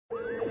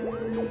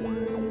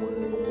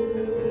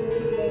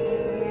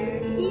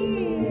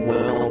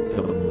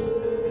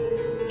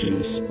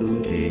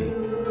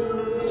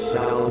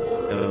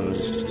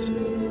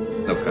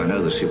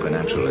the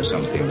supernatural as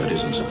something that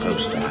isn't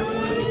supposed to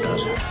happen, but it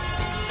does happen.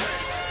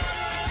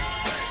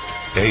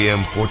 AM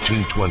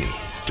 1420,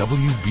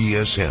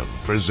 WBSM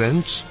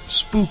presents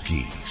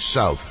Spooky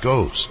South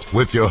Coast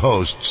with your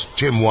hosts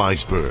Tim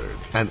Weisberg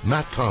and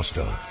Matt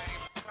Costa.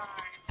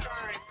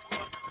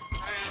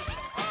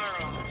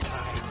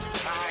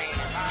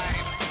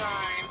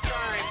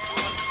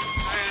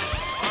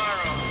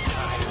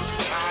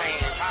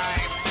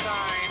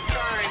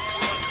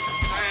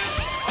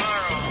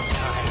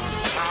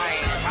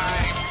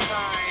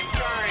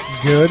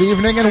 Good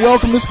evening and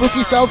welcome to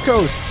Spooky South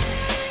Coast.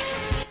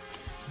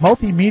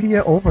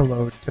 Multimedia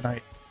overload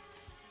tonight.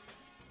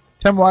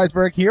 Tim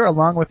Weisberg here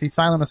along with the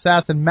silent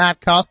assassin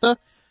Matt Costa.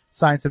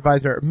 Science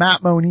advisor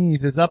Matt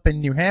Moniz is up in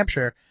New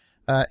Hampshire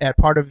at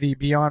part of the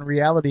Beyond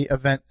Reality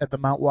event at the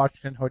Mount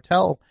Washington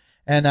Hotel.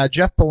 And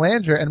Jeff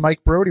Belanger and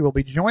Mike Brody will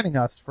be joining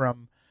us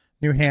from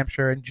New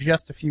Hampshire in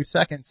just a few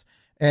seconds,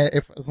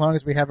 as long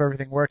as we have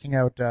everything working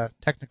out,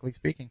 technically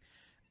speaking.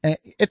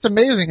 It's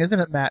amazing, isn't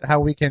it, Matt, how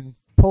we can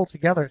pull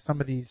together some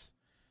of these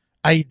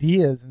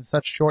ideas in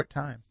such short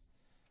time.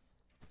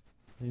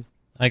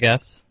 I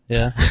guess,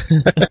 yeah.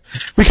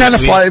 We kind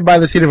of fly by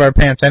the seat of our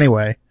pants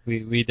anyway.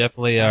 We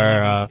definitely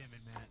are.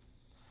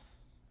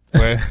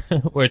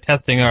 We're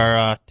testing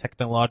our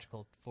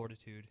technological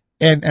fortitude.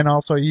 And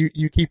also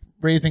you keep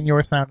raising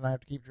your sound and I have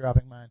to keep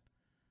dropping mine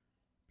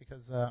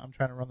because I'm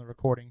trying to run the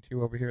recording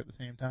too over here at the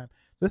same time.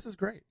 This is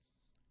great.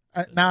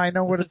 Now I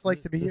know what it's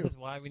like to be you. This is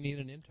why we need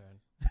an intern.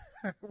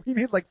 We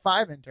need like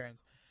 5 interns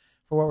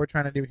for what we're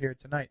trying to do here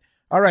tonight.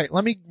 All right,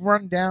 let me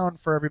run down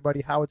for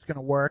everybody how it's going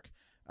to work.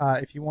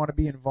 If you want to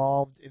be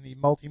involved in the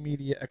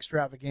multimedia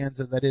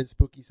extravaganza that is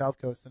Spooky South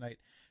Coast tonight.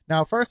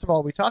 Now, first of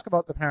all, we talk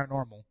about the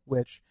paranormal,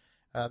 which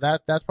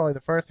that's probably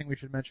the first thing we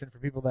should mention for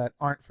people that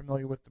aren't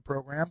familiar with the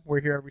program. We're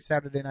here every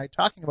Saturday night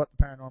talking about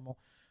the paranormal,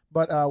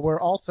 but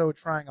we're also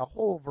trying a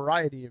whole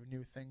variety of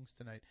new things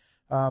tonight.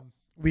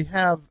 We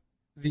have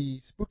the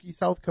Spooky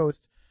South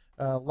Coast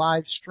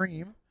live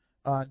stream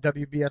on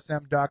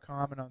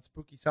WBSM.com and on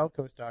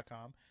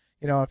SpookySouthCoast.com.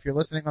 You know, if you're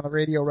listening on the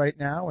radio right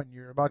now and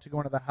you're about to go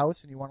into the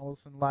house and you want to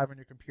listen live on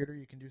your computer,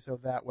 you can do so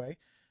that way.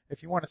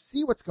 If you want to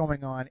see what's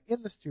going on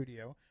in the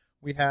studio,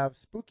 we have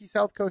Spooky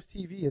South Coast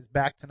TV is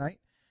back tonight.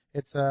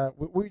 It's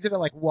we did it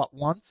like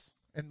once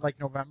in like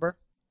November,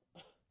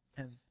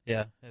 and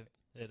yeah, it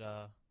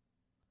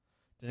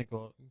didn't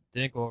go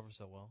over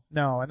so well.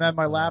 No, and then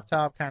my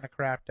laptop kind of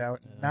crapped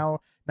out, and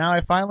now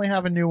I finally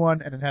have a new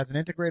one, and it has an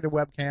integrated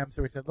webcam.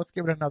 So we said let's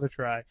give it another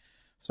try.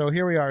 So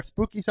here we are,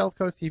 Spooky South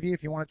Coast TV.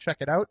 If you want to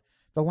check it out,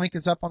 the link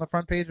is up on the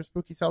front page of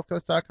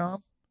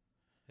SpookySouthCoast.com.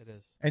 It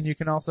is. And you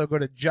can also go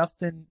to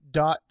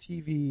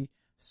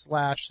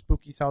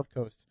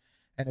justin.tv/SpookySouthCoast.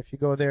 And if you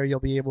go there, you'll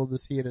be able to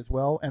see it as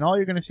well. And all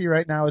you're going to see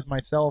right now is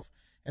myself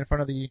in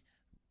front of the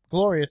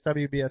glorious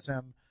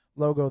WBSM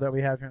logo that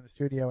we have here in the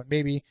studio. And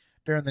maybe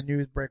during the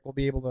news break, we'll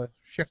be able to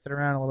shift it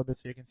around a little bit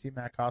so you can see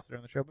Matt Costa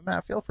on the show. But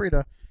Matt, feel free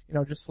to,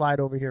 just slide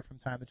over here from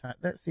time to time.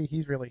 See,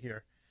 he's really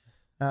here.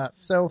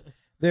 So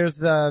there's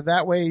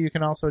that way you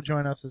can also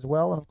join us as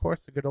well. And, of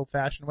course, the good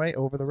old-fashioned way,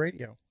 over the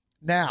radio.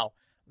 Now,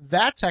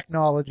 that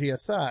technology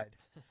aside,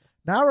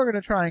 now we're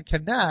going to try and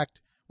connect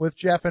with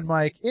Jeff and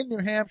Mike in New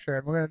Hampshire.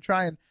 And we're going to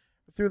try and,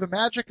 through the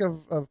magic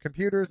of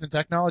computers and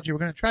technology, we're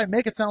going to try and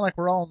make it sound like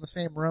we're all in the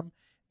same room.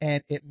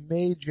 And it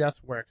may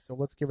just work. So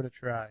let's give it a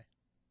try.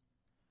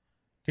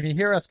 Can you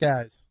hear us,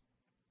 guys?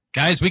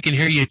 Guys, we can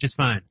hear you just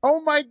fine.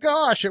 Oh, my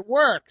gosh, it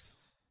works.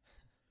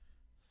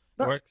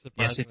 It works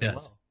yes, it does.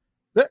 well.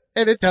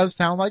 And it does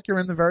sound like you're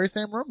in the very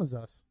same room as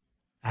us.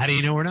 How do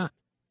you know we're not?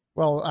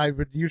 Well, I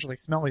would usually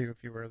smell you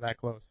if you were that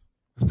close.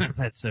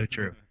 That's so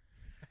true.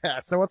 Yeah,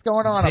 so what's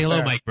going on Say up hello,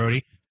 there? Mike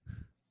Brody.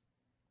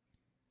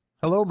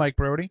 Hello, Mike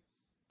Brody.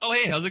 Oh,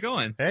 hey, how's it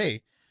going?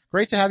 Hey,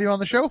 great to have you on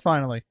the show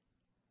finally.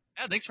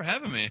 Yeah, thanks for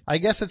having me. I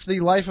guess it's the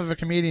life of a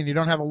comedian. You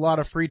don't have a lot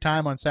of free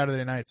time on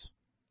Saturday nights.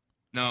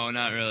 No,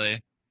 not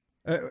really.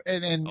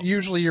 And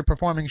usually you're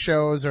performing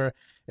shows, or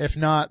if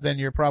not, then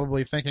you're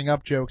probably thinking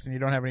up jokes and you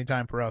don't have any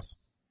time for us.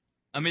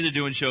 I'm either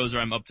doing shows or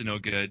I'm up to no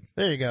good.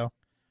 There you go.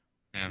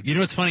 Yeah. You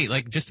know what's funny?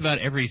 Like, just about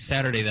every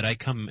Saturday that I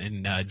come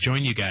and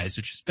join you guys,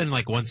 which has been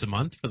like once a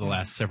month for the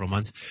last several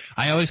months,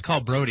 I always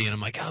call Brody and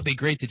I'm like, oh, it'd be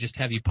great to just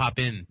have you pop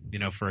in,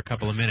 for a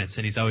couple of minutes,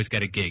 and he's always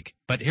got a gig.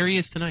 But here he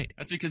is tonight.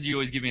 That's because you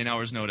always give me an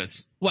hour's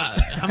notice. Well,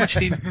 how much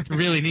do you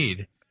really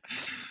need?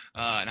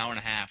 An hour and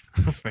a half.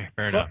 Fair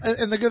enough. Well,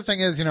 and the good thing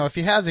is, if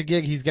he has a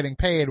gig, he's getting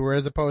paid,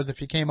 whereas opposed if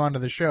he came onto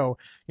the show,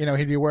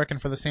 he'd be working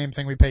for the same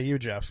thing we pay you,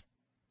 Jeff.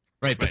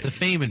 Right, but the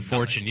fame and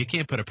fortune, you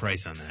can't put a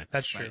price on that.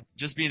 That's true. Right.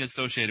 Just being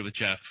associated with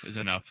Jeff is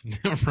enough.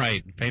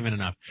 Right, payment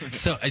enough.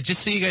 So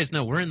just so you guys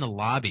know, we're in the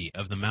lobby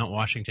of the Mount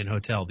Washington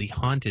Hotel, the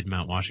haunted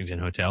Mount Washington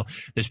Hotel.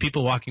 There's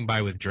people walking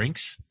by with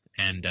drinks,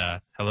 and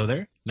hello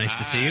there. Nice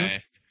to see you.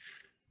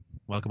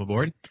 Welcome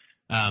aboard.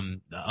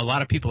 A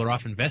lot of people are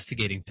off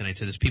investigating tonight,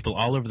 so there's people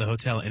all over the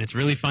hotel, and it's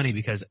really funny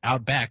because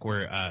out back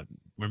where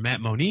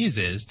Matt Moniz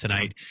is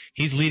tonight,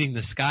 he's leading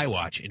the Sky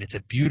Watch, and it's a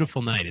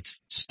beautiful night. It's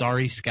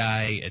starry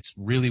sky. It's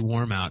really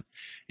warm out,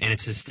 and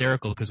it's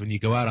hysterical because when you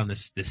go out on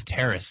this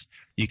terrace,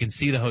 you can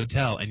see the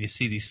hotel, and you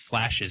see these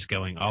flashes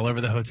going all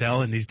over the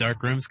hotel in these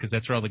dark rooms because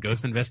that's where all the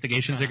ghost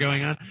investigations are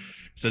going on.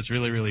 So it's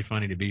really, really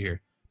funny to be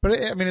here. But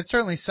I mean, it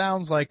certainly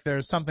sounds like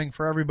there's something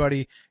for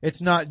everybody.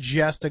 It's not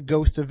just a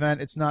ghost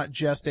event. It's not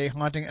just a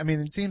haunting. I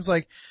mean, it seems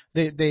like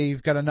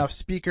they've got enough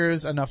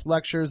speakers, enough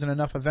lectures, and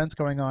enough events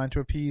going on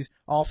to appease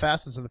all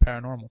facets of the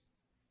paranormal.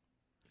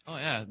 Oh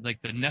yeah,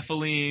 like the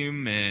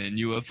Nephilim and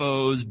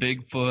UFOs,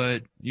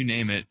 Bigfoot, you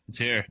name it, it's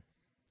here.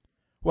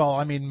 Well,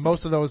 I mean,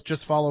 most of those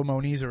just follow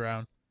Moniz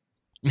around.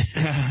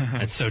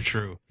 That's so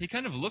true. He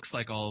kind of looks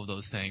like all of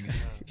those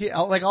things.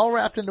 Like all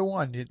wrapped into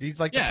one. He's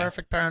like the Yeah.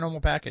 perfect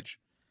paranormal package.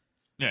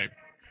 Yeah.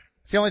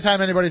 It's the only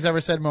time anybody's ever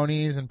said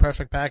Moniz and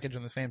perfect package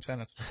in the same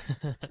sentence.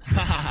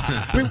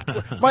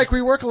 Mike,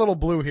 we work a little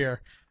blue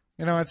here.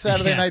 You know, it's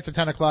Saturday Yeah. nights at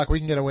 10 o'clock. We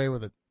can get away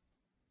with it.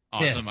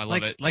 Awesome, Yeah, I love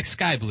like, it. Like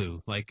sky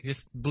blue, like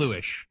just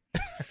bluish.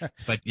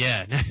 But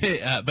yeah,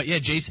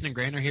 Jason and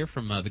Grant are here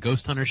from the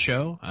Ghost Hunter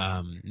show.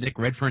 Nick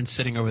Redfern's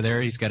sitting over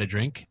there. He's got a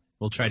drink.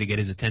 We'll try to get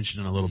his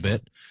attention in a little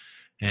bit.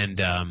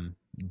 And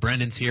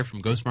Brendan's here from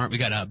Ghost Mart. We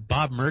got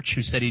Bob Murch,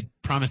 who said he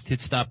promised he'd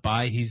stop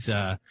by. He's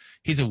a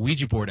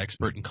Ouija board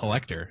expert and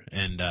collector,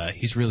 and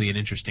he's really an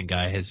interesting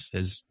guy.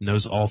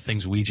 Knows all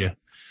things Ouija,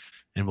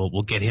 and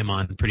we'll get him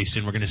on pretty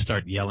soon. We're going to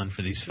start yelling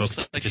for these folks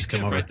to just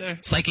come over. Right there.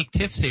 Psychic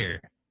Tiff's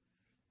here.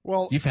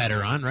 Well, You've had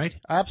her on, right?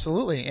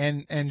 absolutely,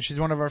 and she's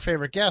one of our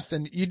favorite guests.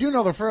 And you do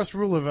know the first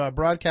rule of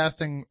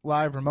broadcasting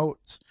live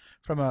remotes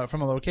from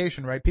a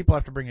location, right? People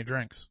have to bring you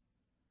drinks.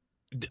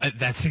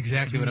 That's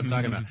exactly what I'm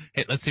talking about.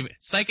 Hey, let's see.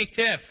 Psychic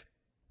Tiff,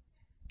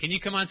 can you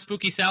come on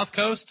Spooky South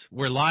Coast?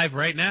 We're live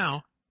right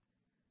now.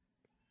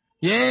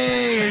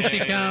 Yay! Here she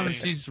comes.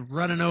 She's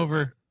running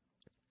over.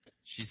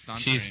 She's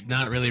sauntering. She's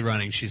not really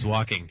running. She's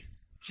walking.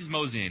 She's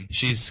moseying.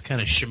 She's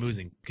kind of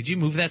schmoozing. Could you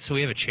move that so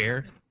we have a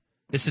chair?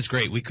 This is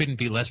great. We couldn't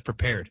be less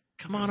prepared.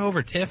 Come on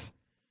over, Tiff.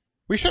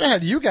 We should have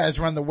had you guys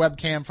run the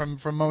webcam from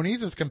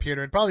Moniz's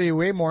computer. It'd probably be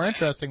way more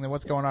interesting than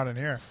what's going on in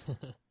here.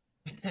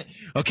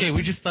 Okay,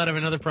 we just thought of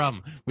another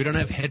problem. We don't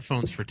have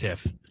headphones for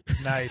Tiff.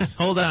 Nice.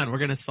 Hold on. We're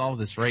going to solve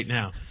this right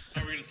now.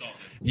 How are we going to solve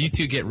this? You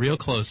two get real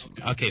close.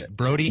 Okay,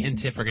 Brody and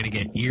Tiff are going to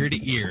get ear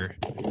to ear.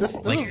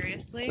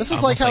 Seriously? This is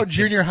Almost like how like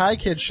junior this. high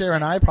kids share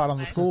an iPod on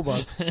the school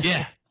bus.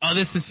 Yeah. Oh,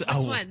 this is. Which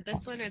Oh, one?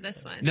 This one or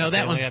this one? no,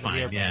 that only one's have the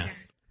fine. earbuds. Yeah.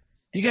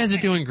 You guys are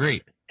doing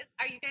great.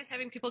 Are you guys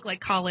having people like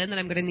call in that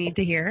I'm going to need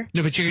to hear?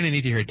 No, but you're going to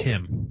need to hear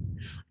Tim.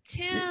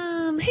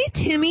 Tim. Hey,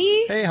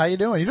 Timmy. Hey, how you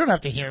doing? You don't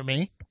have to hear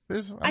me.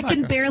 I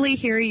can barely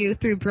hear you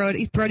through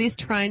Brody. Brody's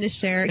trying to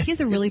share. He has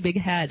a really big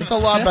head. It's a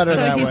lot better so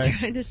that he's way.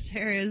 trying to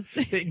share his.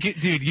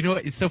 Dude, you know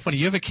what? It's so funny.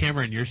 You have a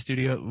camera in your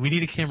studio. We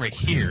need a camera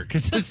here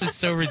because this is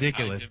so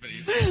ridiculous. We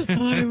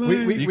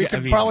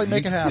could probably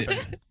make it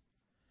happen.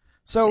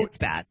 So It's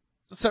bad.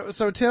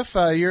 So Tiff,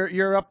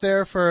 you're up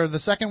there for the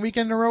second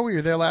weekend in a row. Were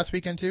you there last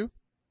weekend too?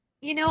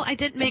 You know, I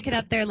didn't make it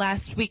up there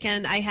last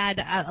weekend. I had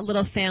a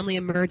little family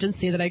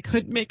emergency that I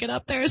couldn't make it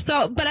up there.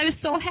 But I was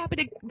so happy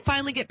to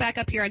finally get back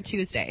up here on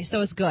Tuesday. So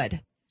it's good.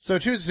 So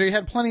Tuesday, so you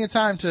had plenty of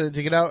time to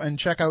get out and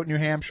check out New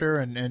Hampshire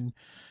and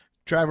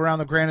drive around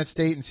the Granite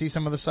State and see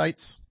some of the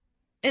sights.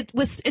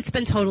 It's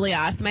been totally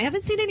awesome. I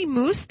haven't seen any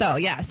moose though.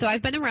 Yeah. So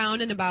I've been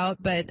around and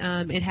about, but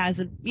it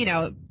hasn't,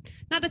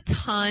 not a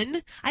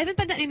ton. I haven't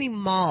been to any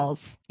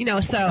malls,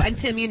 so, and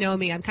Tim, you know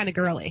me, I'm kind of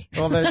girly.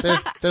 Well,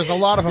 there's a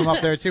lot of them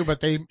up there too, but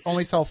they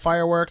only sell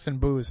fireworks and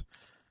booze.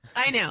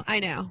 I know.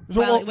 So,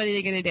 Well, what are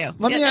you going to do?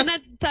 let me ask-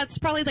 and that's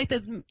probably like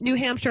the New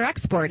Hampshire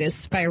export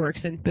is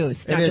fireworks and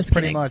booze. It Not is just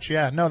pretty kidding. much,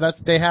 yeah. No,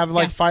 they have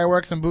like Yeah.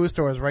 fireworks and booze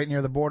stores right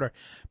near the border.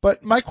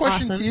 But my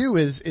question Awesome. to you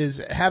is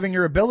having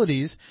your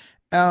abilities,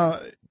 do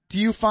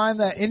you find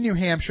that in New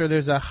Hampshire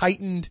there's a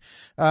heightened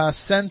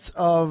sense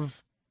of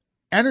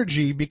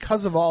energy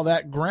because of all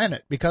that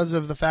granite, because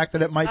of the fact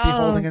that it might be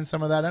holding in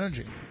some of that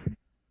energy?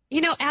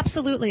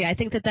 Absolutely. I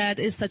think that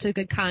is such a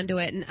good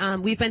conduit,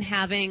 and we've been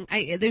having.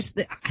 I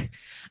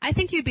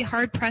think you'd be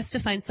hard pressed to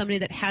find somebody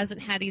that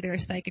hasn't had either a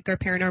psychic or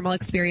paranormal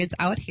experience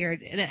out here,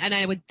 and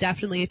I would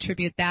definitely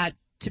attribute that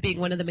to being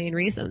one of the main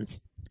reasons.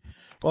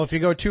 Well, if you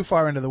go too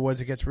far into the woods,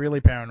 it gets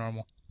really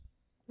paranormal.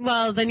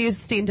 Well, then you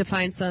seem to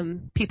find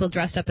some people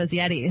dressed up as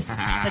Yetis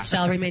that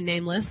shall remain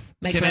nameless.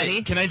 Mike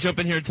Brody. Can I jump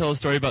in here and tell a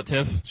story about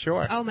Tiff?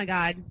 Sure. Oh my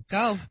God,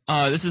 go!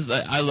 I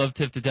love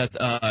Tiff to death.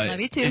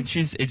 Love you too. And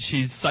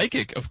she's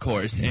psychic, of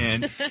course.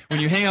 And when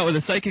you hang out with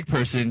a psychic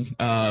person,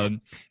 me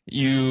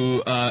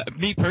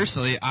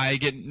personally, I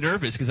get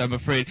nervous because I'm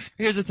afraid.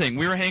 Here's the thing: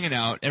 we were hanging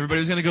out, everybody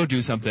was gonna go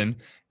do something,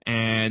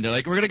 And they're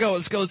like, we're gonna go.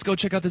 Let's go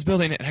check out this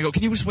building. And I go,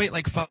 can you just wait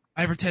like 5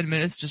 or 10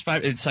 minutes? Just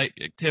 5. And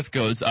Tiff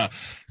goes,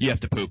 you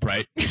have to poop,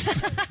 right?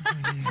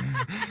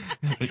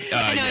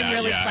 I know, I'm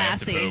really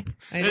classy.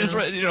 I know. It is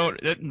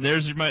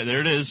right, there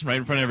it is, right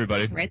in front of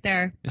everybody. Right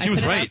there. She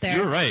was right.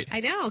 You were right.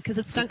 I know, because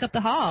it stunk up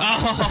the hall.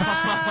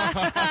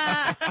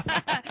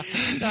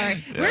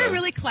 Sorry. Yeah. We're a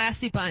really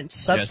classy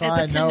bunch. That's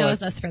fine. But Tim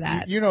knows us for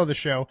that. You know the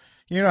show.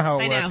 You know how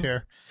it works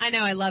here. I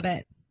know. I love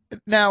it.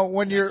 Now,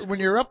 when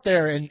you're up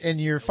there and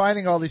you're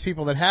finding all these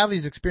people that have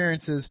these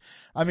experiences,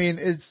 I mean,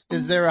 is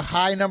there a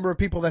high number of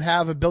people that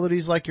have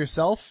abilities like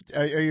yourself?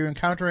 Are you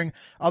encountering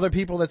other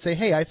people that say,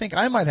 hey, I think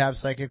I might have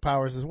psychic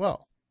powers as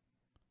well?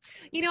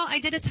 You know, I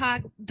did a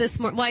talk this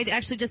morning. Well, I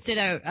actually just did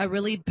a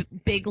really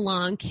big,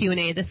 long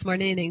Q&A this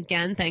morning. And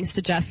again, thanks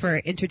to Jeff for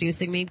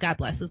introducing me. God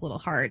bless his little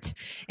heart.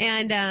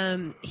 And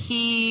there's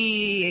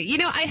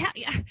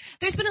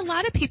been a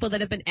lot of people that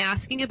have been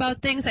asking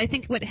about things. I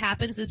think what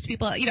happens is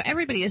people,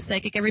 everybody is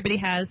psychic. Everybody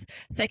has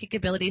psychic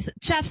abilities.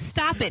 Jeff,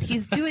 stop it.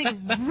 He's doing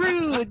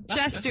rude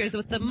gestures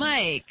with the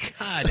mic.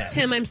 God.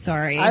 Tim, I'm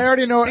sorry. I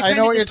already know. I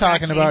know what you're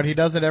talking me. about. He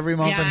does it every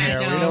month Yeah, in here.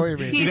 I know. We know what you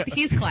mean.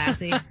 He's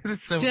classy.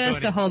 So Just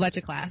funny. a whole bunch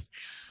of class.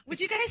 Would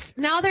you guys,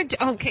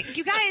 okay,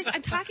 you guys,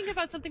 I'm talking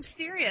about something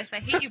serious. I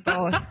hate you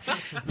both.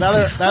 Now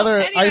they're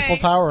Anyway. Eiffel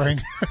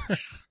Towering.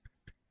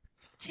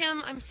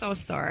 Tim, I'm so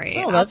sorry.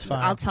 Oh, that's fine.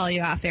 I'll tell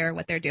you off air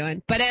what they're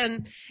doing. But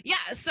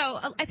so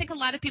I think a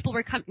lot of people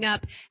were coming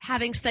up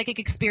having psychic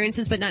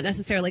experiences, but not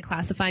necessarily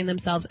classifying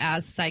themselves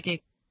as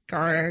psychic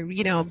or,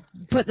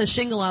 putting the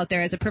shingle out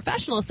there as a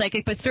professional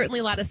psychic, but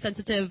certainly a lot of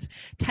sensitive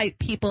type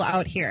people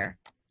out here.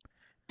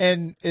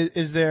 And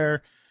is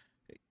there?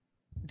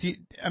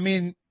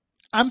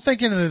 I'm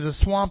thinking of the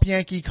swamp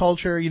Yankee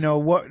culture,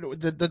 what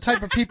the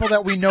type of people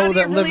that we know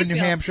that live in New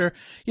Hampshire,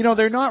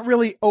 they're not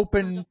really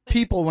open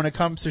people when it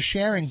comes to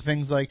sharing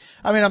things like,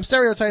 I'm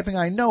stereotyping,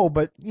 I know,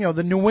 but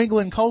the New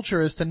England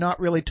culture is to not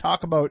really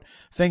talk about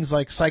things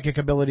like psychic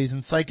abilities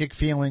and psychic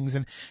feelings,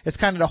 and it's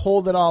kind of to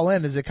hold it all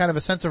in. Is it kind of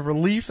a sense of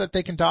relief that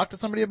they can talk to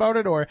somebody about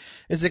it, or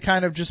is it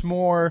kind of just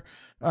more,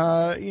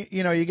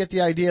 you get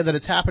the idea that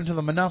it's happened to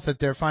them enough that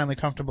they're finally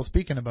comfortable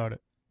speaking about it?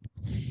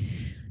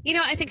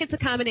 I think it's a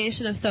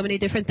combination of so many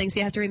different things.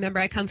 You have to remember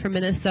I come from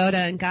Minnesota,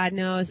 and God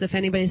knows if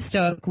anybody's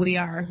stoic, we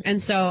are.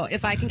 And so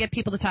if I can get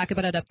people to talk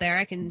about it up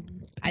there,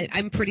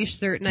 I'm pretty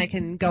certain I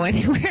can go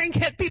anywhere and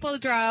get people to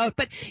draw out.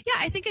 But yeah,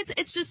 I think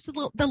it's just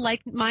the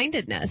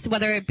like-mindedness,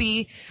 whether it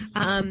be,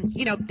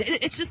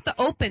 it's just the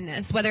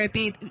openness, whether it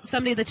be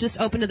somebody that's just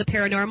open to the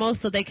paranormal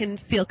so they can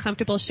feel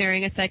comfortable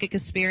sharing a psychic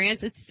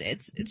experience.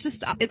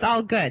 It's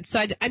all good.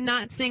 So I'm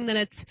not saying that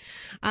it's,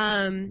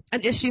 an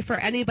issue for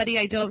anybody.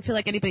 I don't feel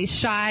like anybody's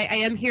shy. I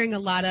am hearing a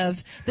lot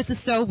of, this is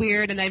so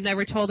weird, and I've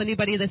never told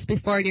anybody this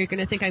before, and you're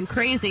going to think I'm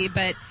crazy,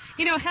 but,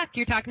 heck,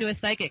 you're talking to a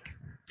psychic.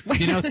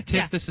 Tiff,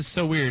 Yeah. This is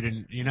so weird,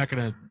 and you're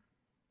going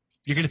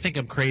to think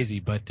I'm crazy,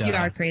 but You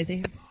are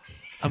crazy.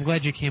 I'm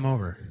glad you came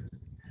over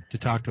to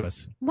talk to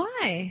us.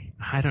 Why?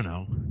 I don't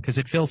know, because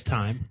it fills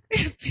time.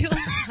 It feels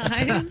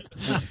time.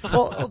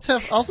 Well,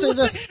 Tiff, I'll say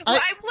this. I'm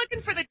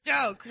looking for the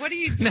joke. What do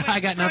you? No,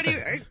 I got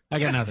nothing. I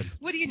got nothing.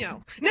 What do you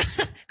know?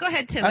 Go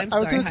ahead, Tim. I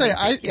was going to say,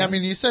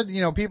 you said,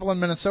 people in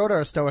Minnesota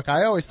are stoic.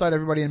 I always thought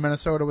everybody in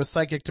Minnesota was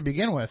psychic to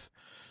begin with.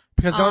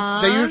 Because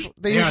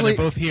they usually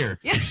they're both here.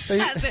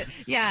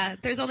 Yeah,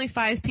 there's only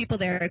 5 people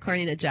there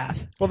according to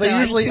Jeff. Well, they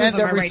usually end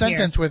every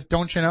sentence with with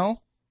 "Don't you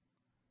know?"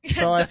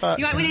 So I thought.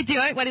 You want me to do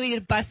it? Want me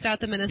to bust out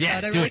the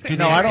Minnesota really quick?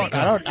 No, I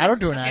don't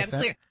do an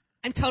accent.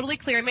 I'm totally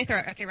clear in my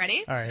throat. Okay,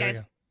 ready? All right, here we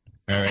guys.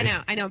 go. All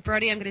right. I know.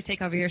 Brody, I'm going to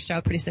take over your show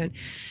pretty soon.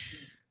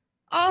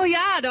 Oh,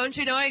 yeah, don't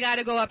you know I got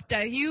to go up to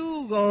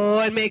Hugo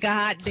and make a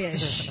hot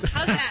dish.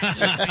 How's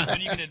that? When are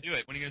you going to do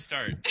it? When are you going to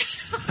start?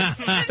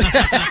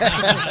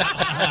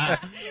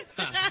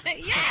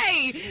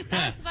 Yay!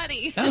 That was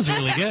funny. That was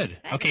really good.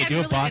 Okay, I'm do a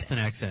really Boston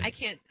good. accent. I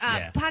can't.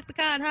 Yeah. Park the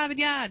car in Harvard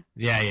Yard.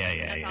 Yeah.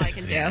 That's all I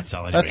can do. Yeah, that's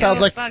all I That do.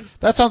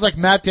 sounds like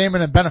Matt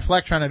Damon and Ben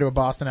Affleck trying to do a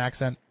Boston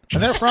accent,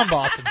 and they're from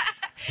Boston.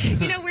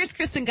 Where's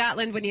Kristen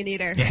Gotland when you need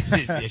her?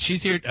 Yeah,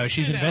 she's here. Oh,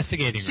 she's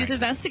investigating. She's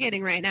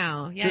investigating right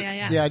now.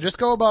 Yeah. Yeah, just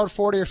go about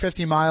 40 or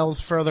 50 miles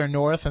further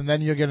north, and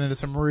then you'll get into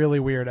some really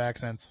weird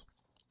accents.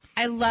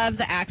 I love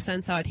the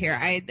accents out here.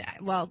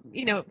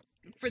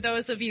 For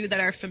those of you that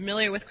are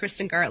familiar with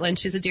Kristen Gartland,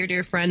 she's a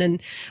dear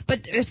friend,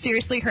 but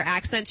seriously, her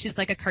accent, she's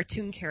like a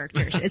cartoon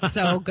character. It's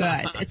so good.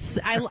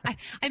 I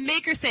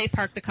make her say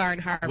 "Park the car in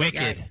Harvard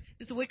Wicked. Yard."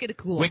 It's wicked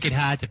cool. Wicked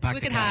hard to park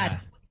Wicked the car. hard.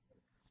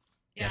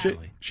 Yeah.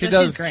 Definitely. She So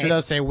does. she's great. She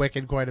does say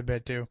 "wicked" quite a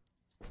bit too.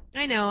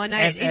 I know, and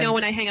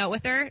when I hang out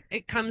with her,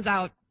 it comes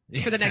out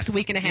for the next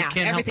week and a You half.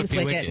 can't help Everything's but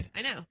be wicked. wicked.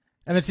 I know.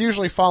 And it's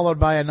usually followed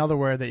by another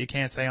word that you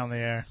can't say on the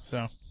air.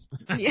 So.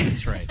 Yeah.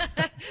 That's right.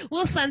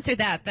 We'll censor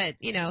that, but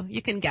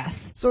you can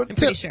guess. So, I'm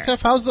pretty sure. Tiff,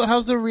 how's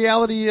the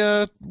reality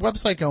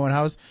website going?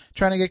 How's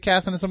trying to get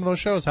cast into some of those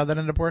shows? How'd that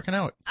end up working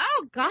out?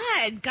 Oh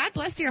God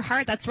bless your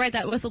heart. That's right.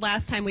 That was the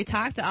last time we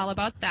talked all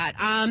about that.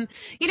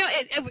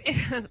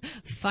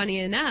 Funny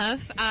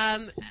enough,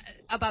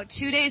 about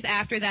 2 days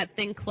after that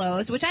thing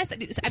closed, which I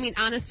mean,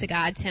 honest to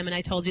God, Tim, and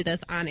I told you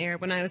this on air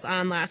when I was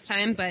on last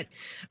time, but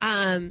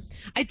I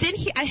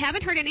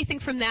haven't heard anything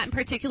from that in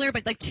particular,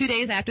 but like 2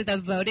 days after the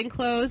voting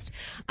closed,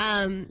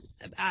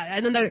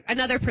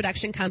 another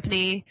production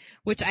company,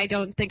 which I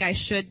don't think I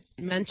should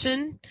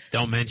mention.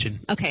 Don't mention.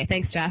 Okay,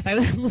 thanks, Jeff. I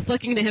was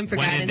looking to him for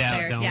When in guidance doubt,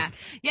 there. don't.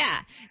 Yeah.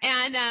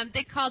 And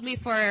they called me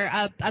for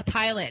a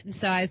pilot, and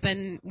so I've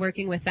been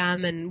working with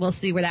them, and we'll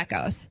see where that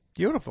goes.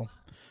 Beautiful.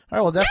 All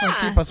right, well, definitely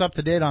Yeah. keep us up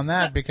to date on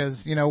that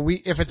because, you know,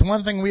 if it's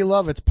one thing we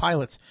love, it's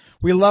pilots.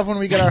 We love when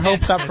we get our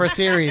hopes up for a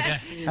series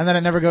and then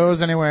it never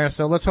goes anywhere.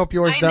 So let's hope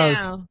yours does.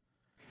 I know.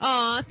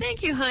 Oh,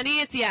 thank you, honey.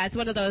 It's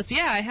one of those.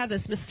 Yeah, I have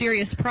this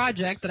mysterious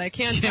project that I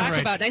can't Yeah, talk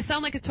right. about. And I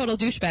sound like a total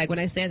douchebag when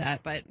I say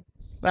that, but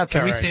That's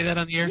Can all we right. say that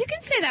on the air? you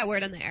can say that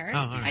word on the air. Oh,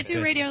 all right, I do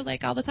good. radio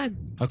like all the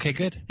time. Okay,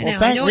 good. I Well, know.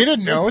 thank, I know we it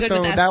didn't feels know, good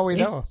so with now we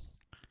Ashley. know.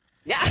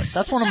 Yeah.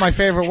 That's one of my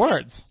favorite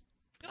words.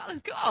 Oh,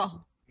 let's go.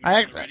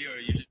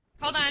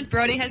 Hold on,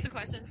 Brody has the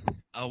question.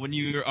 When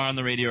you are on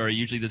the radio, are you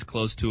usually this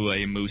close to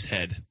a moose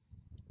head?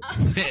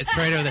 It's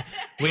right over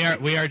there.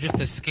 We are just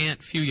a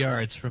scant few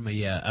yards from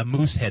a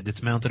moose head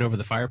that's mounted over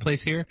the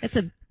fireplace here. It's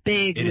a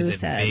big It moose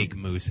is a head. big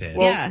moose head.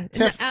 Well, Yeah.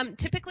 Tiff-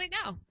 Typically,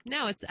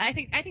 no. It's. I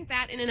think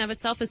that in and of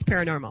itself is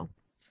paranormal.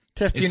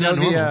 Tiff, do It's you know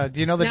not normal. do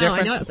you know the no,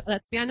 difference? I know.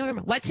 That's beyond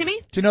normal. What, Timmy?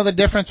 Do you know the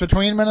difference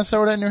between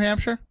Minnesota and New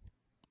Hampshire?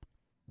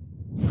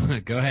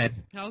 Go ahead.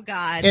 Oh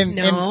God, In-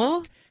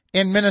 no.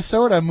 In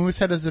Minnesota,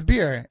 Moosehead is a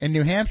beer. In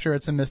New Hampshire,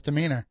 it's a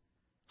misdemeanor.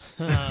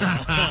 Brody,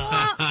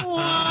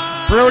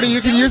 Brody, you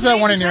can use that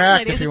one in your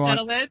act if you want.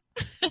 Tip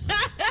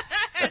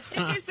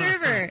your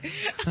server.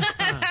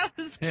 That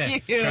was Yeah,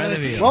 cute. try the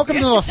deal. Welcome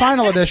to the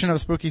final edition of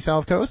Spooky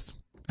South Coast.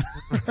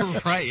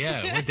 Right,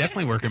 yeah. We're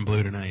definitely working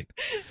blue tonight.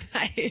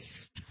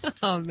 Nice.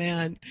 Oh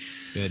man.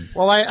 Good.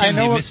 Well, I Tim,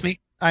 know you miss me?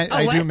 I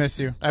do what? miss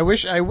you. I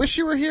wish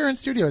you were here in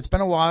studio. It's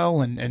been a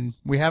while, and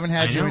we haven't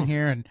had I you know. in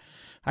here. And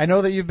I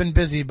know that you've been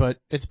busy, but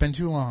it's been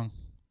too long.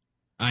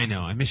 I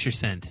know. I miss your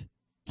scent.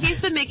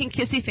 He's been making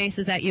kissy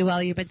faces at you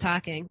while you've been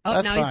talking. Oh,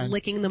 That's now fine. he's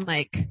licking the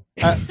mic.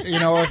 You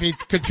know, if he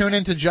could tune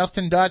into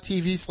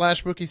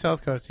Justin.tv/Spooky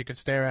South Coast, he could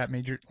stare at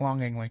me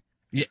longingly.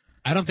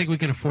 I don't think we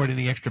can afford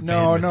any extra No,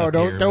 bandwidth no, up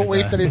here don't with,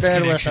 waste any this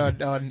bandwidth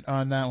connection.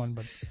 on that one.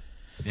 But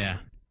Yeah.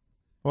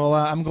 well,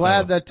 I'm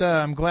glad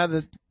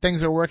that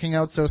things are working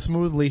out so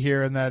smoothly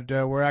here, and that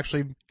we're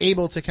actually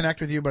able to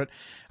connect with you. But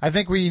I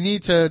think we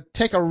need to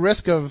take a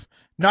risk of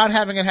not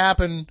having it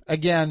happen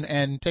again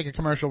and take a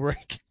commercial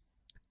break.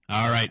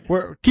 All right.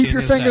 Keep See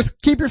your you the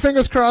other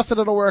fingers crossed that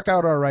it'll work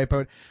out all right.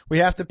 But we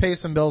have to pay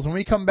some bills. When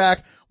we come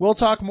back, we'll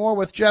talk more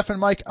with Jeff and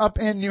Mike up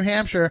in New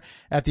Hampshire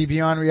at the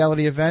Beyond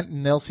Reality event,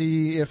 and they'll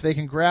see if they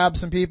can grab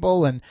some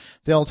people, and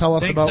they'll tell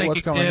us Thanks, about thank what's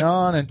you, going Tiff.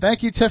 on. And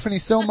thank you, Tiffany,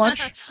 so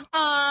much.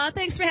 Aw,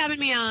 thanks for having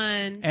me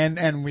on.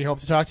 and we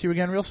hope to talk to you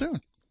again real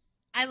soon.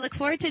 I look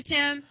forward to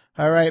Tim.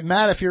 All right,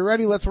 Matt, if you're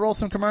ready, let's roll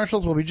some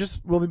commercials.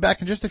 We'll be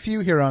back in just a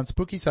few here on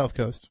Spooky South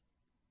Coast.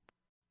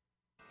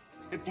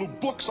 It blew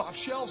books off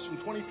shelves from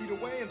 20 feet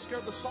away and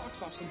scared the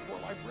socks off some poor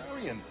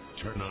librarian.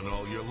 Turn on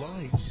all your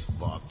lights,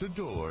 lock the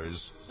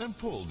doors, and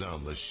pull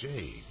down the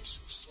shades.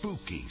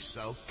 Spooky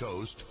South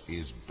Coast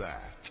is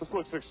back. This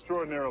looks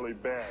extraordinarily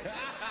bad.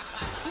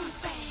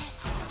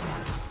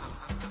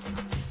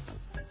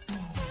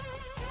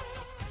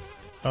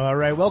 All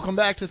right, welcome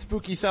back to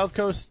Spooky South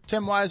Coast.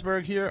 Tim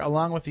Weisberg here,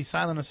 along with the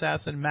silent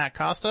assassin Matt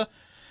Costa,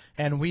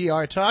 and we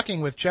are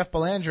talking with Jeff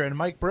Belanger and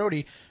Mike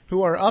Brody,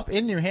 who are up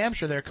in New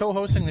Hampshire. They're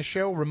co-hosting the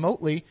show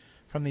remotely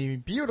from the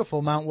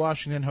beautiful Mount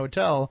Washington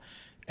Hotel,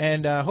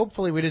 and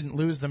hopefully we didn't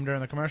lose them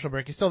during the commercial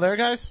break. You still there,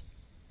 guys?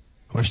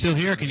 We're still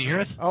here. Can you hear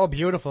us? Oh,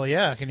 beautiful.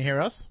 Yeah, can you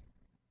hear us?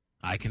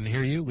 I can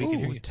hear you. We can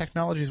hear you.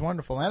 Technology is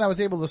wonderful. And I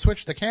was able to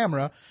switch the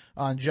camera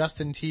on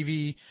Justin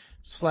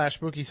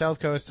TV/Spooky South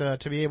Coast to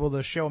be able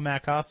to show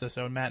Matt Costa,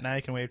 so Matt and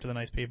I can wave to the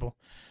nice people.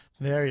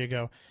 There you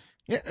go.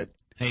 Yeah,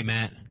 Hey,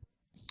 Matt.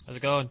 How's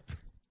it going?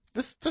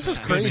 this is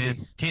Good, crazy.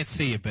 man. Can't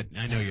see you, but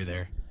I know you're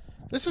there.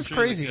 This is It's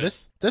really crazy. good.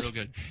 This Real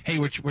good. Hey,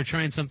 we're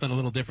trying something a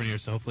little different here,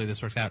 so hopefully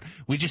this works out.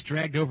 We just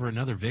dragged over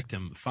another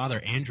victim,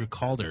 Father Andrew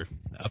Calder,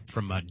 up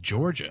from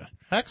Georgia,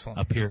 excellent.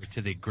 up here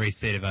to the great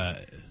state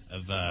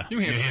of New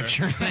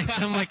Hampshire. Thanks.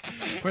 I'm like,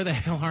 where the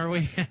hell are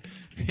we?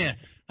 Yeah.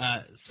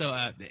 So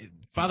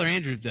Father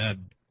Andrew,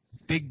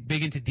 big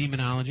into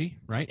demonology,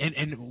 right?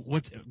 And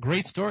what's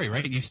great story,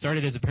 right? You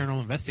started as a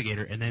paranormal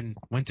investigator and then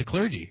went to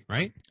clergy,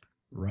 right?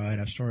 Right.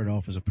 I started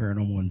off as a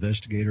paranormal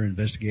investigator,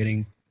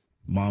 investigating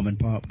mom and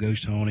pop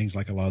ghost hauntings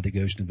like a lot of the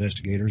ghost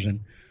investigators.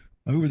 And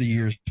over the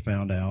years,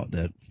 found out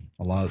that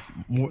a lot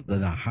more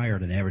than a higher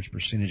than average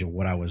percentage of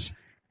what I was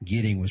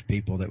getting was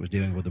people that was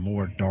dealing with the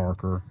more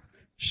darker,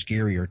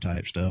 scarier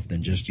type stuff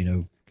than just,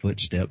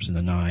 footsteps in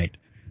the night,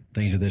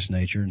 things of this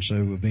nature. And so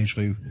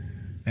eventually,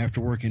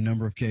 after working a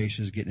number of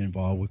cases, getting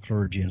involved with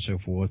clergy and so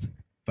forth,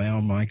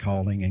 found my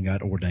calling and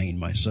got ordained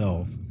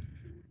myself,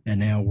 and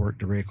now work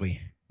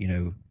directly,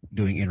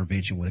 doing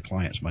intervention with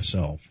clients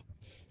myself.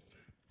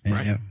 And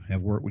Right.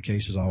 have worked with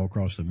cases all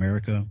across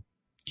America,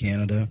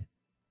 Canada,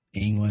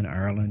 England,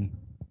 Ireland,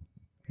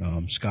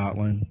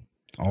 Scotland,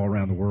 all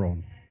around the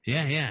world.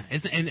 Yeah.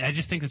 And I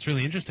just think it's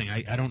really interesting.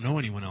 I don't know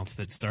anyone else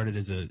that started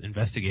as an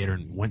investigator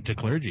and went to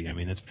clergy. I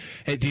mean,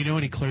 hey, do you know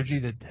any clergy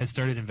that has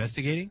started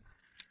investigating?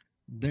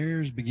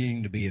 There's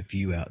beginning to be a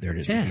few out there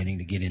that's beginning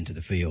to get into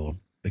the field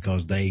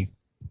because they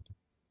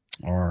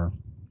are,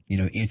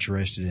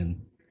 interested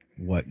in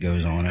what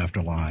goes on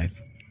after life.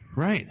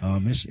 Right.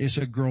 It's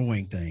a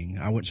growing thing.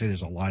 I wouldn't say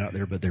there's a lot out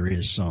there, but there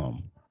is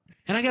some.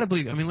 And I gotta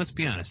believe. I mean, let's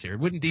be honest here.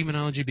 Wouldn't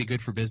demonology be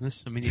good for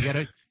business? I mean,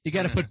 you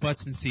gotta put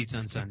butts in seats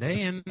on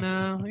Sunday, and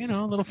a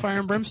little fire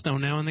and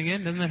brimstone now and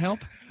again. Doesn't that help?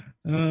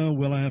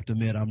 Well, I have to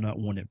admit, I'm not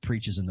one that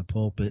preaches in the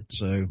pulpit,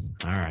 so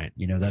all right.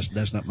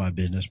 That's not my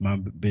business. My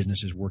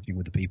business is working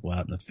with the people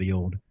out in the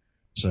field.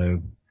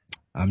 So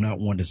I'm not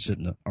one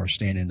to or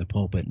stand in the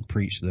pulpit and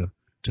preach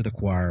to the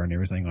choir and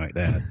everything like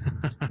that.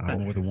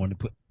 I'm more the one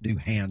to do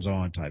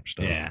hands-on type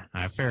stuff.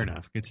 Yeah, fair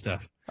enough. Good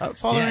stuff.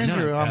 Father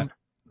Andrew,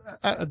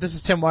 this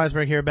is Tim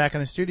Weisberg here back in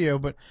the studio,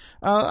 but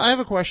I have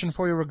a question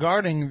for you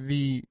regarding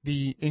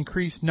the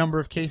increased number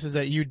of cases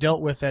that you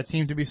dealt with that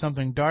seem to be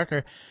something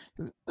darker.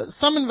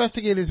 Some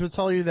investigators would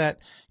tell you that,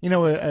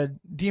 a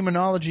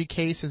demonology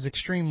case is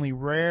extremely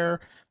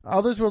rare.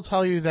 Others will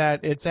tell you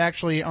that it's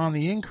actually on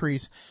the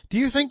increase. Do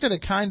you think that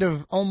it kind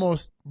of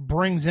almost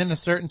brings in a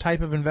certain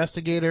type of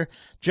investigator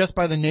just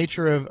by the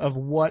nature of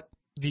what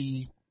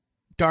the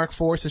dark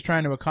force is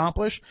trying to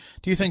accomplish?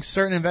 Do you think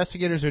certain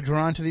investigators are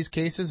drawn to these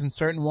cases and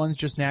certain ones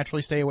just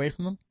naturally stay away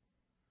from them?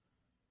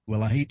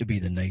 Well, I hate to be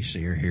the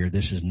naysayer here.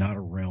 This is not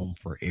a realm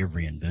for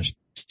every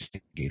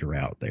investigator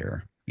out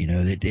there.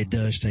 It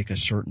does take a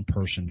certain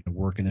person to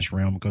work in this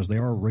realm because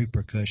there are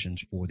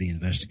repercussions for the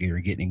investigator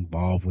getting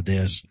involved with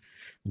this,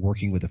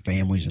 working with the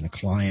families and the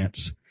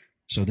clients.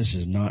 So this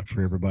is not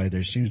for everybody.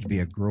 There seems to be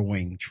a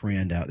growing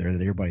trend out there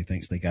that everybody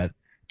thinks they got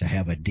to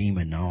have a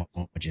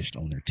demonologist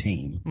on their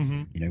team.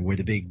 Mm-hmm. Wear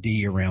the big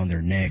D around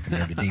their neck and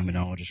they're the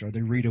demonologist, or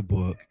they read a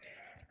book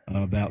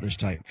about this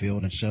type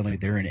field and suddenly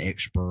they're an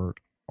expert,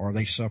 or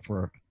they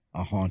suffer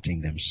a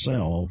haunting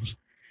themselves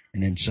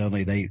and then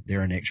suddenly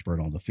they're an expert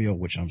on the field,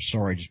 which I'm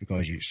sorry, just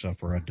because you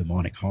suffer a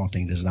demonic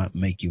haunting does not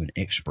make you an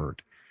expert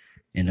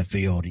in the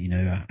field.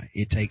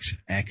 It takes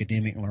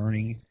academic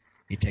learning.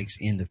 It takes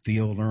in the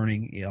field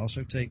learning. It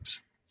also takes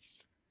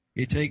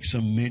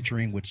some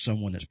mentoring with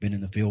someone that's been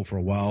in the field for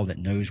a while that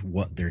knows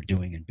what they're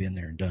doing and been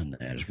there and done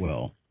that as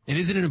well. And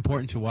isn't it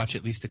important to watch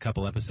at least a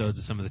couple episodes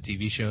of some of the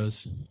TV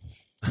shows?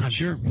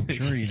 Sure.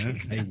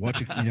 Hey, watch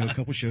a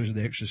couple shows of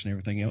The Exorcist and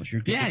everything else.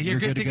 You're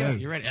good to go.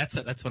 You're right.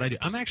 That's what I do.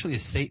 I'm actually a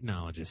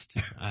Satanologist.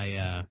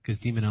 Because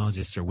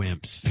demonologists are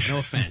wimps. No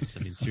offense.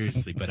 I mean,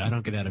 seriously, but I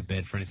don't get out of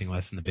bed for anything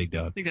less than the big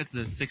dog. I think that's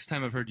the 6th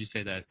time I've heard you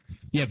say that.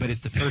 Yeah, but it's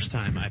the first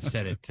time I've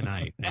said it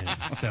tonight, and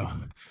so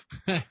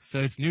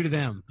it's new to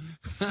them.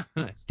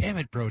 Damn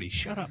it, Brody,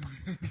 shut up.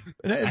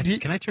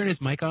 Can I turn his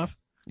mic off?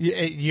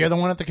 You're the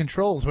one at the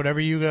controls, whatever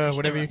you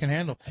can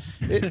handle.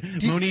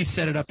 Moniz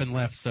set it up and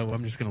left, so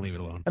I'm just going to leave it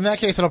alone. In that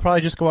case, it'll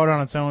probably just go out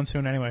on its own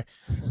soon anyway.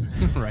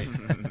 Right.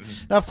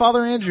 Now,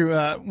 Father Andrew,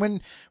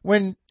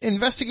 when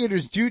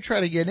investigators do try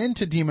to get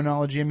into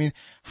demonology, I mean,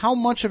 how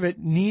much of it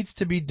needs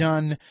to be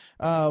done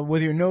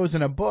with your nose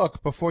in a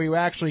book before you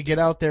actually get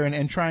out there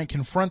and try and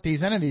confront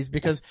these entities?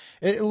 Because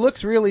it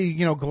looks really,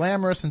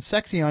 glamorous and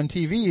sexy on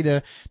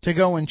TV to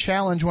go and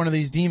challenge one of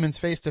these demons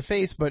face to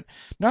face, but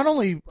not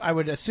only, I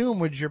would assume,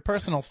 would your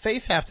personal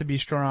faith have to be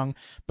strong,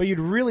 but you'd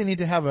really need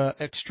to have a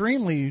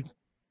extremely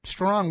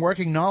strong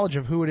working knowledge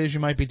of who it is you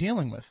might be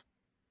dealing with.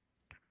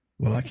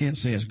 Well, I can't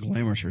say it's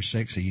glamorous or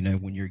sexy,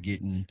 when you're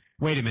getting...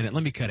 Wait a minute,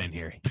 let me cut in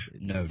here.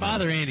 No,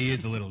 Father Andy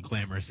is a little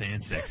glamorous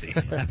and sexy.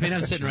 I mean,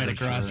 I'm sitting right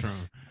across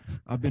from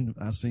him.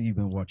 I see you've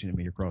been watching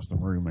me across the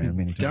room, man,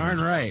 many times.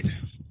 Darn right.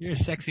 You're a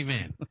sexy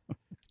man.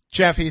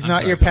 Jeff, he's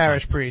not your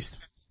parish priest.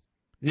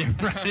 Yeah,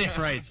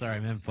 right. Sorry,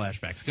 man.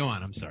 Flashbacks. Go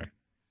on, I'm sorry.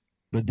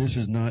 But this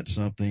is not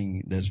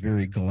something that's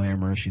very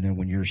glamorous,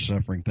 when you're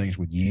suffering things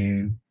with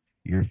you,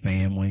 your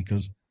family,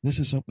 because this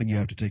is something you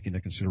have to take into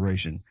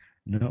consideration.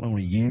 Not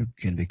only you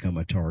can become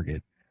a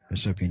target, but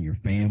so can your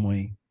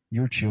family,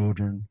 your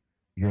children,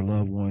 your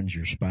loved ones,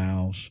 your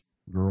spouse,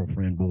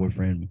 girlfriend,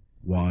 boyfriend,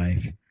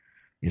 wife.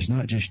 It's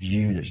not just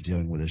you that's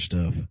dealing with this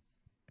stuff.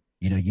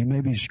 You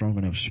may be strong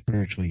enough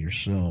spiritually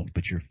yourself,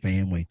 but your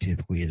family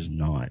typically is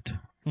not.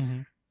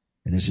 Mm-hmm.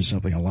 And this is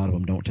something a lot of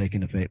them don't take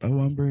into effect. Oh,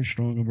 I'm very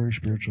strong, I'm very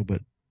spiritual,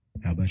 but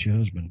how about your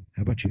husband?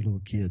 How about your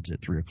little kids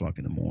at 3 o'clock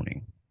in the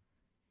morning?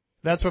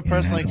 That's what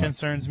personally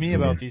concerns me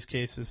about these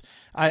cases.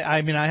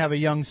 I mean, I have a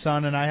young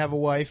son and I have a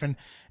wife, and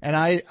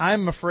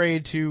I'm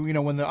afraid to,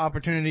 when the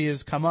opportunity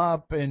has come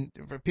up and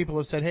people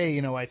have said,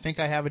 hey, I think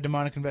I have a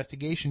demonic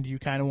investigation. Do you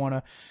kind of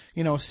want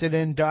to, sit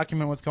in,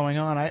 document what's going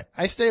on?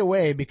 I stay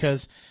away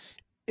because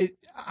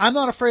I'm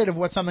not afraid of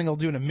what something will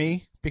do to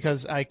me,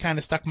 because I kind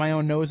of stuck my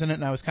own nose in it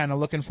and I was kind of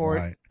looking for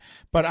it.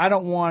 But I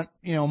don't want,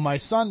 my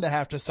son to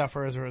have to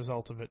suffer as a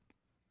result of it.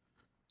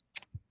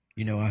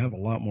 I have a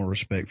lot more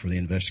respect for the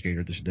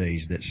investigator these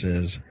days that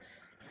says,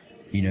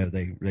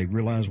 they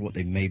realize what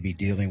they may be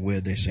dealing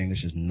with. They're saying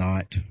this is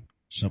not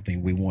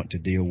something we want to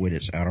deal with.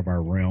 It's out of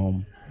our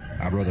realm.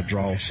 I'd rather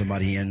draw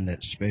somebody in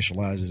that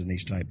specializes in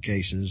these type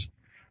cases,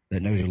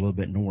 that knows a little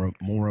bit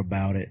more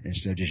about it,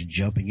 instead of just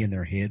jumping in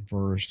their head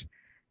first,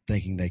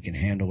 thinking they can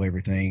handle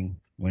everything,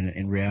 when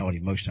in reality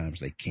most times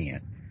they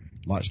can't.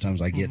 Lots of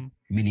times I get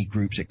many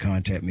groups that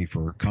contact me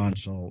for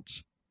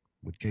consults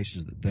with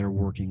cases that they're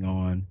working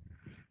on,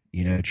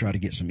 try to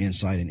get some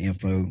insight and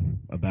info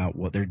about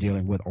what they're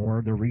dealing with,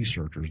 or the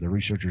researchers. The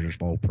researchers just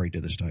fall prey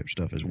to this type of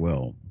stuff as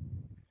well.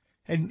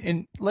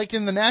 And like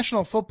in the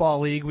National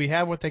Football League, we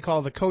have what they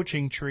call the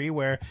coaching tree,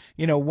 where,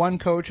 one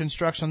coach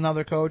instructs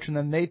another coach, and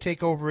then they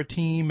take over a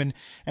team, and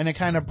it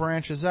kind of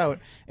branches out.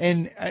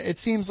 And it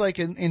seems like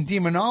in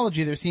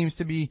demonology, there seems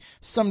to be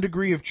some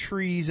degree of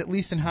trees, at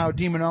least in how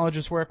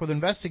demonologists work with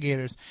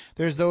investigators.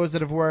 There's those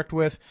that have worked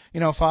with,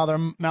 Father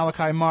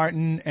Malachi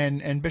Martin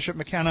and Bishop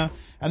McKenna,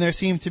 and there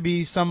seem to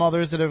be some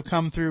others that have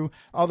come through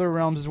other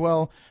realms as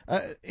well.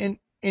 In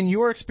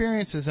your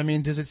experiences, I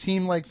mean, does it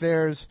seem like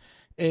there's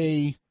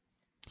a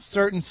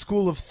certain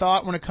school of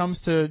thought when it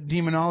comes to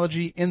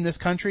demonology in this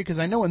country? Because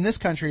I know in this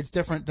country it's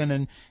different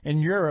than in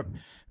Europe.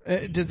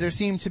 Does there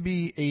seem to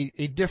be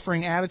a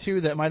differing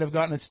attitude that might have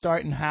gotten its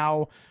start in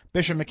how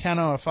Bishop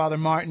McKenna or Father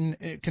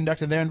Martin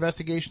conducted their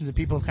investigations, and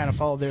people have kind of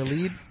followed their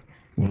lead?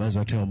 Well, as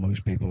I tell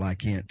most people, I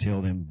can't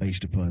tell them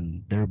based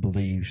upon their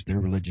beliefs, their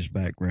religious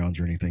backgrounds,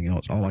 or anything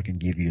else. All I can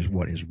give you is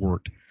what has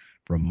worked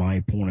from my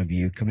point of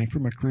view, coming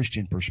from a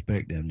Christian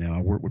perspective. Now,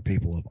 I work with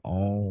people of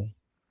all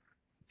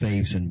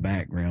faiths and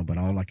background, but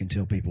all I can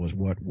tell people is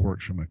what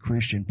works from a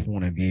Christian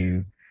point of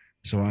view.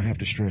 So I have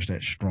to stress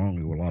that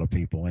strongly with a lot of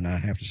people, and I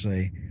have to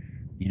say,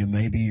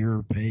 maybe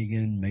you're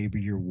pagan, maybe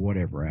you're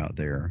whatever out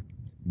there.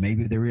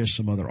 Maybe there is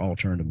some other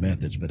alternative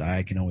methods, but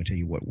I can only tell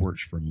you what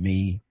works for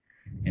me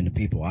and the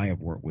people I have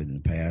worked with in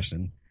the past.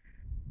 And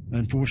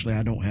unfortunately,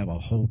 I don't have a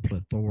whole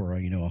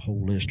plethora, a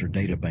whole list or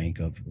data bank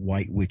of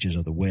white witches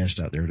of the West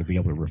out there to be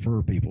able to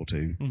refer people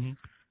to.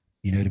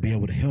 To be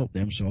able to help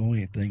them. So the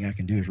only thing I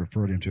can do is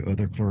refer them to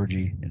other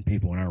clergy and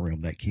people in our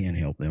realm that can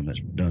help them,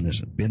 that's done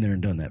this, been there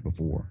and done that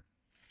before.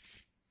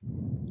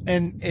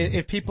 And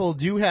if people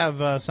do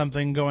have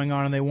something going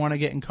on and they want to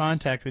get in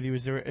contact with you,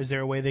 is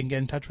there a way they can get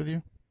in touch with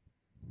you?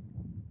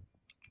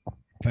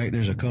 In fact,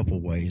 there's a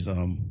couple ways.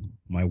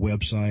 My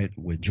website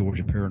with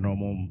Georgia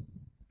Paranormal,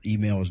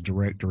 email is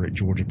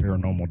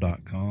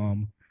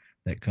director@georgiaparanormal.com.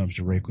 That comes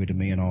directly to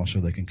me, and also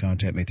they can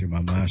contact me through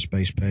my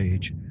MySpace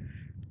page,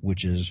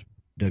 which is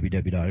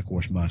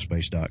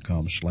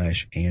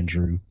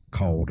www.myspace.com/Andrew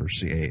Calder,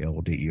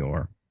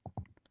 Calder.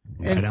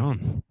 Right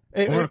on.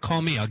 Or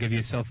call me. I'll give you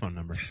a cell phone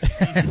number.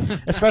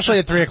 Especially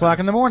at 3 o'clock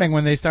in the morning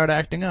when they start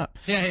acting up.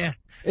 Yeah.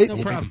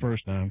 No problem.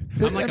 First time.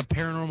 I'm like a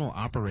paranormal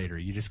operator.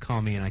 You just call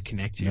me and I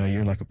connect you. No,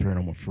 you're like a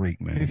paranormal freak,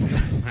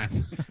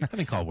 man. I've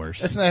been called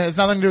worse. It has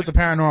nothing to do with the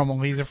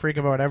paranormal. He's a freak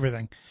about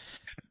everything.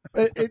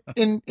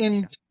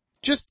 In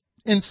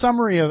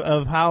summary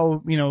of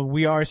how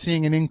we are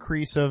seeing an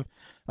increase of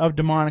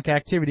demonic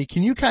activity,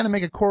 can you kind of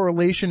make a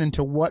correlation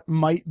into what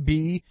might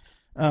be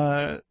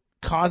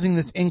causing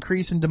this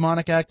increase in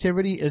demonic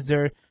activity? Is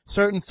there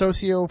certain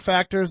socio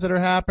factors that are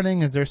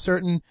happening? Is there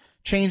certain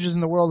changes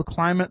in the world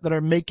climate that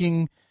are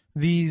making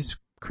these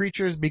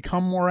creatures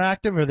become more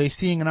active? Are they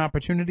seeing an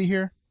opportunity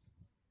here?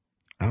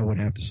 I would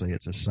have to say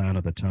it's a sign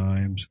of the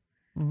times.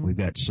 Mm-hmm. We've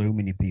got so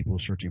many people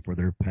searching for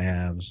their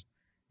paths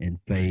and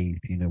faith,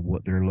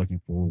 what they're looking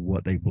for,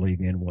 what they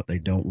believe in, what they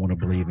don't want to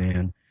believe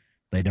in.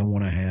 They don't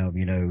want to have,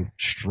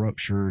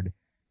 structured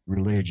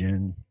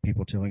religion,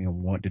 people telling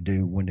them what to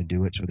do, when to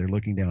do it. So they're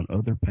looking down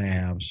other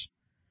paths,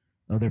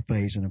 other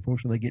faiths, and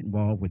unfortunately they get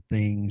involved with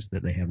things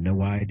that they have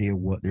no idea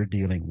what they're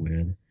dealing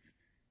with.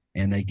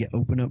 And they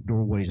open up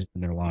doorways in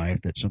their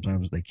life that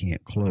sometimes they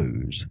can't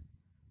close.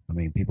 I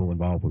mean, people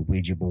involved with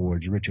Ouija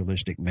boards,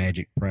 ritualistic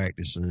magic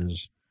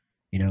practices,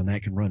 and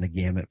that can run the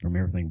gamut from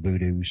everything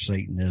voodoo,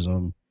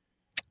 Satanism,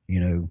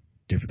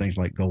 different things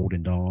like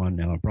Golden Dawn.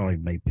 Now, I probably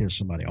may piss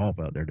somebody off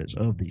out there that's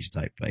of these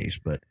type faiths,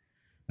 but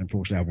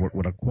unfortunately, I've worked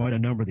with quite a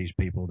number of these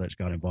people that's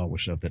got involved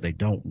with stuff that they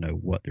don't know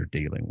what they're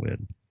dealing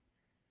with.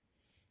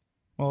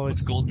 Well,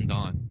 it's Golden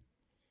Dawn.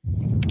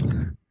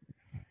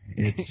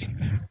 It's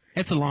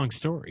a long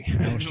story.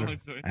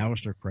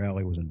 Aleister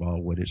Crowley was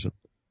involved with it. It's a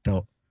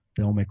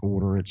Thelmic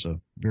order. It's a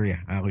very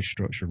highly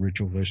structured,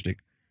 ritualistic,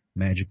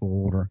 magical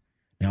order.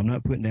 Now, I'm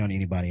not putting down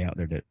anybody out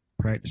there that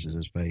practices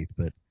his faith,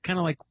 but kind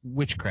of like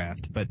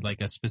witchcraft, but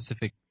like a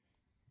specific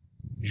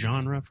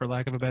genre, for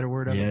lack of a better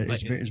word.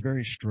 It's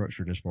very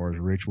structured as far as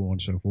ritual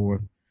and so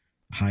forth.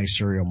 High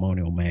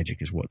ceremonial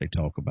magic is what they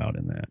talk about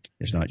in that.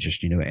 It's not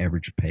just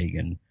average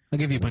pagan. I'll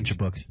give you a bunch of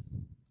books.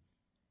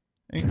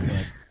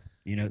 But,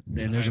 then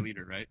there's a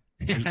leader, right?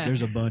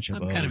 There's a bunch of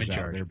I'm others kind of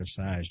out there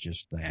besides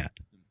just that.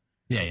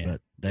 Yeah.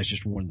 But that's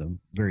just one of the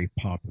very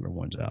popular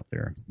ones out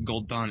there.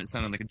 Gold Dawn. It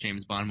sounded like a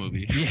James Bond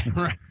movie. Yeah,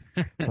 right.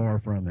 Far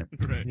from it.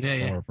 Right.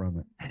 Yeah. Far from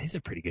it. That is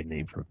a pretty good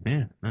name for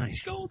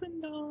nice.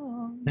 Golden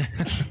Dawn.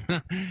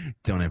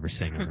 Don't ever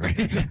sing it, right?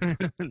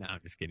 No, I'm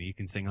just kidding. You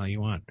can sing all you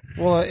want.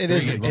 Well, it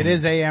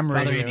is AM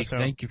Father radio. Andy, So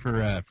thank you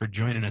for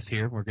joining us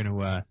here. We're going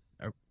to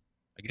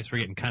I guess we're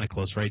getting kind of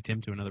close, right,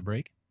 Tim, to another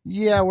break?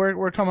 Yeah,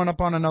 we're coming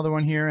up on another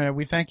one here, and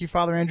we thank you,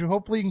 Father Andrew.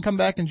 Hopefully you can come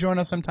back and join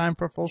us sometime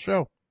for a full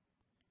show.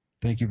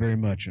 Thank you very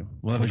much.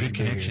 We'll have a good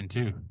connection,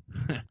 too.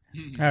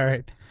 All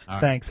right.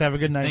 Thanks. Have a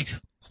good night.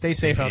 Thanks. Stay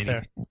safe Thanks, out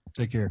there.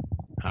 Take care.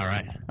 All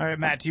right. All right,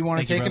 Matt, do you want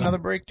to Thank you, take brother. another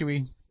break? Do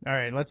we? All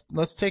right,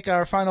 let's take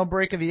our final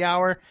break of the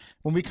hour.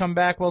 When we come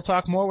back, we'll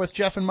talk more with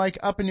Jeff and Mike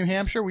up in New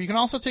Hampshire. You can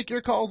also take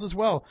your calls as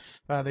well.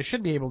 They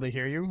should be able to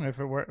hear you if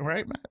it were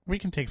right, Matt. We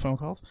can take phone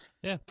calls.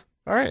 Yeah.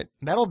 All right,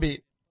 that'll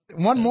be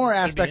one more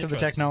gonna be aspect of the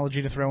interesting.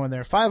 technology to throw in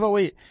there.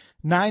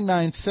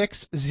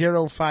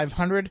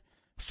 508-996-0500.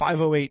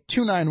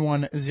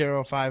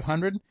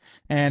 508-291-0500.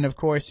 And of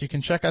course, you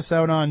can check us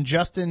out on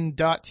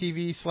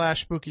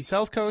justin.tv/Spooky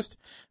South Coast.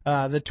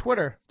 The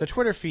Twitter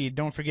feed,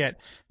 don't forget,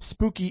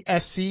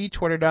 SpookySC,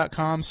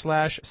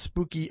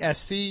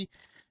 twitter.com/SpookySC.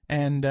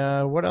 And,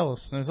 what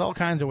else? There's all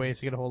kinds of ways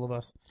to get a hold of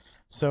us.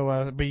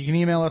 So, but you can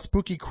email us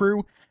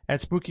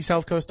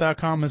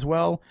spookycrew@SpookySouthCoast.com as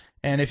well.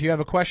 And if you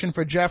have a question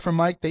for Jeff or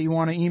Mike that you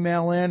want to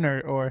email in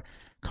or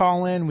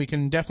call in, we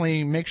can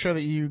definitely make sure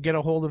that you get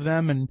a hold of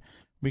them, and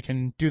we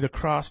can do the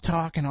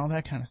crosstalk and all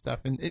that kind of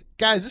stuff. And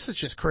guys, this is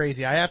just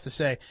crazy. I have to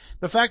say,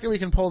 the fact that we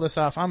can pull this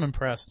off, I'm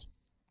impressed.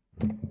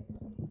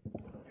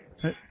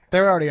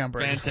 They're already on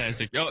break.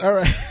 Fantastic. Yo, All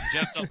right.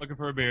 Jeff's up looking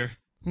for a beer.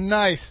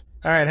 Nice.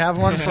 All right, have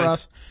one for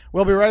us.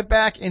 We'll be right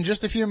back in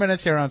just a few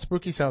minutes here on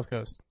Spooky South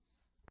Coast.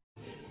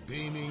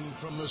 Beaming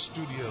from the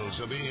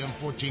studios of AM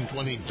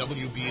 1420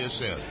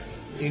 WBSN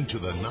into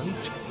the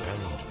night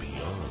and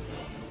beyond.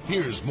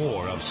 Here's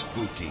more of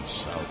Spooky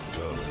South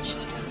Coast.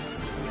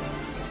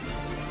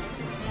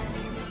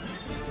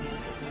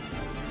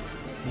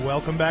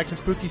 Welcome back to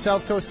Spooky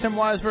South Coast. Tim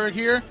Weisberg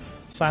here.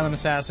 Silent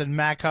Assassin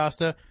Matt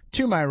Costa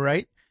to my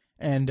right.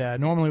 And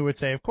normally we would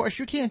say, of course,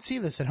 you can't see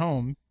this at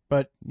home,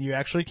 but you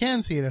actually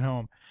can see it at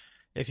home.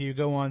 If you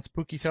go on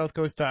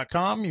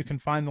SpookySouthCoast.com, you can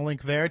find the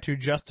link there to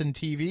Justin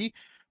TV,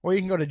 or you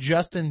can go to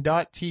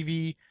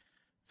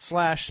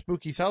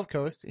justin.tv/Spooky South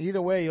Coast.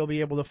 Either way, you'll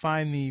be able to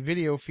find the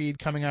video feed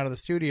coming out of the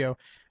studio.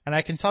 And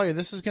I can tell you,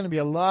 this is going to be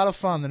a lot of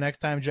fun the next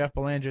time Jeff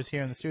Belanger is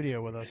here in the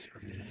studio with us.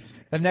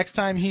 The next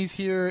time he's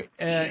here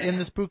in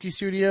the Spooky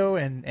Studio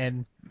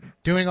and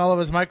doing all of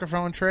his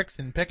microphone tricks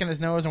and picking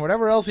his nose and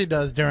whatever else he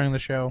does during the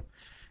show,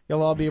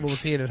 you'll all be able to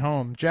see it at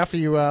home. Jeff, are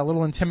you a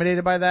little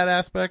intimidated by that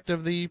aspect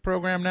of the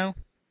program now?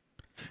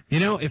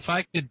 You know, if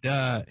I could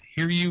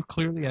hear you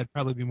clearly, I'd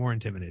probably be more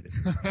intimidated.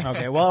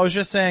 Okay, well, I was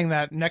just saying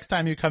that next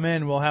time you come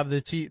in, we'll have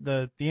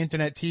the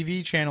internet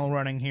TV channel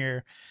running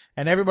here,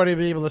 and everybody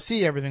will be able to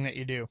see everything that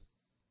you do.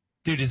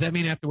 Dude, does that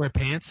mean I have to wear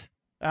pants?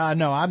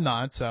 No, I'm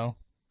not, so.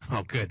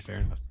 Oh, good, fair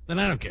enough. Then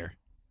I don't care.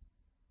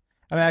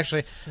 I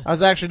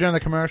was actually during the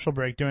commercial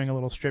break doing a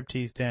little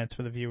striptease dance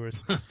for the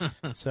viewers.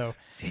 So.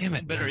 Damn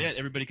it. Better yet,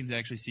 everybody can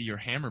actually see your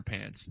hammer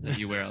pants that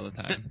you wear all the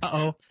time.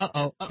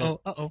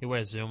 Uh-oh. He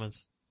wears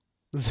Zumas.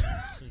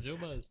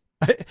 Zumas.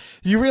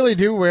 You really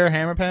do wear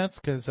hammer pants?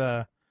 Because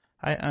I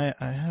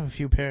have a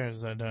few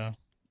pairs that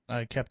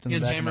I kept in He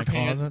the has back of my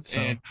hammer closet. pants So.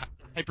 and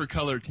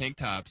hyper-color tank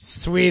tops.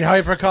 Sweet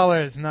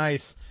hypercolors,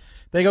 nice.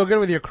 They go good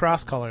with your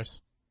cross colors.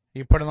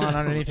 You put them on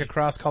underneath your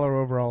cross color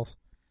overalls.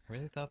 I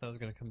really thought that was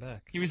going to come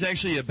back. He was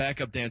actually a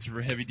backup dancer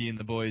for Heavy D and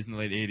the Boys in the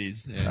late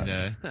 80s,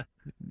 and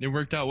it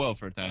worked out well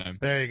for a time.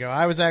 There you go.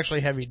 I was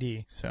actually Heavy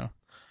D, so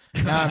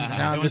now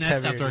I'm when just that heavier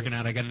stopped D. working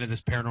out, I got into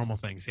this paranormal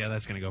thing. So yeah,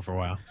 that's going to go for a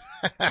while.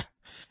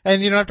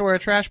 And you don't have to wear a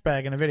trash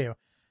bag in a video.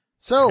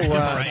 So,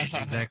 right,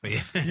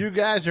 exactly. you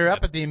guys are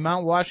up at the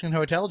Mount Washington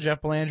Hotel,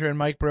 Jeff Belanger and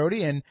Mike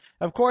Brody, and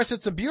of course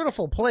it's a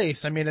beautiful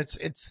place. I mean,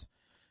 it's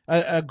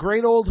a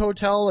great old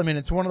hotel. I mean,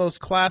 it's one of those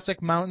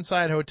classic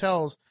mountainside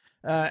hotels,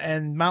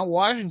 and Mount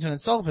Washington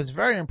itself is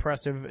very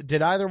impressive.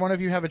 Did either one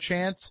of you have a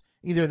chance,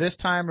 either this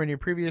time or in your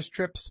previous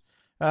trips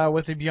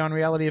with the Beyond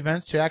Reality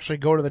events, to actually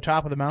go to the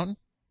top of the mountain?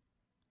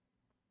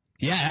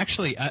 Yeah,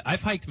 actually,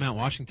 I've hiked Mount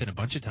Washington a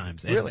bunch of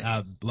times. And, Really?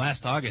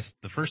 Last August,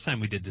 the first time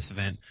we did this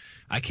event,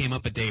 I came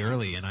up a day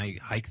early and I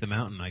hiked the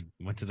mountain. I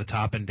went to the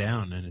top and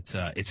down, and it's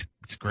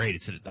great.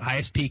 It's the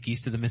highest peak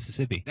east of the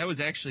Mississippi. That was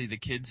actually the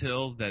kids'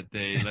 hill that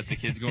they let the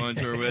kids go on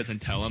tour with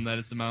and tell them that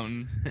it's the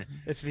mountain.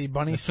 It's the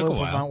bunny That took a slope of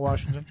while. Mount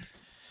Washington.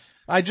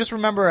 I just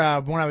remember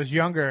when I was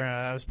younger,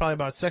 I was probably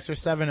about 6 or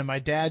 7, and my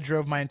dad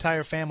drove my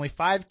entire family,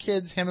 5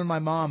 kids, him and my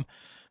mom,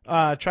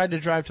 tried to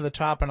drive to the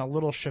top in a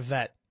little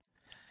Chevette.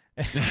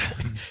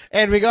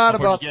 And we got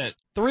about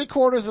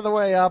 3/4 of the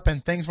way up,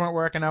 and things weren't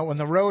working out. When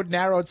the road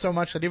narrowed so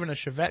much that even a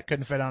Chevette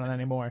couldn't fit on it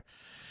anymore,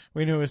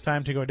 we knew it was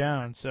time to go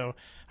down. So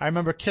I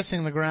remember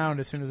kissing the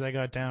ground as soon as I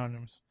got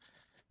down.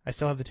 I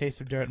still have the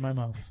taste of dirt in my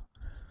mouth.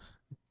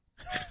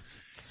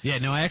 Yeah,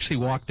 no, I actually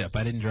walked up.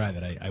 I didn't drive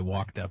it. I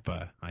walked up.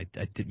 I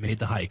made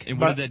the hike. And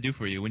what did that do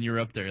for you when you were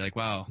up there? Like,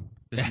 wow,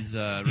 this is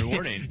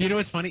rewarding. You know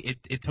what's funny?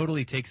 It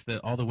totally takes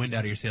all the wind out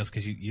of your sails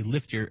because you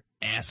lift your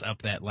ass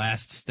up that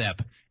last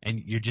step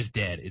and you're just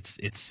dead.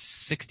 It's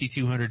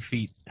 6,200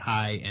 feet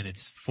high and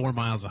it's 4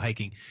 miles of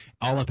hiking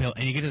all uphill.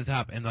 And you get to the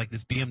top and like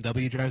this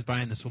BMW drives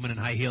by and this woman in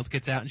high heels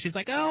gets out and she's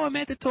like, "Oh, I'm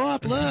at the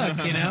top, look,"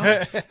 you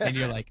know? And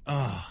you're like,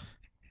 "Oh."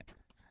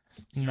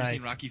 You ever Nice.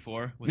 seen Rocky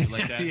 4? Was it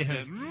like that?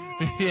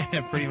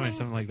 Yeah, pretty much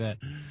something like that.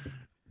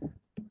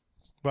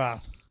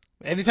 Wow.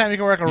 Anytime you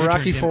can work a Your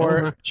Rocky turn, Tim. 4,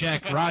 Over.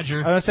 Check, Roger. I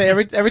was gonna say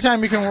every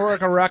time you can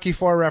work a Rocky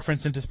 4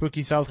 reference into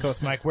Spooky South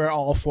Coast, Mike, we're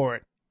all for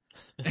it.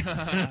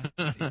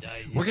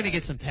 We're gonna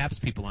get some Taps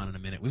people on in a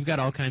minute. We've got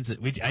all kinds of.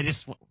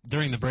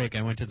 During the break,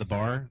 I went to the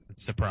bar.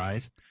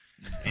 Surprise.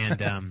 And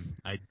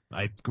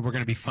we're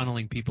gonna be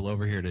funneling people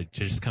over here to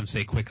just come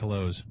say quick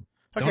hellos.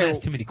 Don't Okay,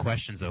 ask too many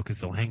questions though, because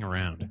they'll hang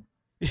around.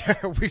 Yeah,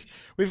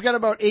 we've got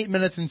about 8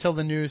 minutes until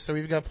the news, so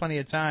we've got plenty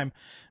of time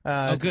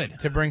good.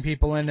 to bring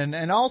people in.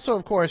 And also,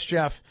 of course,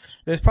 Jeff,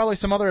 there's probably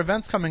some other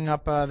events coming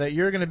up that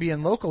you're going to be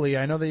in locally.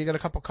 I know that you got a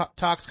couple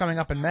talks coming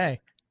up in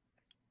May.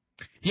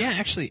 Yeah,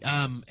 actually,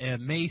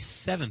 May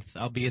 7th,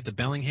 I'll be at the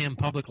Bellingham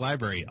Public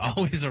Library.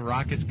 Always a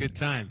raucous good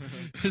time.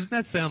 Doesn't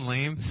that sound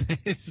lame?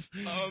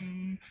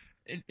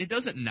 It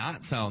doesn't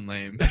not sound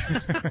lame.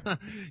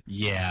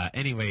 Yeah.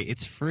 Anyway,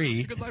 it's free.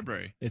 It's a good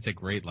library. It's a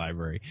great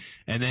library.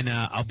 And then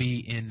I'll be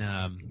in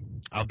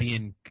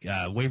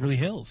Waverly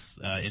Hills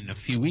in a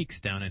few weeks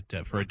down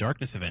at for a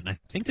Darkness event. And I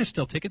think there's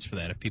still tickets for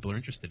that if people are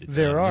interested. It's,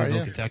 There are, Louisville,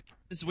 yeah. Kentucky.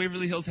 Does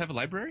Waverly Hills have a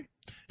library?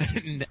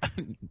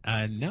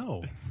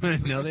 No,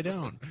 no, they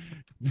don't.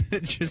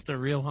 Just a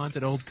real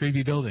haunted old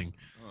creepy building.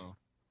 Oh.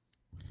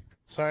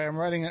 Sorry, I'm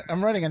writing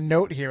a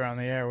note here on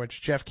the air,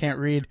 which Jeff can't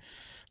read,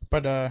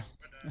 but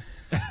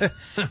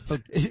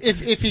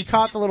if he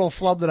caught the little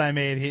flub that I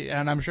made,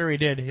 and I'm sure he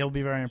did, he'll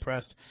be very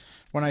impressed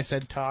when I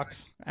said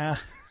talks.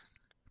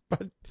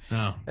 But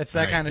No, it's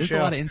that kind of There's show.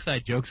 a lot of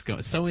inside jokes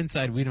going. So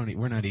inside, we're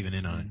not even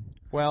in on it.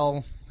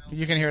 Well,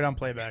 you can hear it on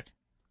playback.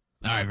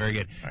 All right, very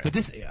good. All right. But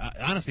this,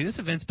 honestly, this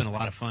event's been a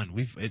lot of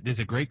fun. There's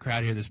a great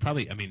crowd here. There's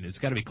probably, it's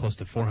got to be close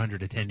to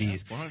 400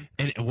 attendees.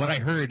 And what I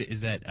heard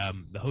is that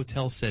the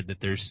hotel said that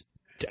there's,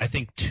 I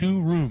think,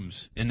 2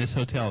 rooms in this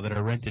hotel that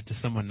are rented to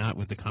someone not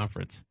with the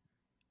conference.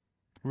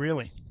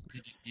 Really?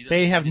 Did you see that?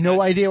 They have no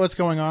idea what's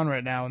going on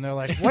right now, and they're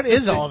like, "What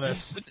is all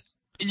this?"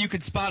 And you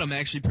could spot them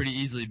actually pretty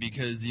easily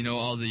because,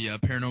 all the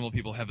paranormal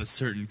people have a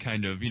certain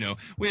kind of,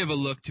 we have a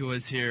look to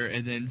us here,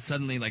 and then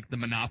suddenly, like, the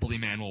Monopoly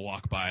man will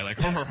walk by, like,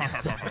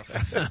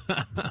 and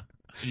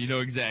you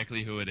know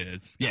exactly who it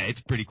is. Yeah,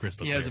 it's pretty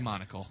crystal He clear. has a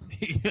monocle.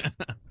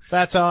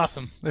 That's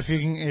awesome. If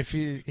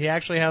he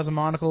actually has a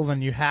monocle,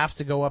 then you have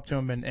to go up to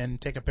him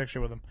and take a picture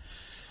with him.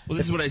 Well,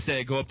 this is what I say.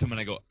 I go up to him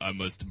and I go, I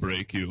must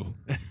break you.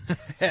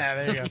 Yeah,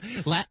 there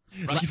you go.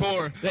 Rocky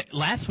 4.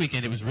 Last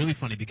weekend it was really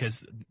funny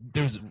because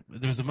there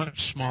was a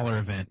much smaller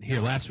event here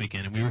last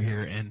weekend, and we were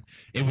here, and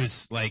it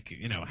was like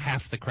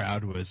half the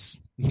crowd was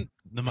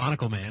the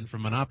Monocle Man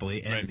from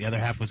Monopoly, and the other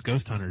half was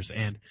Ghost Hunters,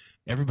 and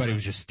everybody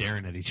was just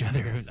staring at each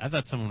other. I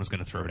thought someone was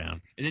going to throw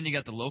down. And then you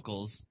got the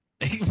locals.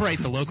 Right,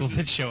 the locals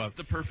that show up. It's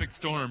the perfect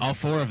storm. All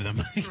 4 of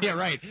them. Yeah,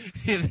 right.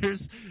 Yeah,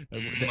 there's.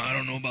 I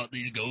don't know about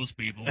these ghost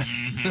people.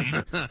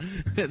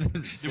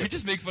 Did we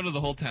just make fun of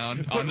the whole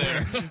town on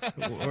there?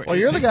 Well,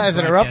 you're the guys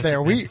that are up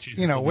there. We, Massachusetts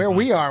will be where fun.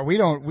 we are,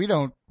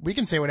 we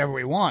can say whatever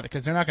we want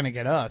because they're not going to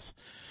get us.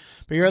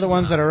 But you're the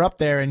ones that are up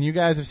there, and you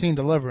guys have seen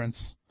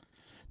Deliverance.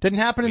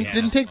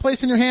 Didn't take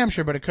place in New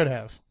Hampshire, but it could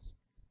have.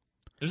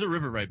 There's a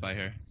river right by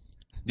here.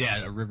 Yeah,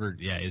 a river.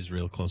 Yeah, is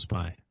real close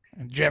by.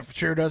 And Jeff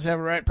sure does have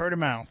a right pretty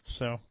mouth.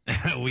 So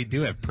We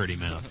do have pretty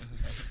mouths.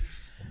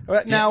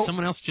 but now Yeah,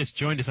 someone else just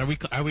joined us. Are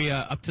we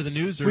up to the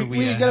news, or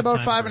we have get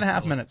about time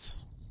 5.5 for-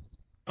 minutes.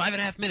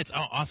 5.5 minutes.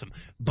 Oh, awesome.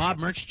 Bob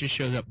Murch just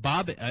showed up.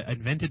 Bob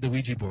invented the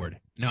Ouija board.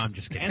 No, I'm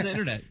just kidding. And the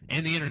internet.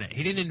 And the internet.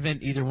 He didn't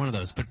invent either one of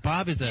those. But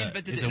Bob is a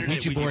invented the Ouija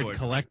internet board, Ouija board.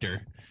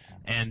 collector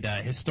and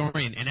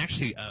historian. And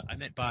actually, I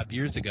met Bob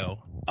years ago.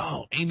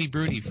 Oh, Amy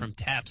Bruni from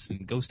Taps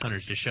and Ghost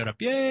Hunters just showed up.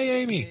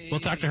 Yay, Amy. Yay. We'll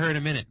talk to her in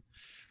a minute.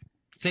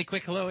 Say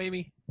quick hello,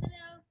 Amy.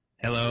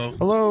 Hello.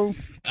 Hello.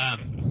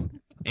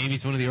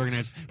 Amy's one of the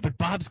organizers, but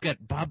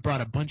Bob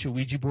brought a bunch of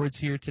Ouija boards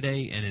here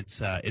today, and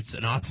it's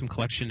an awesome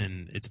collection,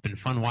 and it's been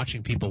fun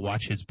watching people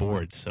watch his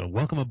boards. So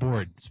welcome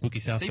aboard, Spooky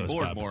South Say Coast.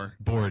 board Bob. more.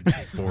 Board.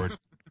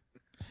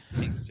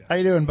 Thanks, Jeff. How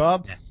you doing,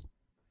 Bob?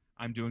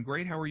 I'm doing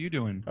great. How are you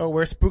doing? Oh,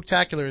 we're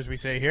spooktacular, as we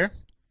say here.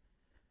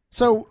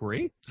 So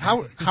Great.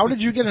 how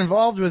did you get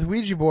involved with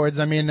Ouija boards?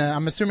 I mean,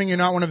 I'm assuming you're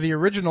not one of the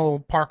original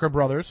Parker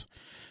brothers,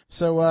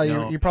 so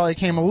No. you probably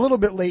came a little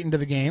bit late into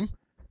the game.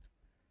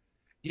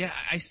 Yeah,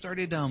 I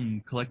started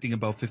collecting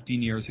about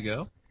 15 years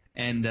ago,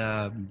 and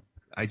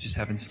I just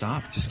haven't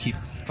stopped. Just keep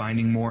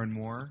finding more and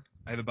more.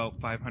 I have about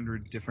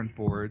 500 different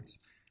boards,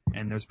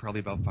 and there's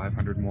probably about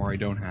 500 more I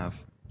don't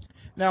have.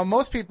 Now,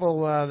 most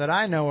people that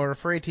I know are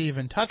afraid to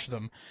even touch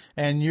them,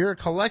 and you're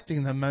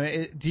collecting them.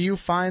 Do you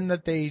find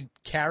that they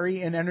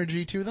carry an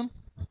energy to them?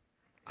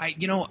 I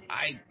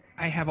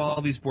have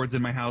all these boards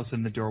in my house,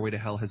 and the doorway to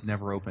hell has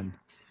never opened.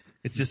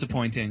 It's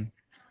disappointing.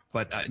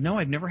 But no,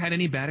 I've never had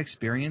any bad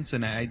experience,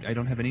 and I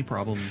don't have any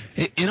problem.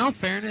 In all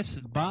fairness,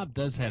 Bob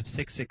does have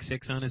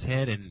 666 on his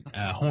head and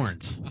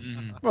horns.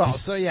 Well,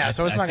 so it's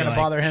not going to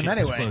bother him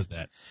anyway. Disclose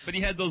that. But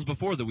he had those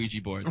before the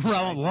Ouija boards.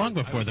 Well, long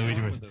before the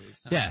Ouija boards.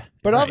 Yeah.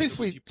 But right.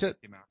 obviously,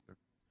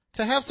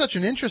 to have such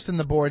an interest in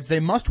the boards, they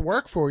must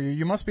work for you.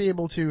 You must be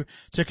able to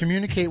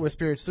communicate with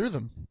spirits through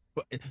them.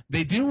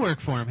 They do work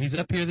for him. He's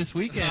up here this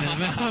weekend. And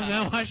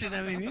Mount Washington.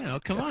 I mean,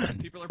 come on.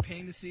 People are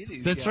paying to see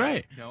these. That's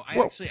right. No,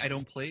 I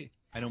don't play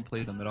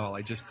them at all.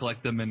 I just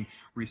collect them and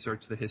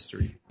research the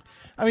history.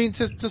 I mean,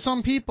 to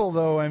some people,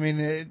 though, I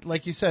mean,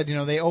 like you said,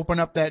 they open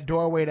up that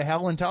doorway to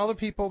hell, and to other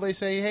people, they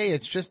say, hey,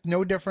 it's just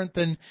no different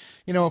than,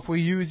 if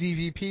we use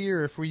EVP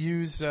or if we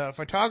use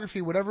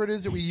photography, whatever it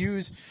is that we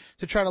use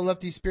to try to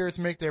let these spirits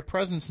make their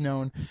presence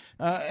known.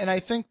 And I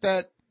think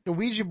that the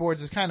Ouija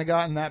boards has kind of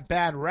gotten that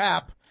bad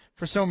rap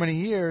for so many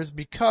years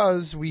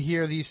because we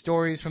hear these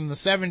stories from the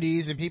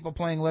 70s and people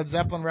playing Led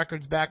Zeppelin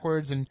records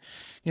backwards and,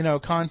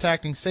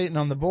 contacting Satan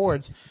on the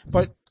boards.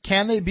 But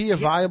can they be a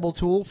viable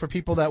tool for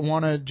people that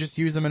want to just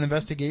use them in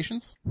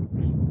investigations?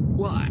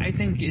 Well, I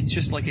think it's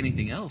just like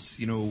anything else,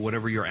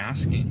 whatever you're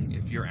asking.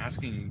 If you're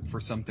asking for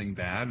something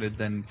bad,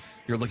 then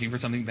you're looking for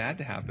something bad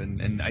to happen.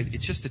 And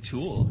it's just a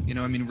tool.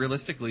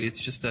 Realistically,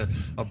 it's just a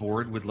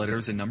board with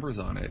letters and numbers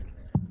on it.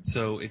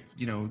 So,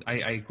 I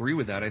agree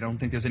with that. I don't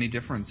think there's any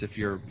difference if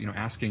you're,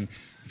 asking,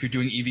 if you're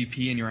doing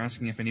EVP and you're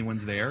asking if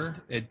anyone's there.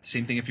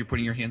 Same thing if you're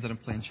putting your hands on a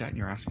planchette and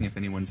you're asking if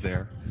anyone's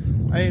there.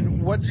 I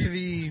mean, what's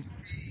the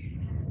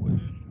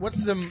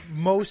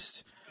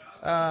most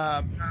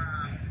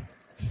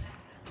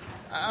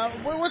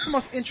what's the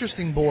most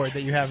interesting board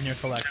that you have in your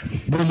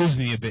collection? We're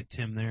losing you a bit,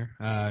 Tim, there.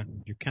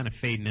 You're kind of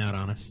fading out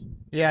on us.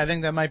 Yeah, I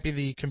think that might be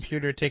the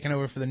computer taking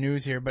over for the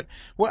news here. But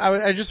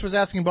I just was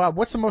asking Bob,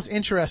 what's the most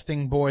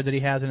interesting board that he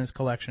has in his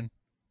collection?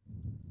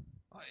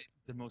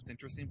 The most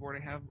interesting board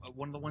I have,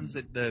 one of the ones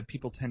that the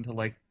people tend to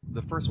like,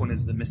 the first one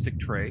is the Mystic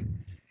Tray.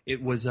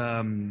 It was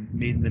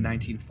made in the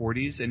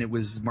 1940s, and it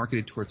was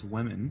marketed towards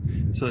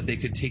women so that they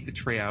could take the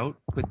tray out,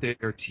 put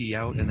their tea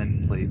out, and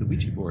then play the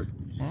Ouija board.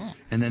 Oh.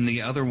 And then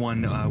the other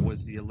one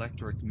was the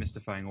Electric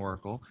Mystifying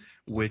Oracle,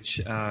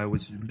 which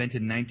was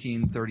invented in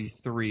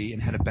 1933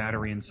 and had a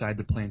battery inside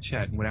the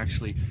planchette and would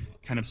actually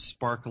kind of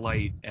spark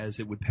light as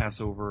it would pass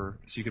over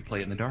so you could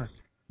play it in the dark.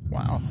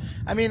 Wow.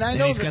 I mean, I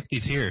know he's got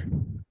these here.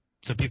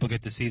 So people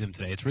get to see them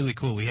today. It's really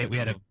cool. We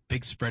had a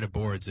big spread of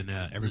boards, and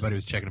everybody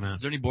was checking them out.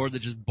 Is there any board that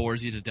just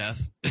bores you to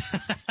death?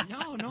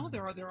 No,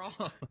 they're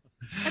all.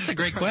 That's a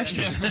great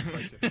question.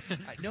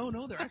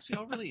 No, they're actually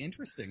all really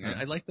interesting.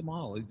 I like them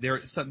all.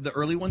 The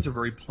early ones are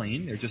very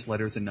plain. They're just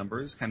letters and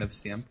numbers, kind of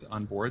stamped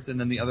on boards, and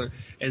then the other,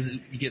 as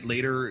you get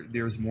later,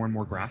 there's more and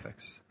more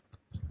graphics.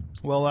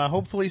 Well,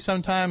 hopefully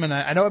sometime, and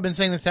I know I've been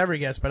saying this to every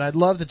guest, but I'd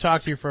love to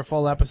talk to you for a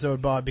full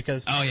episode, Bob,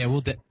 because... Oh, yeah,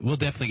 we'll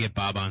definitely get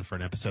Bob on for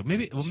an episode.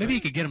 Maybe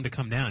you could get him to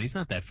come down. He's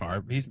not that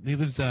far. He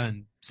lives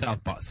in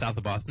south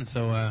of Boston,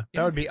 so...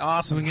 that would be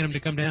awesome. We can get him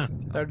to come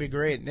down. That would be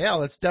great. Yeah,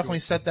 let's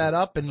definitely set that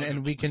up,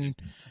 and we can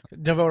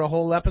devote a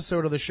whole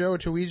episode of the show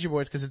to Ouija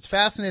boards, because it's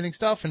fascinating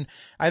stuff, and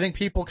I think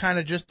people kind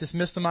of just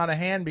dismiss them out of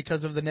hand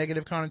because of the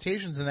negative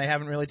connotations, and they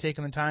haven't really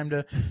taken the time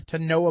to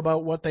know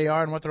about what they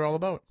are and what they're all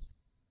about.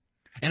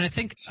 And I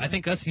think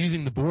us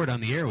using the board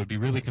on the air would be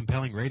really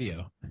compelling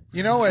radio.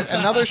 You know,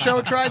 another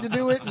show tried to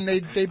do it, and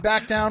they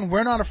backed down.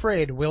 We're not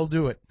afraid. We'll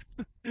do it.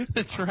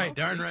 That's right.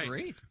 Darn right.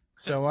 Great.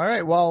 So, all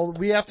right. Well,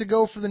 we have to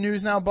go for the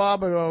news now, Bob,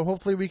 but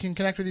hopefully we can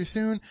connect with you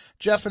soon.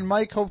 Jeff and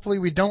Mike, hopefully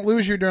we don't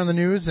lose you during the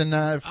news. And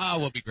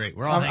we'll be great.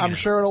 We're all I'm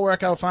sure it'll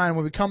work out fine.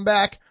 When we come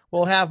back,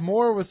 we'll have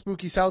more with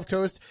Spooky South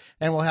Coast,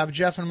 and we'll have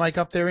Jeff and Mike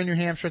up there in New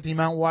Hampshire at the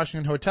Mount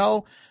Washington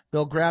Hotel.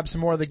 They'll grab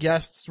some more of the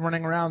guests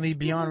running around the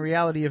Beyond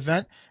Reality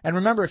event. And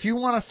remember, if you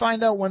want to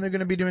find out when they're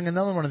going to be doing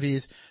another one of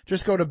these,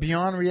 just go to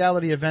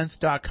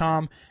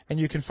BeyondRealityEvents.com and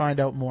you can find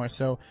out more.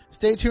 So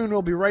stay tuned.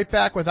 We'll be right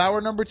back with hour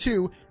number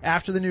 2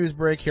 after the news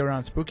break here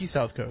on Spooky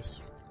South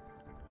Coast.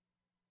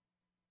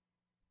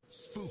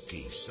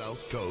 Spooky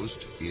South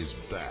Coast is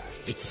back.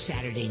 It's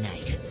Saturday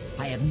night.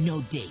 I have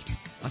no date.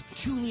 A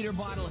 2-liter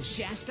bottle of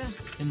Shasta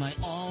and my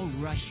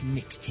all-rush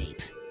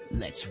mixtape.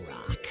 Let's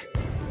rock.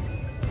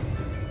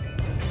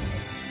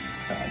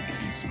 I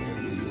can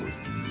smell your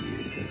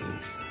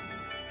fears.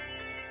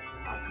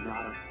 I'm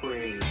not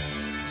afraid.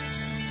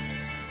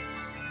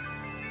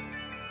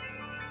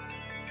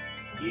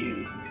 You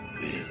will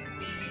be.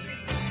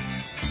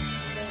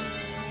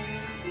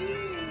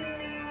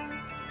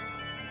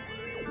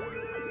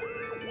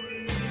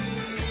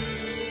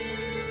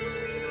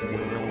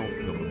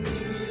 Welcome to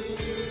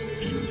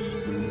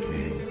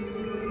Spooky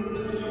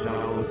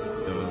South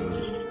Coast.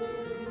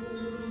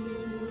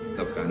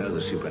 Look, I know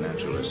the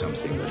supernatural is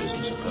something that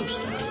isn't supposed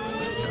to happen,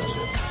 but it does.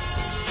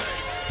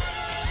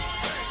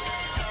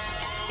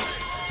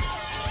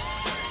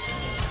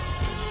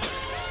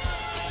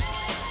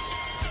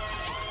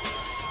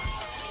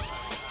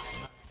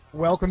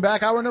 Welcome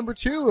back. Hour number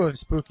 2 of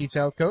Spooky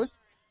South Coast.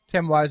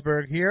 Tim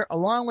Weisberg here,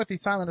 along with the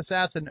silent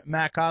assassin,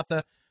 Matt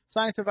Costa.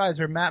 Science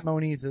advisor Matt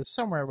Moniz is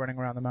somewhere running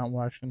around the Mount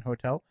Washington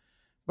Hotel.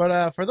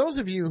 But for those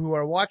of you who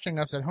are watching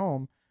us at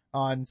home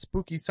on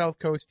Spooky South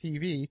Coast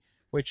TV,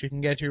 which you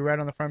can get to right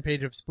on the front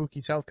page of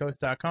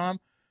SpookySouthCoast.com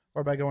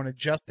or by going to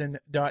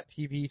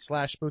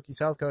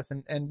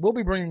justin.tv/SpookySouthCoast. And we'll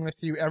be bringing this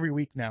to you every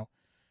week now,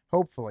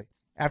 hopefully.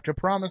 After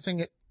promising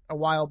it a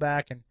while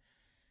back and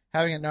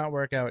having it not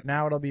work out.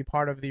 Now it'll be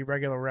part of the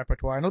regular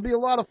repertoire. And it'll be a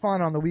lot of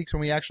fun on the weeks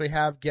when we actually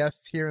have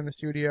guests here in the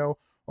studio,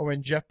 or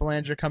when Jeff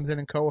Belanger comes in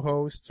and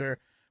co-hosts, or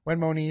when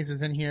Moniz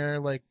is in here,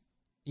 like,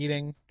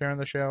 eating during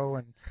the show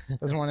and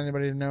doesn't want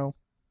anybody to know.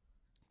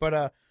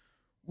 But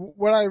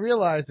what I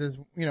realized is,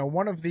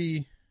 one of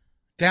the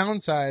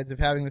downsides of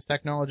having this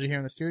technology here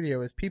in the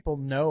studio is people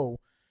know,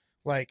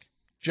 like,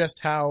 just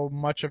how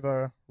much of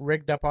a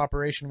rigged up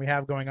operation we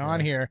have going on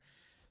here.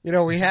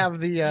 We have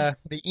the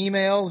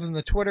emails and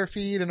the Twitter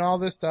feed and all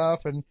this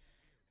stuff, and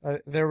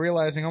they're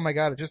realizing, oh my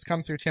God, it just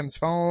comes through Tim's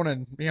phone,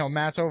 and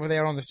Matt's over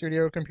there on the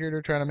studio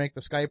computer trying to make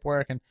the Skype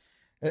work, and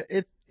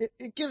it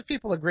gives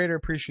people a greater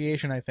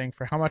appreciation, I think,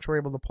 for how much we're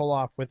able to pull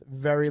off with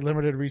very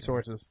limited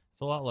resources.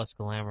 It's a lot less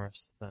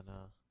glamorous than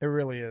it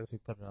really is. We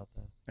put it out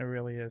there. It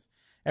really is.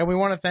 And we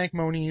want to thank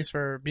Moniz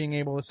for being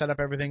able to set up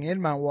everything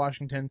in Mount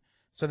Washington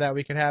so that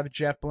we could have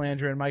Jeff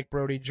Belanger and Mike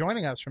Brody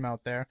joining us from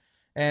out there.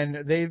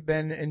 And they've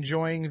been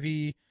enjoying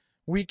the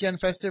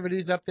weekend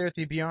festivities up there at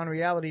the Beyond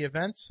Reality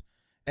events.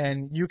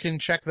 And you can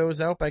check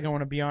those out by going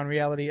to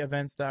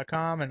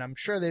beyondrealityevents.com. And I'm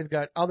sure they've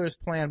got others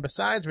planned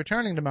besides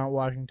returning to Mount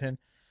Washington.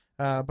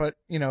 But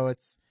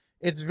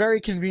it's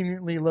very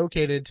conveniently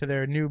located to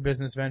their new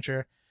business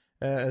venture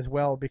as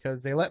well,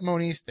 because they let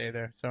Moniz stay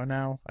there. So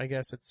now I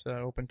guess it's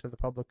open to the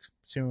public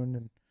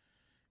soon.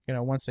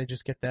 And, once they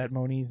just get that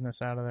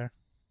Monizness out of there.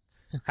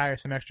 Hire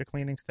some extra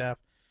cleaning staff.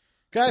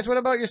 Guys, what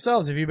about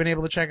yourselves? Have you been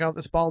able to check out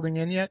the Spalding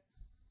Inn yet?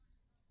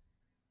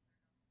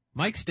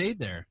 Mike stayed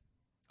there.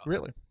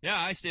 Really? Yeah,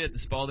 I stayed at the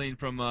Spalding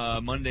from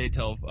Monday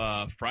till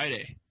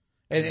Friday.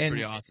 And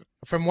pretty awesome.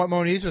 From what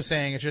Moniz was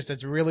saying,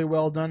 it's really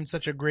well done.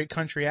 Such a great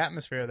country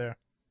atmosphere there.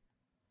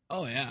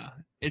 Oh yeah,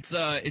 it's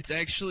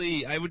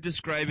actually, I would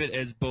describe it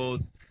as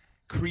both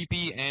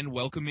creepy and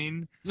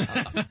welcoming,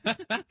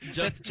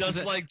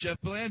 just like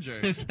Jeff Belanger.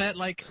 Is that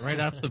like right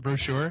off the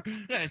brochure?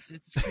 Yes,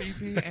 it's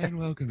creepy and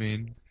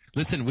welcoming.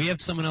 Listen, we have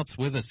someone else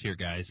with us here,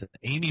 guys.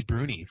 Amy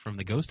Bruni from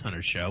the Ghost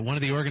Hunters Show, one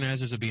of the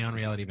organizers of Beyond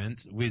Reality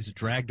Events, was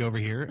dragged over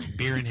here,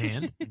 beer in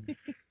hand.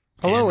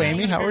 Hello,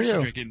 Amy. How are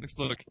you? Drinking.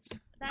 Look,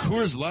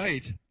 Coors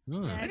Light.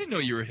 Oh. I didn't know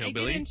you were a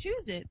hillbilly. I didn't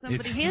choose it.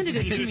 Somebody handed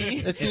it to me.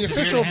 It's the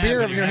official beer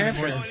of New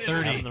Hampshire. More than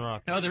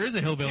 30. Oh, there is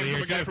a hillbilly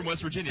here, a guy too. from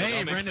West Virginia.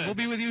 Hey, Brendan, we'll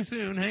be with you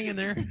soon. Hang in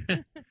there.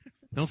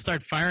 Don't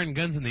start firing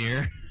guns in the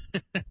air.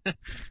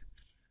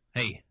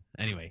 Hey,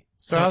 anyway.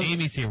 So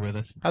Amy's here with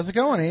us. How's it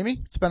going,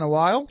 Amy? It's been a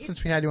while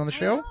since we had you on the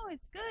show. Oh,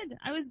 it's good.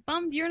 I was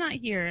bummed you're not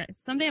here.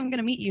 Someday I'm going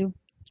to meet you.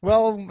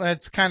 Well,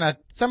 it's kind of,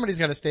 somebody's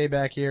got to stay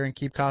back here and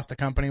keep Costa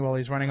company while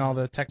he's running all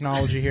the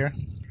technology here.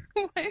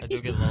 I do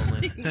get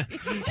lonely.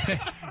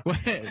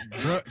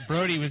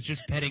 Brody was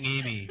just petting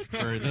Amy,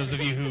 for those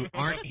of you who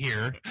aren't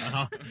here,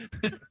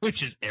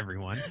 which is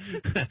everyone.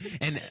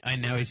 and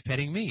now he's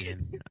petting me,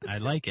 and I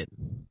like it.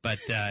 But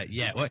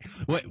yeah,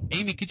 what?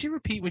 Amy, could you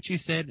repeat what you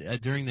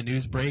said during the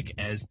news break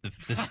as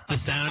the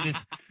sound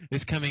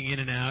is coming in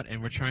and out,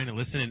 and we're trying to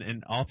listen,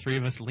 and all three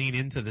of us lean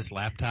into this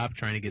laptop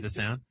trying to get the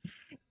sound?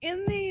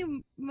 In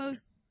the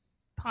most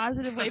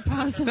positive way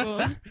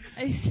possible,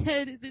 I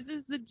said this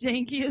is the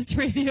jankiest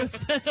radio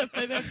setup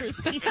I've ever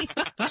seen.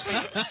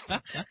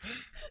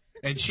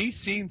 And she's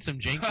seen some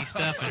janky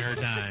stuff in her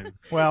time.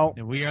 Well,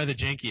 and we are the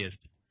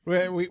jankiest.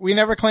 We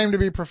never claim to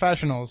be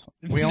professionals.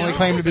 We only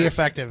claim to be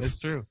effective. It's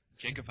true.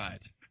 Jankified.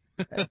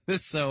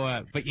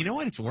 So, but you know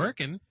what? It's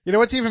working. You know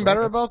what's even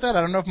better about that?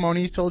 I don't know if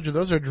Moniz told you,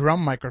 those are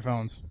drum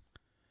microphones.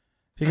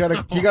 You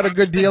got a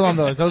good deal on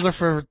those. Those are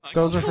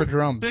for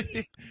drums.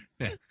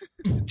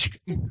 That's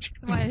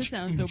why it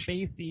sounds so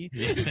bassy.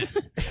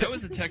 That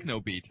was a techno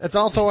beat. That's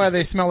also why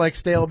they smell like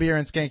stale beer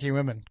and skanky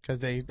women,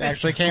 because they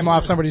actually came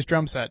off somebody's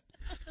drum set.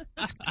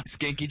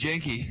 Skanky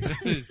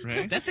Janky.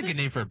 Right? That's a good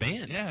name for a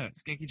band. Yeah,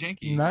 Skanky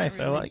Janky. Nice,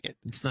 I like it.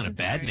 It's not a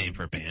bad name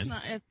for a band.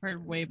 I've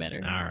heard way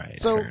better. All right.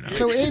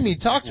 So Amy,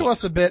 talk to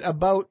us a bit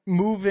about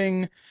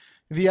moving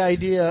the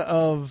idea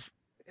of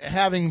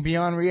having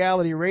Beyond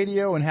Reality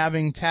Radio and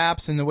having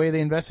TAPS and the way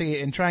they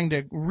investigate and trying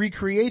to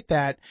recreate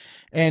that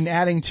and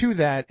adding to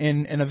that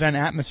in an event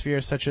atmosphere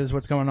such as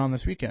what's going on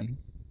this weekend.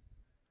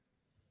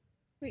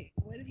 Wait,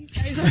 what did he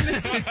say?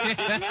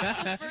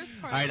 The first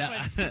part. All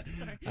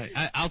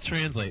right, I'll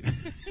translate.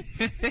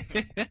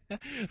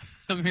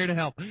 I'm here to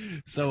help.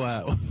 So,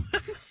 What?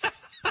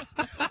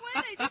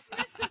 I just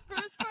missed the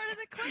first part of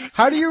the question.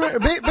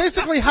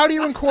 How do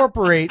you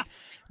incorporate,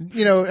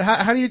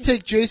 how do you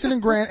take Jason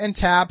and Grant and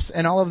TAPS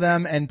and all of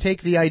them and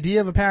take the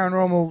idea of a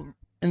paranormal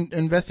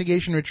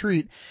investigation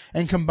retreat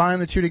and combine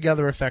the two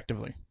together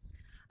effectively?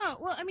 Oh,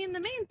 well, I mean, the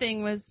main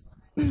thing was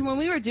when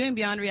we were doing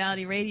Beyond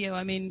Reality Radio,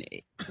 I mean,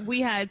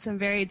 we had some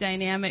very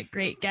dynamic,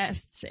 great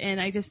guests, and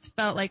I just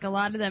felt like a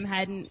lot of them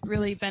hadn't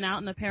really been out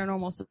in the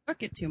paranormal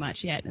circuit too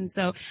much yet. And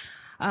so,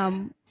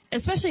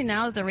 especially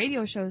now that the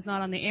radio show is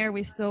not on the air,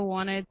 we still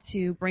wanted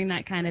to bring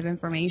that kind of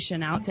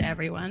information out to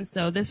everyone.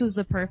 So this was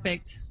the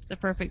perfect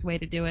way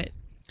to do it.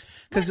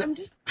 Because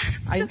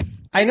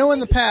I know in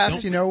the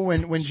past,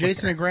 when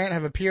Jason and Grant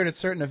have appeared at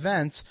certain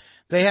events,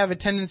 they have a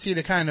tendency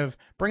to kind of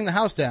bring the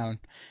house down.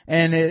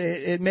 And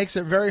it makes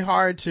it very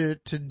hard to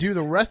do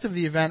the rest of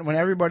the event when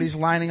everybody's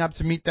lining up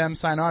to meet them,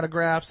 sign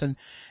autographs.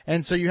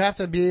 And so you have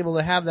to be able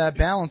to have that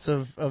balance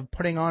of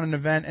putting on an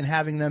event and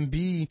having them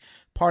be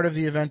part of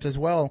the event as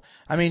well.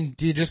 I mean,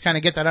 do you just kind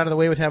of get that out of the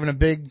way with having a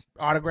big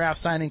autograph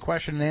signing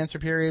question and answer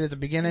period at the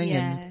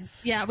beginning?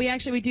 Yeah,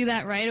 we do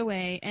that right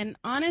away. And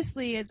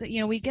honestly, it's,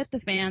 we get the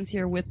fans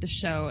here with the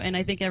show, and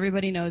I think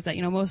everybody knows that,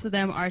 most of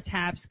them are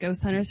TAPS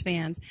Ghost Hunters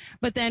fans.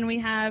 But then we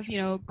have,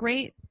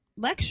 great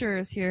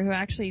lecturers here who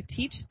actually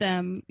teach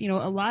them,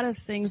 a lot of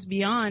things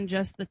beyond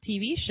just the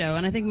TV show.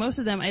 And I think most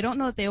of them, I don't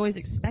know if they always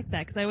expect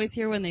that, because I always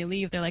hear when they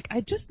leave, they're like,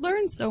 I just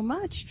learned so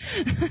much.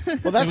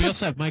 Well, we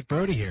also have Mike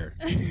Brody here.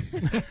 He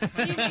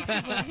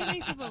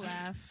makes people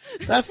laugh.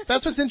 That's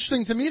what's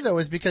interesting to me, though,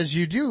 is because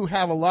you do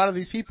have a lot of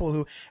these people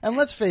who, and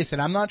let's face it,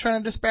 I'm not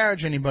trying to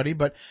disparage anybody,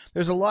 but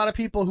there's a lot of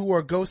people who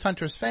are Ghost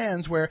Hunters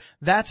fans where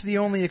that's the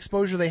only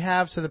exposure they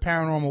have to the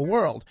paranormal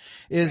world,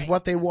 is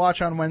what they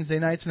watch on Wednesday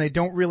nights, and they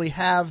don't really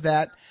have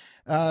that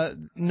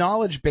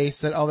knowledge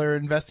base that other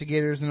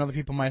investigators and other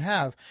people might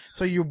have.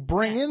 So you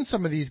bring in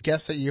some of these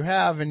guests that you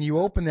have, and you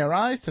open their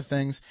eyes to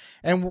things,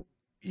 and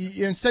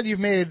instead you've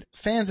made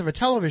fans of a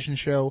television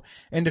show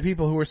into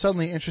people who are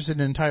suddenly interested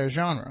in an entire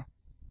genre.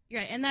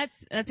 Right, and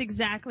that's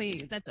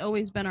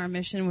always been our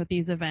mission with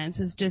these events,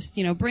 is just,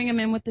 bring them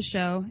in with the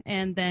show,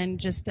 and then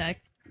just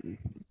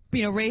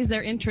raise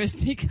their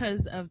interest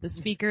because of the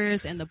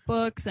speakers and the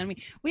books. I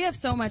mean, we have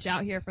so much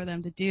out here for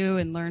them to do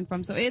and learn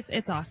from. So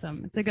it's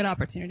awesome. It's a good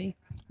opportunity.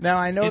 Now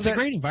I know it's a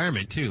great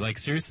environment too. Like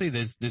seriously,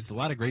 there's a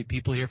lot of great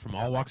people here from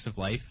all walks of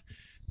life.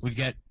 We've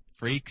got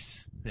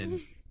freaks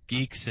and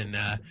geeks, and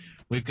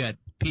we've got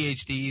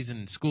PhDs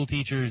and school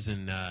teachers,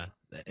 and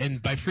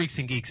by freaks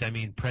and geeks I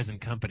mean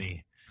present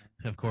company.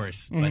 Of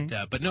course,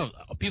 but no,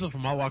 people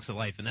from all walks of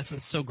life, and that's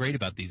what's so great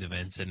about these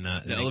events. And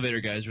the elevator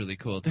guy is really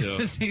cool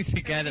too.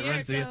 the guy that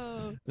runs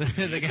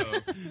the guy,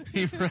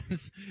 he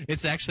runs.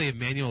 It's actually a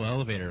manual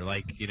elevator,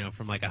 like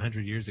from like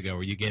 100 years ago,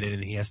 where you get in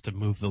and he has to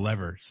move the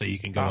lever so you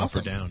can go up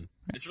or down.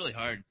 It's really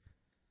hard.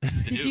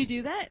 Did you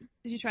do that?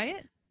 Did you try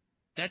it?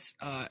 That's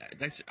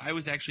I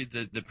was actually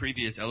the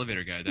previous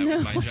elevator guy. That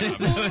was my job.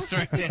 That's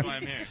right. That's why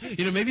I'm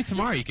here. Maybe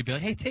tomorrow you could be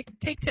like, hey,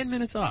 take 10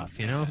 minutes off.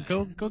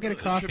 Go get a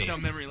coffee. Trip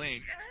down memory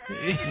lane.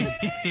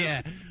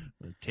 Yeah,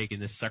 taking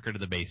this sucker to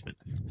the basement.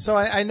 So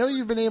I know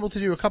you've been able to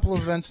do a couple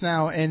of events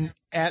now, and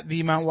at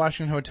the Mount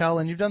Washington Hotel,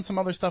 and you've done some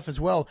other stuff as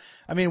well.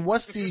 I mean,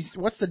 what's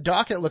the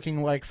docket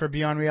looking like for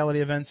Beyond Reality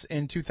events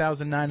in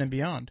 2009 and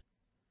beyond?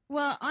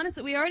 Well,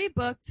 honestly, we already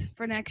booked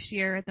for next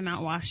year at the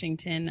Mount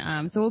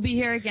Washington. So we'll be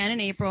here again in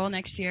April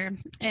next year.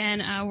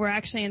 And we're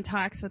actually in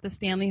talks with the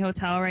Stanley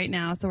Hotel right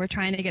now. So we're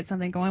trying to get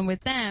something going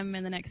with them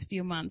in the next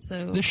few months.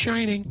 So The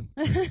Shining.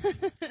 And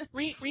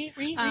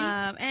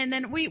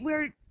then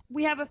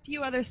we have a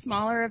few other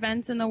smaller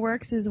events in the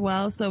works as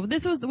well. So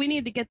we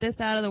need to get this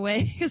out of the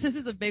way because this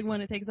is a big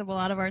one. It takes up a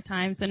lot of our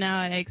time. So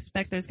now I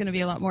expect there's going to be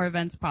a lot more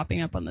events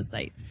popping up on the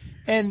site.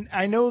 And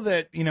I know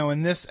that,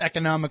 in this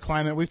economic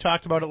climate, we've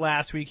talked about it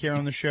last week here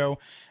on the show,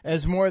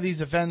 as more of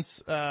these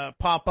events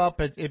pop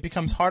up, it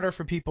becomes harder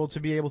for people to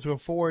be able to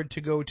afford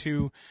to go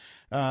to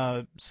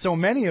so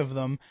many of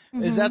them.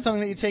 Mm-hmm. Is that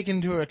something that you take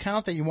into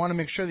account, that you want to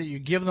make sure that you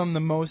give them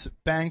the most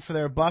bang for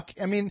their buck?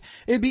 I mean,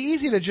 it'd be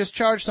easy to just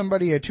charge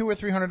somebody a $200 or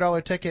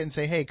 $300 ticket and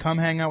say, hey, come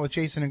hang out with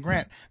Jason and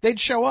Grant. They'd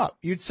show up.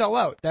 You'd sell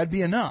out. That'd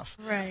be enough.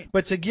 Right.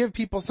 But to give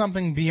people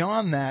something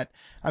beyond that,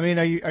 I mean,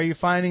 are you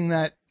finding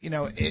that,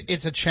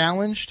 it's a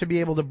challenge to be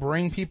able to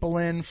bring people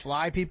in,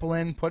 fly people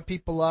in, put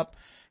people up,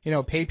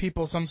 pay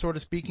people some sort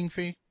of speaking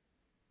fee?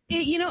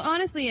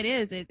 Honestly, it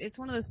is. It's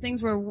one of those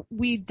things where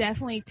we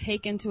definitely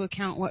take into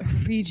account what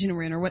region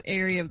we're in or what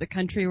area of the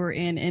country we're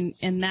in,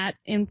 and that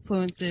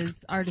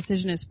influences our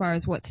decision as far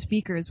as what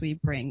speakers we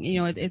bring.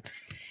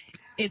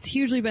 It's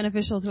hugely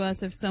beneficial to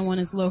us if someone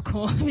is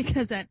local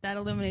because that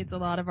eliminates a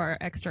lot of our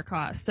extra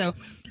costs. So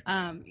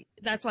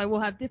that's why we'll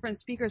have different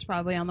speakers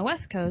probably on the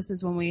West Coast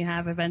is when we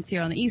have events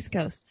here on the East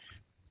Coast,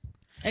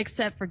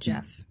 except for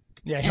Jeff.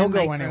 Yeah, he'll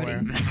go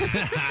anywhere.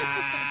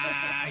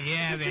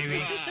 Yeah,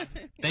 baby.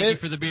 Thank you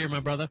for the beer,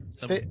 my brother.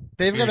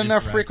 They've got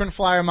enough frequent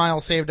flyer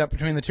miles saved up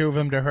between the two of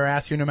them to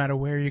harass you no matter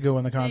where you go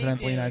in the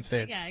continental United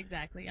States. Yeah,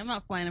 exactly. I'm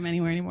not flying them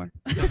anywhere anymore.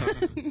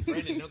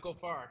 Brandon, don't go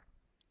far.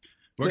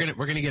 We're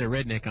gonna get a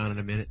redneck on in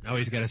a minute. Oh,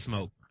 he's got to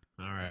smoke.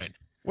 All right.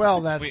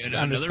 Well, that's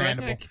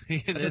understandable. I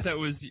thought that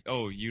was.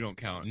 Oh, you don't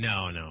count.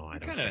 No, I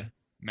don't. Kind of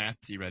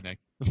mathy redneck.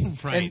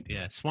 Right.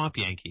 Yeah. Swamp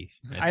Yankees.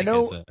 I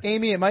know,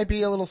 Amy, it might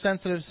be a little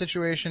sensitive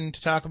situation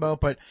to talk about,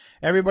 but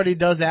everybody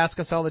does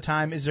ask us all the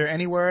time: is there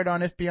any word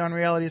on if Beyond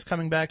Reality is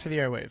coming back to the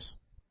airwaves?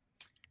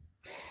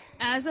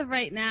 As of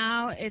right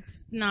now,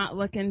 it's not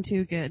looking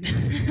too good.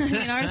 I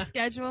mean, our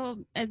schedule,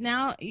 and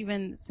now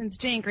even since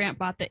Jay and Grant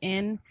bought the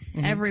Inn,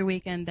 every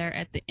weekend they're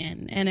at the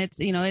Inn. And it's,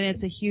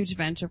 it's a huge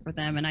venture for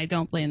them, and I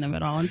don't blame them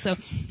at all. And so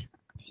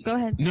Go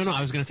ahead. No,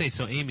 I was going to say,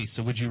 so Amy,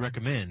 so would you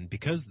recommend,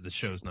 because the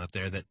show's not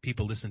there, that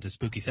people listen to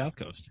Spooky South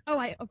Coast? Oh,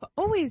 I've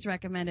always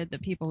recommended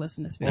that people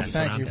listen to Spooky. That's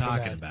what I'm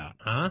talking about,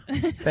 huh?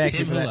 Thank you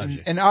Tim, for who that. loves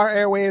you? And our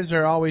airwaves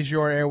are always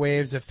your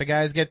airwaves. If the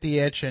guys get the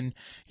itch, and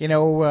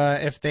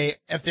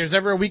if there's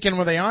ever a weekend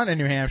where they aren't in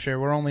New Hampshire,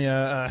 we're only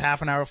a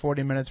half an hour,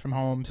 40 minutes from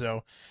home,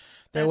 so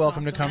they're That's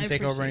welcome to awesome. come I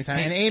take over appreciate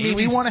anytime. that. And Amy,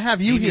 we want to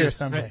have you Amy here is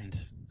someday. threatened.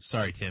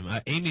 Sorry, Tim.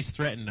 Amy's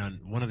threatened on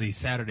one of these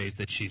Saturdays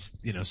that she's,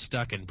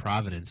 stuck in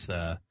Providence.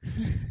 That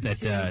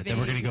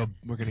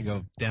we're gonna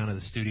go down to the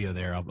studio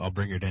there. I'll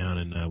bring her down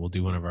and we'll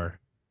do one of our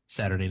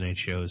Saturday night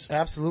shows.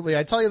 Absolutely.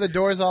 I tell you, the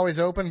door's always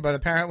open, but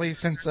apparently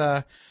since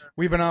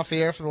we've been off the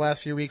air for the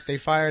last few weeks, they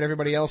fired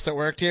everybody else that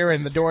worked here,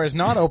 and the door is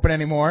not open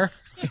anymore.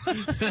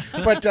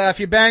 But if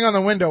you bang on the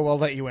window, we'll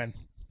let you in.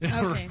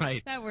 Okay,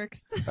 Right. that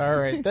works. All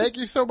right. Thank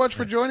you so much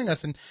for joining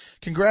us, and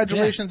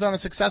congratulations on a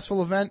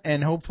successful event,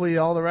 and hopefully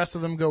all the rest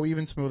of them go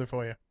even smoother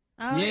for you.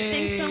 All right,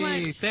 thanks so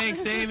much.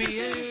 Thanks, Amy.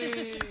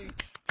 Yay!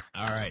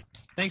 All right.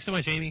 Thanks so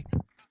much, Amy.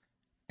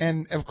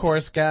 And of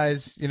course,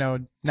 guys,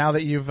 now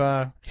that you've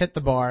hit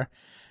the bar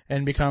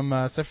and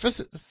become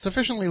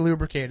sufficiently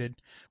lubricated,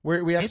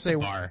 we have Hit to say the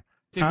bar.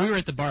 Dude, Huh? we were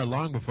at the bar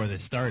long before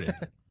this started.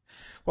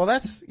 Well,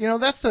 that's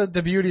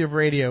the beauty of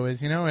radio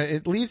is,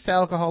 it leads to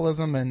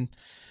alcoholism, and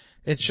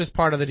it's just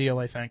part of the deal,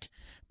 I think.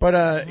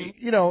 But,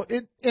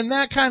 in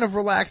that kind of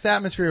relaxed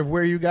atmosphere of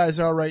where you guys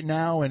are right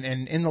now and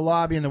in the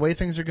lobby and the way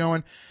things are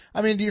going,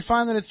 I mean, do you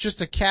find that it's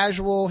just a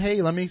casual,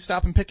 hey, let me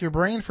stop and pick your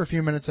brain for a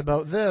few minutes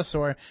about this?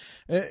 Or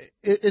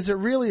is it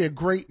really a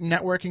great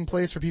networking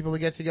place for people to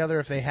get together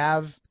if they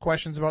have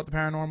questions about the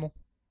paranormal?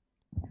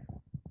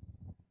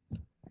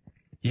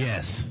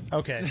 Yes.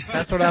 Okay,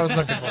 that's what I was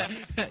looking for.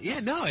 Yeah,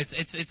 no,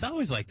 it's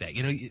always like that,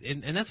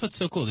 and that's what's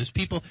so cool. There's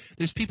people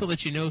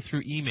that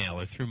through email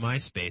or through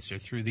MySpace or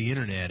through the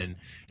internet, and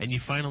you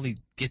finally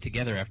get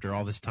together after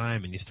all this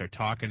time, and you start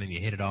talking, and you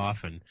hit it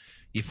off, and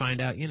you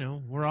find out,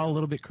 we're all a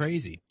little bit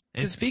crazy.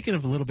 And speaking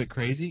of a little bit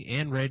crazy,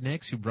 and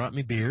rednecks who brought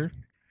me beer,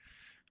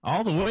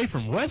 all the way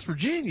from West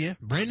Virginia,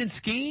 Brendan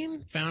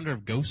Skeen, founder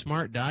of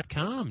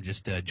GoSmart.com,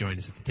 just joined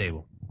us at the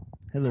table.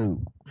 Hello.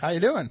 How you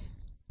doing?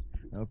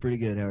 Oh, pretty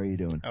good. How are you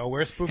doing? Oh,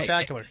 we're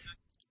spooktacular.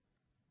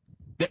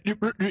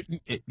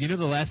 You know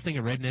the last thing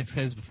a redneck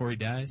says before he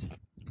dies?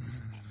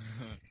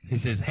 He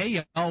says,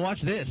 "Hey, y'all,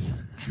 watch this."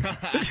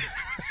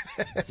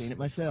 Seen it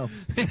myself.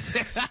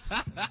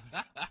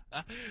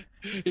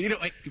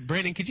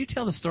 Brandon, could you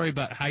tell the story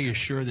about how you're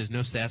sure there's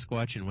no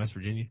Sasquatch in West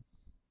Virginia?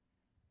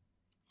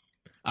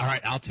 All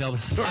right, I'll tell the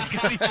story.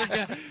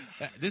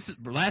 This is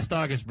last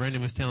August.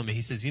 Brendan was telling me.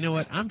 He says, "You know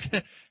what?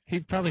 He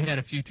probably had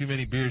a few too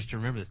many beers to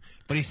remember this,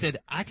 but he said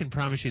I can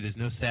promise you there's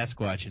no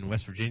Sasquatch in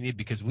West Virginia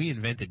because we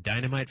invented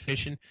dynamite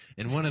fishing,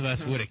 and one of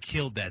us would have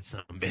killed that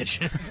son of a bitch."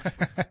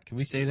 Can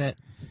we say that?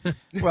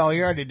 Well,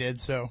 you already did,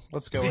 so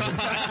let's go with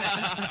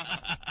it.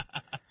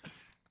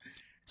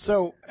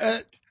 So,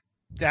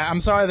 I'm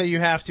sorry that you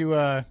have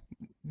to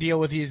deal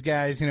with these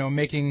guys,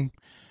 making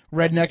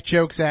redneck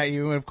jokes at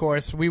you. And of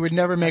course, we would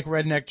never make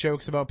redneck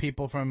jokes about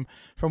people from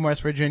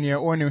West Virginia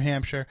or New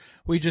Hampshire.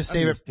 We just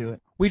save used to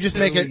it. We just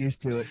make it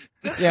used to it.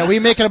 Yeah, we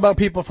make it about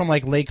people from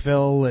like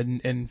Lakeville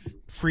and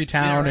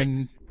Freetown Yeah, right.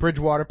 and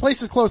Bridgewater,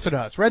 places closer to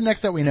us,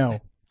 rednecks that we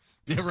know.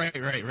 Yeah, right.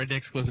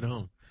 Redneck's closer to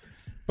home.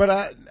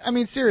 But I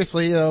mean,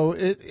 seriously,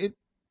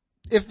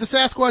 if the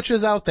Sasquatch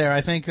is out there, I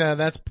think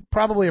that's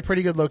probably a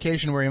pretty good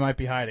location where he might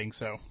be hiding.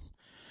 So,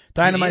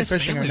 dynamite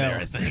fishing or no? There,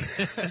 I think.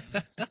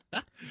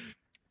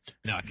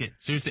 No, I can't.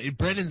 Seriously,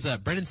 Brendan's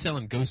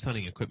selling ghost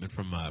hunting equipment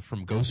from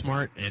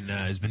GoSmart and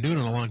has been doing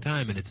it a long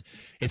time, and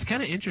it's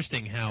kind of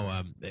interesting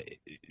how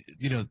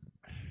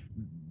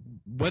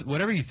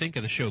whatever you think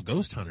of the show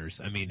Ghost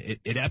Hunters, I mean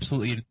it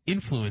absolutely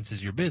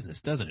influences your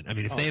business, doesn't it? I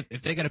mean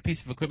if they got a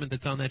piece of equipment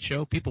that's on that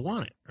show, people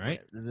want it, right?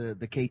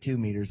 The K2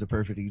 meter is a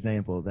perfect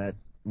example of that.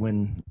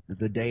 When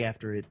the day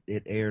after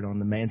it aired on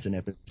the Manson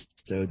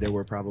episode, there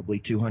were probably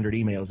 200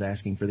 emails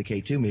asking for the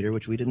K2 meter,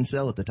 which we didn't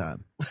sell at the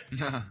time.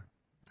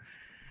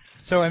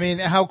 So, I mean,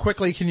 how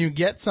quickly can you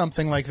get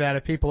something like that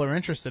if people are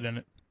interested in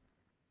it?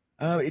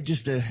 It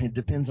just it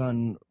depends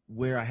on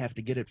where I have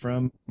to get it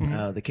from.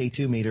 Mm-hmm. The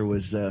K2 meter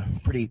was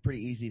pretty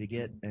easy to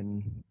get,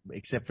 and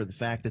except for the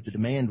fact that the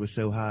demand was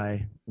so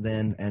high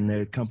then, and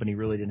the company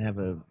really didn't have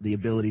the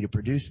ability to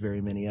produce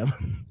very many of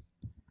them.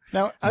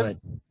 Now,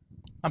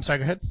 I'm sorry.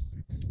 Go ahead.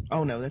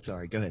 Oh no, that's all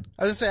right. Go ahead.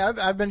 I was gonna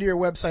say I've been to your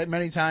website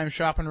many times,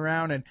 shopping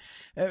around, and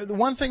the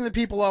one thing that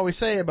people always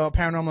say about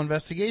paranormal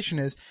investigation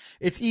is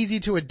it's easy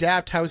to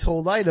adapt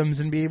household items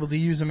and be able to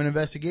use them in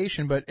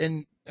investigation. But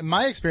in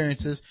my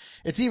experiences,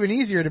 it's even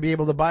easier to be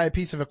able to buy a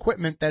piece of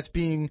equipment that's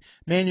being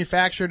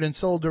manufactured and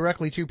sold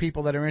directly to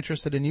people that are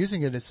interested in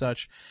using it as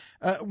such.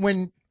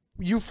 When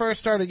you first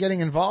started getting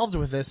involved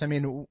with this, I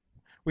mean,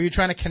 were you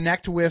trying to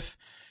connect with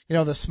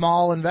the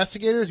small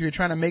investigators? You're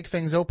trying to make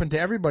things open to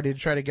everybody to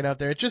try to get out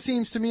there. It just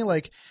seems to me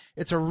like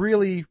it's a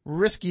really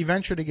risky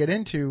venture to get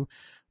into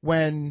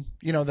when,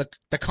 the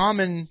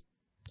common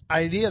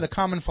idea, the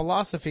common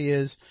philosophy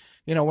is,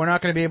 we're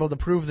not going to be able to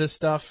prove this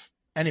stuff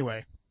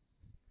anyway.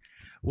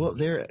 Well,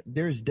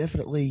 there's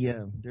definitely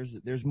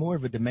there's more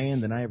of a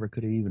demand than I ever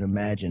could have even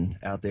imagined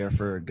out there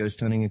for ghost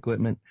hunting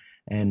equipment,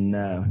 and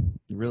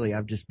really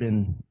I've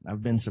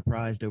been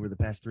surprised over the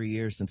past 3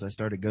 years since I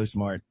started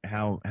GhostSmart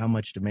how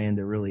much demand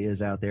there really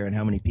is out there and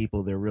how many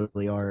people there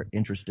really are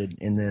interested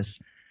in this,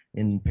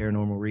 in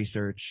paranormal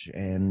research,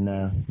 and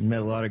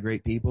met a lot of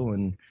great people,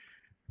 and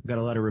we've got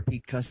a lot of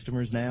repeat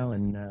customers now,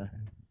 and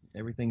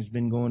everything's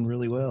been going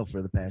really well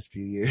for the past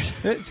few years.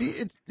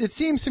 It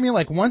seems to me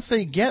like once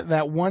they get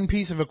that one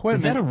piece of equipment.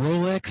 Is that a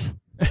Rolex?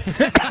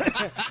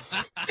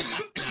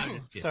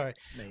 Sorry.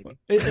 Maybe.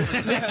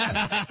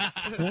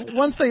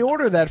 Once they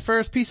order that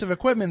first piece of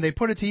equipment, they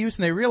put it to use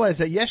and they realize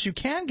that yes, you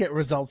can get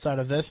results out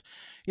of this.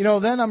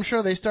 Then I'm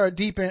sure they start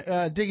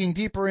digging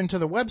deeper into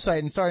the website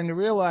and starting to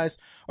realize,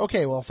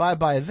 okay, well, if I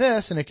buy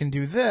this and it can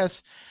do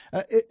this,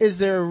 is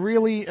there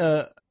really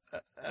a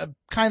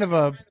kind of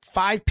a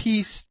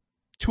 5-piece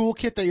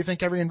toolkit that you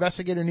think every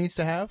investigator needs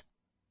to have?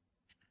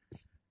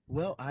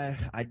 Well,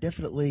 I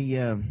definitely,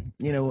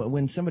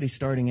 when somebody's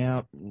starting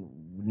out,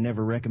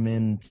 never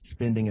recommend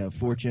spending a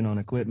fortune on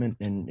equipment,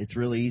 and it's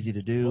really easy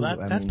to do.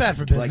 Well, that's bad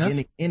for business.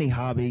 Like any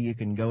hobby, you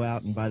can go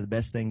out and buy the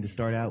best thing to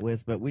start out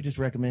with, but we just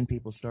recommend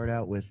people start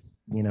out with,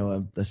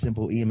 a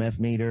simple EMF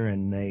meter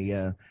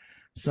and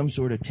some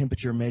sort of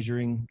temperature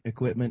measuring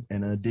equipment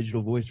and a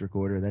digital voice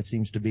recorder. That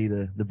seems to be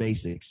the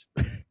basics.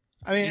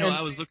 I mean,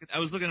 I was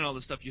looking at all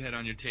the stuff you had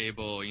on your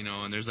table,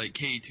 and there's like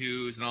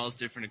K2s and all this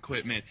different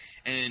equipment,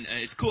 and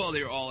it's cool.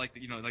 They were all like,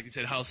 like you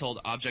said,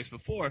 household objects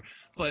before.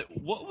 But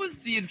what was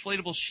the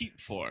inflatable sheep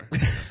for?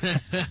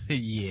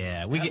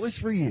 Yeah, that was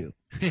for you.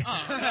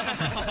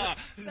 Oh,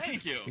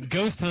 thank you.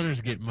 Ghost hunters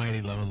get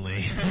mighty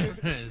lonely.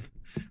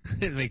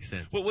 It makes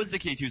sense. What was the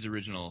K2's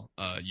original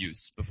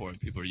use before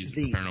people were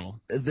using it for paranormal?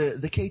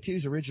 The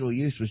K2's original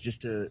use was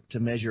just to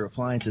measure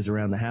appliances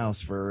around the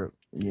house for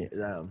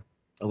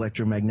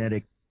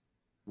electromagnetic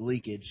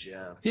leakage.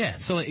 Yeah,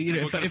 so if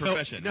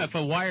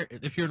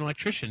you're an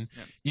electrician,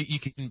 you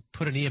can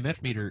put an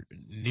EMF meter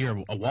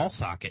near a wall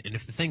socket, and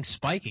if the thing's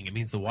spiking, it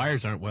means the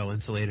wires aren't well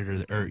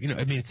insulated, or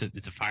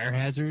it's a fire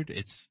hazard.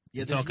 It's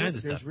all kinds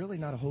of stuff. There's really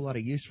not a whole lot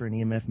of use for an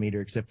EMF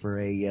meter except for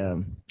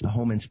a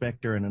home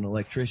inspector and an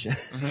electrician.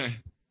 And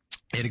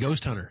a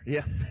ghost hunter.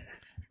 Yeah.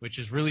 Which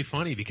is really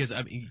funny because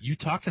you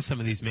talk to some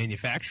of these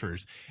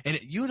manufacturers, and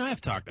you and I have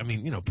talked,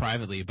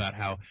 privately about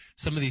how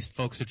some of these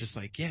folks are just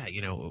like,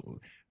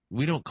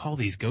 we don't call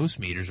these ghost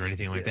meters or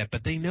anything like that,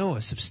 but they know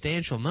a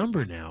substantial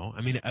number now.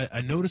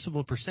 A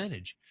noticeable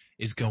percentage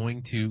is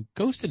going to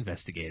ghost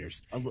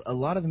investigators. A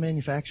lot of the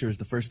manufacturers,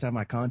 the first time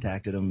I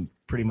contacted them,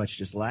 pretty much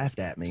just laughed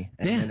at me.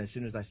 And then as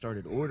soon as I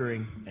started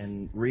ordering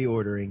and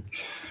reordering,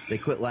 they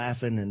quit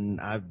laughing, and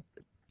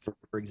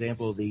For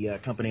example, the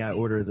company I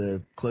order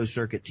the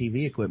closed-circuit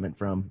TV equipment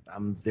from,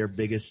 I'm their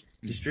biggest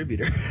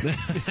distributor.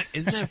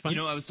 Isn't that funny?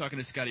 I was talking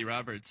to Scotty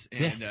Roberts,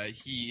 and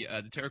he,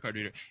 the tarot card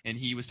reader, and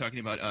he was talking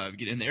about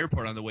getting in the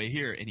airport on the way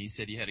here, and he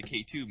said he had a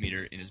K2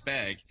 meter in his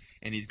bag,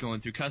 and he's going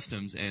through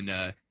customs, and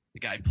the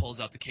guy pulls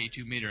out the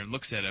K2 meter and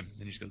looks at him,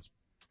 and he just goes,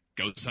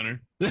 "Ghost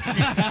hunter." Yep,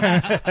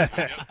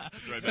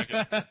 that's right back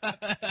up.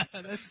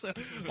 That's so.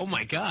 Oh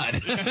my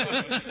God.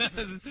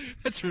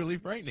 That's really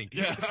frightening.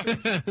 Yeah.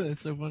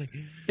 That's so funny.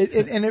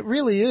 It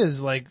really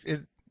is like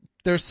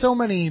there's so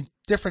many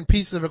different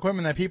pieces of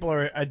equipment that people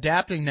are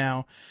adapting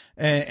now,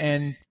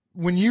 and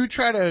when you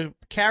try to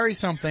carry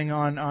something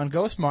on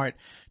GhostSmart,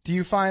 do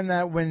you find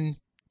that when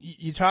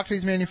you talk to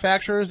these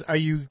manufacturers, are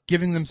you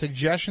giving them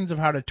suggestions of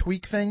how to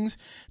tweak things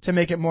to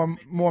make it more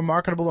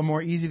marketable or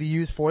more easy to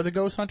use for the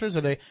ghost hunters?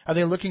 Are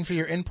they looking for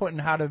your input in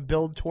how to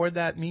build toward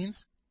that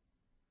means?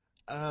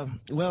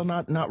 Well,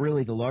 not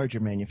really the larger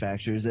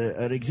manufacturers.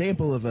 An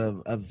example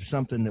of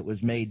something that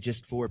was made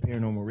just for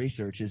paranormal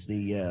research is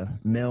the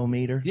Mel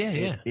meter.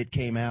 Yeah. It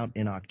came out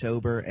in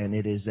October, and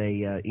it is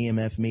a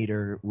EMF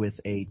meter with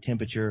a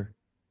temperature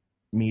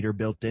meter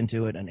built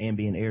into it, an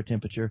ambient air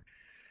temperature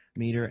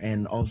meter,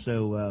 and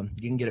also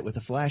you can get it with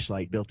a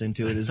flashlight built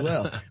into it as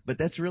well. But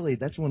that's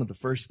one of the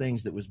first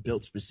things that was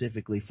built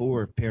specifically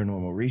for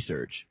paranormal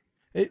research.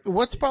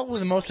 What's probably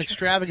the most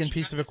extravagant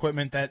piece of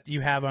equipment that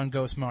you have on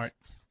GhostSmart?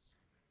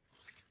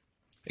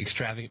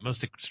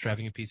 Most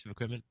extravagant piece of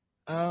equipment?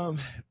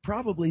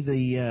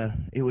 Probably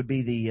it would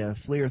be the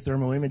FLIR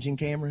thermal imaging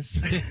cameras.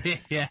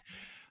 Yeah,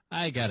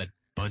 I got a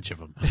bunch of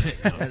them.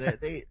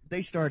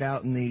 They start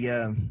out in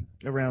the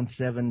around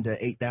 $7,000 to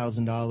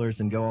 $8,000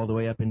 and go all the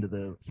way up into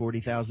the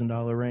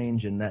 $40,000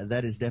 range, and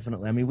that is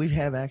definitely. I mean, we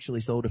have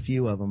actually sold a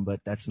few of them,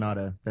 but that's not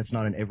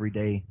an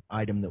everyday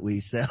item that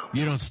we sell.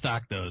 You don't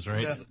stock those,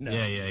 right? No.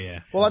 Yeah.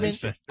 Well, I mean,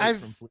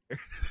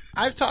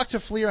 I've talked to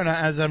FLIR, and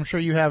as I'm sure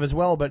you have as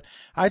well, but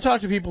I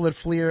talked to people at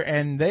FLIR,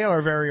 and they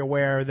are very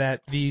aware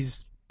that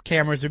these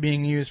cameras are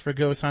being used for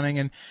ghost hunting,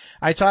 and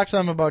I talked to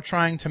them about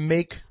trying to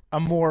make a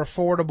more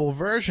affordable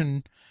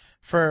version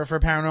for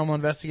paranormal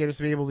investigators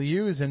to be able to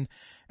use, and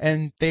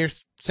they're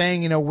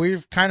saying,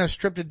 we've kind of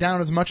stripped it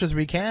down as much as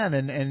we can,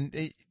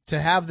 and to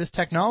have this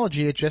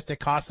technology, it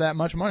costs that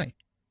much money.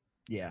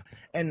 Yeah,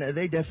 and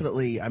they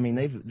definitely, I mean,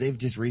 they've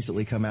just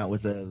recently come out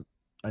with a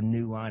a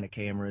new line of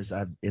cameras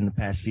in the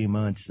past few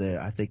months.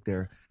 I think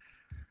they're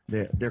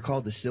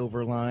called the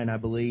Silver line, I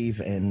believe,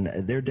 and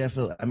they're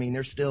definitely. I mean,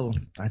 they're still.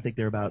 I think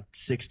they're about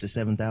 $6,000 to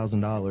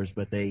 $7,000,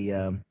 but they.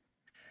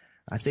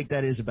 I think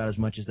that is about as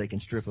much as they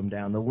can strip them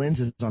down. The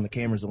lenses on the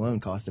cameras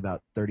alone cost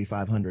about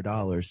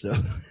 $3,500. So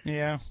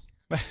yeah,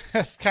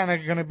 that's kind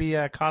of going to be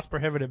cost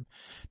prohibitive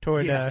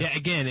toward. Yeah,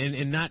 again,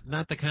 and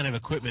not the kind of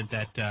equipment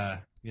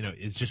that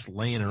is just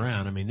laying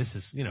around. I mean, this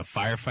is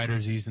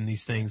firefighters using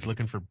these things,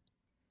 looking for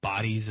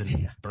bodies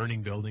and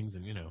burning buildings,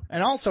 and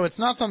And also, it's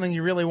not something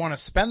you really want to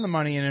spend the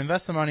money and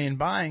invest the money in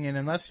buying it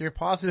unless you're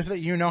positive that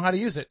you know how to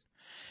use it,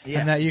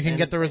 and that you can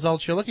get the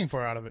results you're looking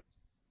for out of it.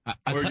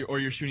 Or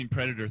you're shooting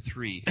Predator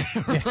 3.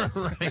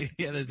 Right.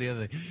 Yeah, there's the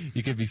other thing.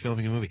 You could be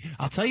filming a movie.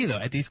 I'll tell you, though,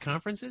 at these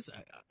conferences,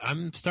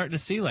 I'm starting to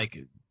see, like,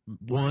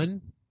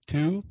 1,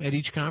 2 at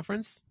each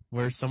conference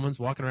where someone's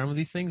walking around with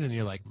these things, and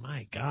you're like,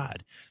 my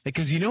God.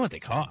 Because you know what they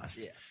cost.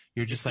 Yeah.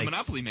 You're just It's like... the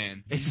Monopoly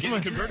Man. It's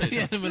getting converted.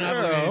 Yeah, the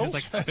Monopoly Man is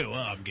like, well,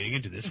 I'm getting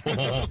into this.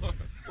 Well,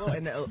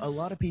 and a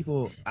lot of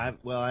people, I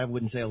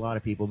wouldn't say a lot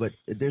of people, but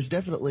there's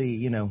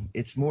definitely,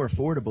 it's more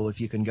affordable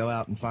if you can go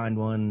out and find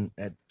one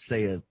at,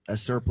 say, a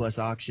surplus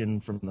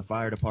auction from the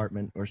fire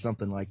department or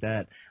something like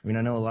that. I mean,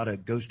 I know a lot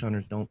of ghost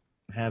hunters don't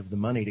have the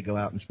money to go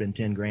out and spend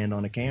 $10,000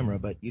 on a camera,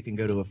 but you can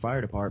go to a fire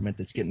department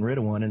that's getting rid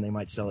of one and they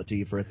might sell it to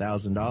you for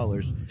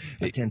 $1,000,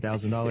 a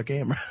 $10,000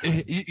 camera.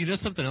 You know,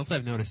 something else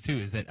I've noticed too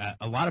is that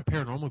a lot of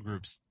paranormal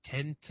groups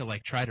tend to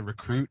like try to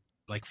recruit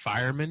like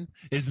firemen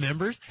as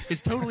members.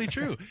 It's totally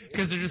true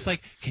because they're just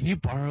like, can you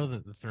borrow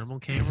the thermal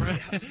camera?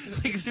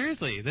 Like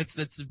seriously,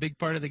 that's a big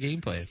part of the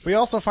gameplay. We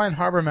also find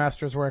harbor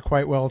masters work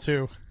quite well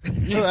too.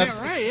 Yeah,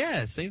 right.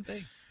 Yeah, same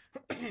thing.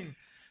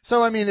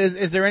 So, I mean,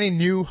 is there any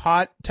new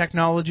hot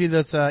technology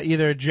that's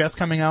either just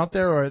coming out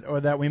there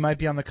or that we might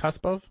be on the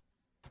cusp of?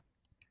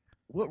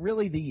 Well,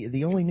 really,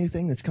 the only new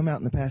thing that's come out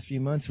in the past few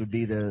months would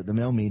be the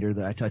Melmeter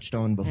that I touched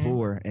on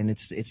before, and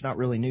it's not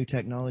really new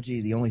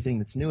technology. The only thing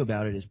that's new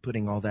about it is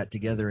putting all that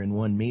together in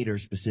one meter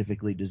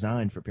specifically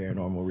designed for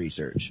paranormal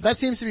research. That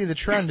seems to be the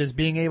trend, is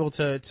being able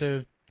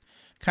to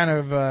kind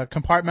of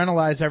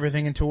compartmentalize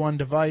everything into one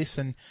device,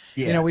 and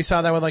we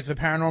saw that with like the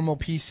paranormal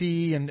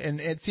PC, and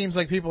it seems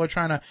like people are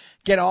trying to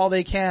get all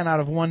they can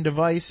out of one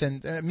device,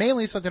 and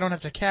mainly so that they don't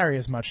have to carry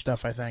as much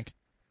stuff, I think.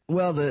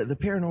 Well, the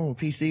paranormal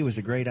PC was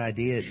a great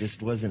idea. It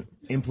just wasn't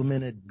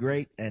implemented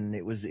great, and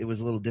it was a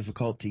little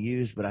difficult to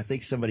use, but I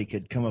think somebody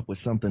could come up with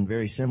something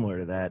very similar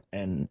to that,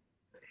 and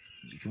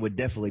it would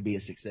definitely be a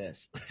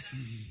success.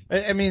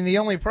 I mean, the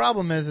only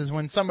problem is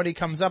when somebody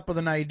comes up with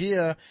an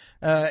idea,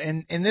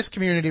 in this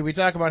community we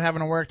talk about having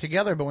to work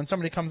together, but when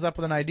somebody comes up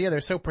with an idea,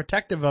 they're so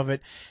protective of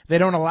it, they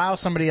don't allow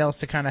somebody else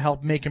to kind of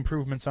help make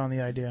improvements on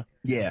the idea.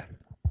 Yeah.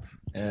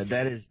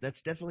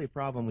 That's definitely a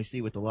problem we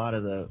see with a lot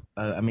of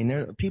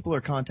the, people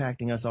are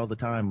contacting us all the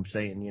time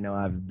saying,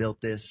 I've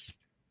built this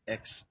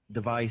X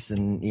device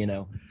and,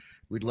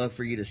 we'd love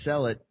for you to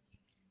sell it.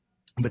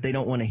 But they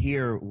don't want to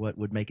hear what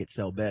would make it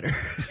sell better.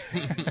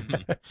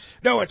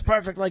 No, it's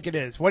perfect like it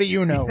is. What do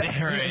you know?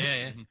 Right,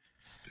 yeah.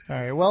 All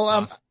right. Well,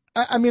 awesome.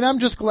 I'm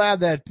just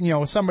glad that,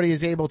 somebody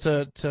is able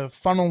to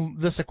funnel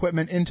this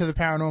equipment into the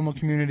paranormal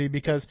community,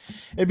 because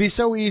it'd be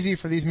so easy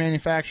for these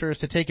manufacturers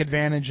to take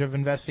advantage of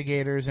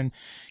investigators and,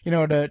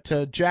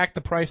 to jack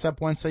the price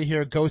up once they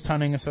hear ghost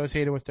hunting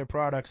associated with their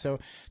product. So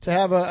to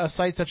have a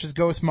site such as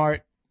GhostMart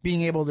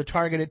being able to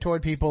target it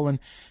toward people and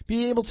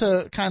be able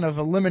to kind of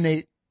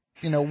eliminate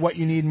what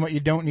you need and what you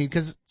don't need,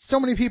 because so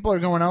many people are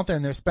going out there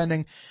and they're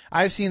spending.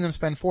 I've seen them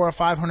spend $400 or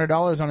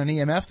 $500 on an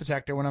EMF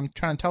detector when I'm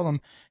trying to tell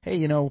them,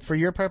 hey, for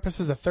your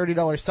purposes, a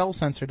 $30 cell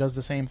sensor does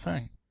the same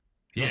thing.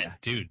 Yeah,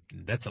 dude,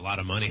 that's a lot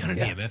of money on an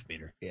EMF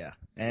meter. Yeah,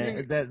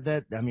 and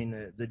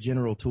the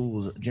General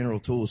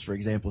Tools, for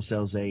example,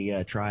 sells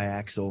a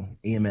triaxle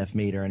EMF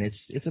meter, and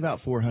it's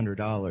about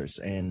 $400,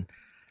 and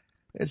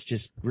it's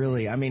just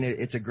really,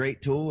 it's a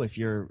great tool if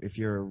you're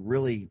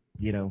really,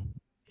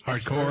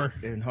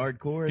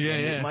 hardcore. Yeah,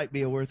 it might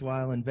be a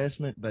worthwhile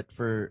investment, but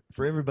for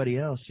everybody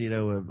else,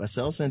 a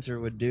cell sensor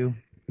would do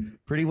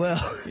pretty well.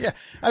 Yeah,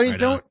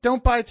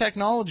 don't buy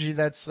technology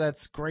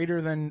that's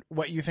greater than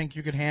what you think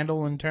you could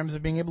handle in terms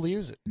of being able to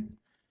use it.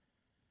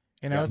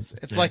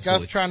 It's like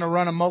us trying to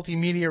run a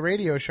multimedia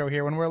radio show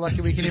here when we're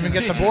lucky we can even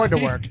get the board to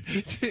work.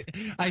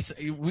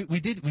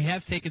 We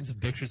have taken some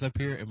pictures up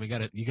here, and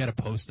you gotta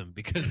post them,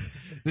 because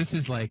this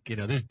is like,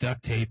 there's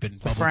duct tape and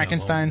bubble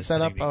Frankenstein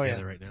setup. Oh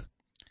yeah. Right now.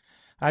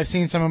 I've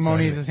seen some of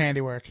Moniz'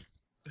 handiwork.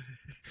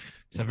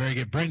 So very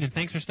good. Brendan,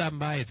 thanks for stopping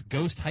by. It's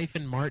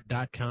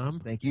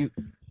ghost-mart.com. Thank you.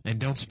 And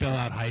don't spell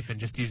out hyphen,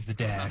 just use the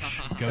dash.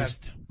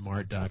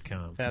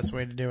 Ghostmart.com. Best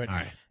way to do it. All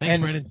right.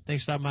 Thanks, Brendan.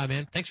 Thanks for stopping by,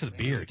 man. Thanks for the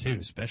beer, too,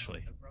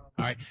 especially.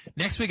 All right.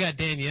 Next, we got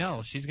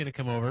Danielle. She's going to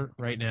come over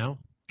right now.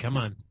 Come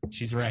on.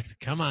 She's wrecked.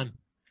 Come on.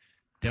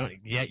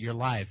 You're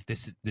live.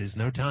 There's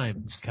no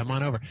time. Come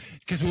on over.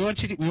 Because we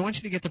want you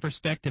to get the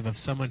perspective of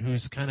someone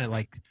who's kind of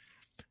like,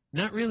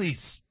 not really,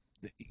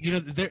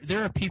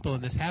 there are people,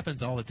 and this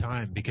happens all the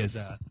time, because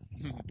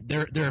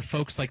there are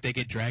folks like they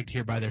get dragged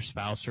here by their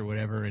spouse or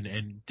whatever,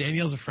 and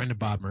Danielle's a friend of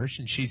Bob Mersch,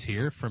 and she's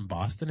here from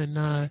Boston,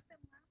 and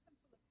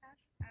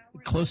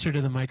closer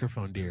to the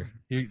microphone, dear.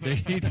 You're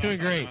doing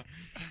great.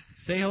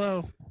 Say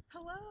hello.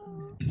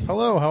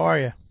 Hello, how are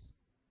you?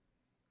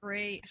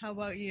 Great. How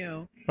about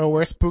you? Oh,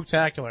 we're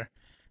spooktacular.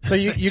 So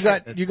you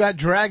got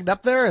dragged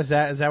up there? Is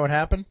that what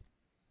happened?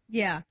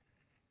 Yeah.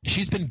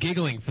 She's been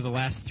giggling for the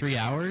last 3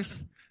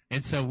 hours,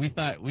 and so we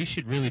thought we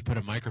should really put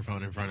a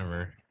microphone in front of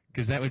her,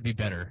 because that would be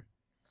better.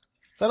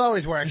 That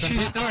always works.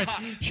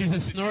 She's a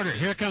snorter.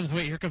 Here it comes.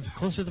 Wait, here it comes.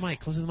 Close to the mic.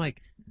 Close to the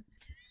mic.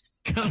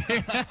 Come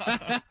here.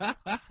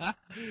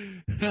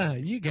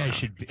 You guys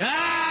should be.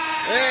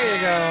 Ah! There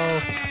you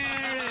go.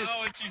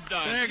 Oh, and she's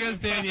done. There goes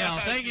Danielle.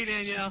 Thank you,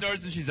 Danielle. She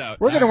snorts and she's out.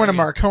 We're going to win a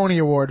Marconi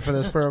Award for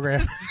this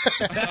program.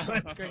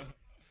 That's great.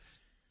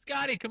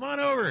 Scotty, come on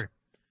over.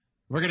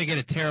 We're going to get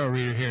a tarot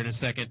reader here in a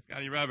second.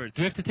 Scotty Roberts.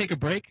 Do we have to take a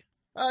break?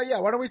 Yeah,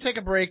 why don't we take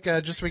a break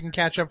just so we can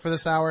catch up for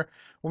this hour.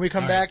 When we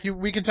come back,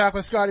 we can talk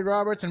with Scotty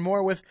Roberts and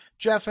more with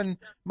Jeff and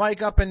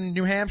Mike up in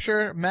New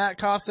Hampshire. Matt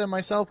Costa and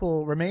myself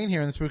will remain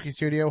here in the Spooky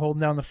Studio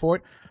holding down the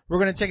fort. We're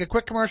going to take a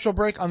quick commercial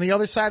break. On the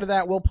other side of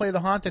that, we'll play the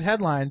haunted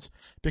headlines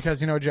because,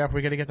 Jeff,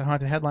 we got to get the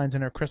haunted headlines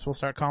in or Chris will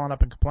start calling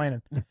up and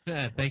complaining.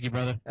 Thank you,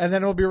 brother. And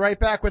then we'll be right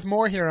back with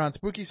more here on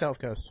Spooky South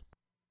Coast.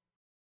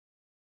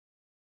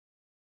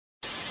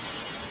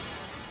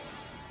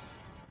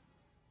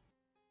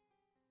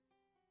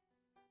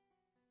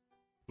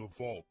 The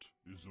vault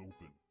is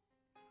open.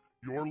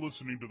 You're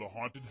listening to the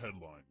Haunted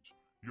Headlines,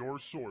 your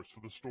source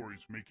for the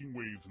stories making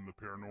waves in the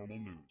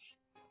paranormal news.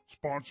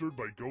 Sponsored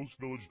by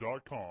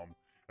GhostVillage.com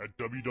at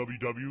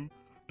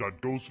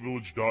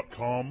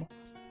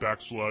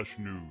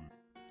www.ghostvillage.com/news.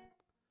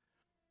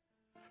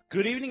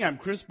 Good evening, I'm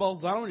Chris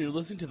Balzano, and you're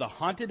listening to the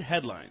Haunted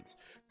Headlines,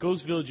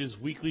 Ghost Village's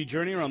weekly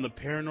journey around the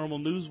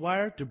paranormal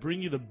newswire to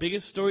bring you the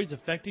biggest stories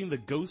affecting the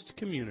ghost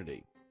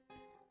community.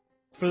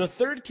 For the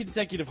third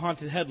consecutive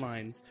Haunted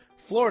Headlines,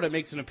 Florida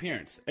makes an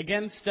appearance,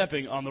 again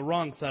stepping on the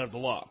wrong side of the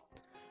law.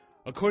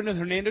 According to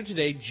Hernando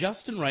Today,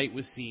 Justin Wright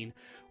was seen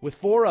with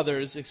 4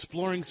 others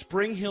exploring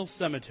Spring Hill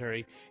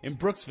Cemetery in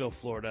Brooksville,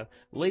 Florida,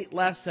 late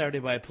last Saturday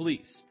by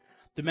police.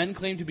 The men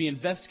claimed to be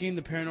investigating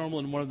the paranormal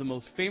in one of the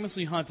most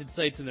famously haunted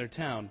sites in their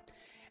town,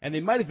 and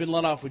they might have been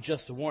let off with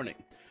just a warning.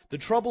 The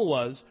trouble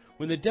was,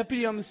 when the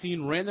deputy on the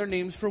scene ran their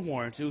names for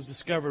warrants, it was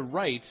discovered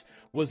Wright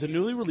was a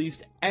newly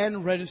released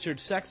and registered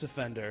sex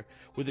offender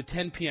with a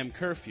 10 p.m.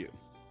 curfew.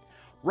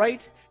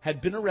 Wright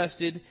had been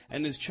arrested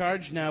and is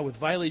charged now with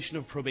violation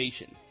of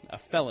probation, a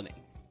felony.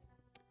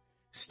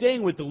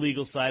 Staying with the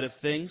legal side of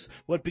things,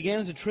 what began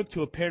as a trip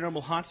to a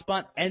paranormal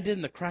hotspot ended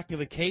in the cracking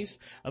of a case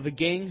of a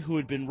gang who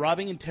had been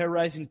robbing and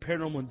terrorizing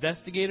paranormal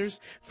investigators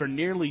for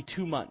nearly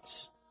 2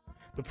 months.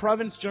 The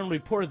Providence Journal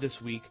reported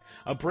this week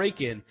a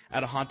break-in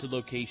at a haunted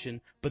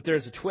location, but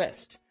there's a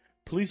twist.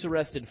 Police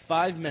arrested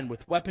 5 men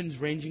with weapons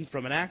ranging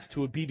from an axe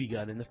to a BB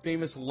gun in the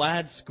famous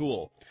Ladd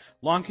School,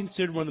 long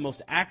considered one of the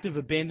most active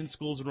abandoned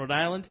schools in Rhode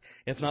Island,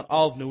 if not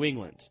all of New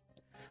England.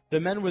 The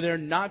men were there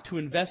not to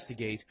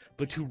investigate,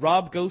 but to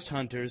rob ghost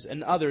hunters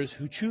and others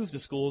who choose the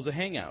school as a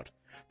hangout.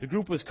 The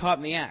group was caught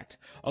in the act,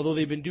 although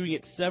they've been doing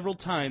it several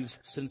times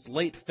since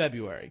late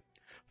February.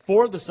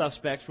 4 of the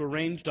suspects were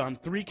arraigned on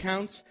 3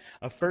 counts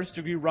of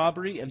first-degree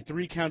robbery and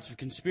 3 counts of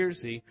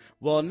conspiracy,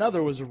 while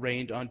another was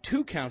arraigned on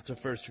 2 counts of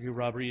first-degree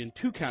robbery and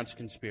 2 counts of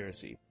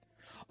conspiracy.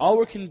 All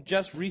were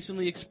just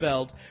recently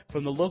expelled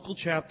from the local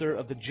chapter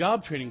of the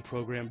job training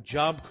program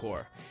Job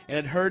Corps, and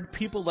had heard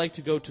people like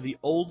to go to the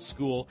old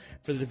school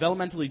for the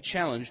developmentally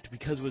challenged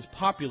because it was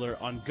popular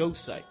on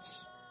ghost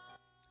sites.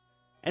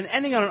 And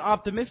ending on an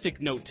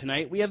optimistic note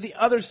tonight, we have the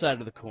other side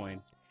of the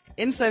coin.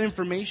 Inside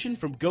information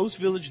from Ghost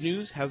Village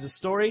News has a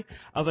story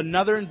of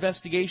another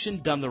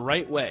investigation done the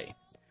right way.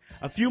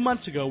 A few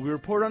months ago, we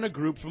reported on a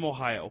group from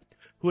Ohio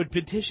who had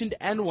petitioned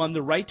and won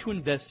the right to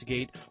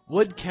investigate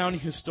Wood County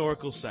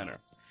Historical Center,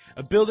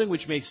 a building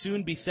which may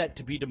soon be set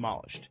to be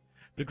demolished.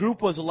 The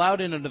group was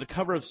allowed in under the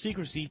cover of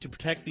secrecy to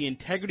protect the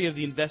integrity of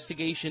the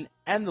investigation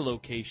and the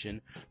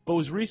location, but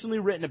was recently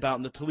written about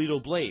in the Toledo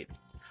Blade.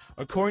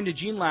 According to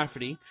Gene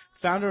Lafferty,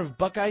 founder of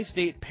Buckeye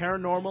State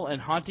Paranormal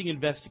and Haunting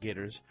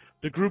Investigators,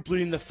 the group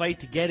leading the fight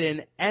to get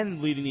in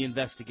and leading the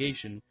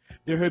investigation,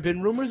 there have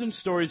been rumors and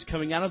stories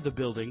coming out of the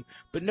building,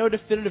 but no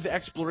definitive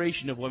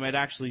exploration of what might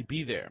actually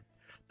be there.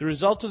 The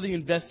results of the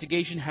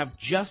investigation have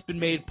just been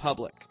made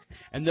public,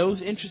 and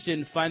those interested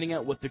in finding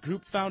out what the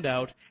group found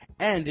out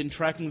and in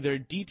tracking their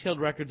detailed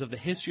records of the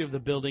history of the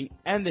building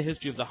and the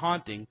history of the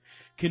haunting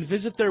can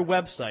visit their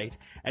website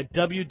at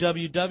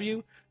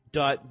www.bsphi.com.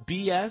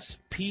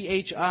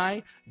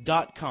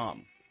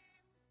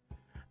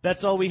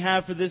 That's all we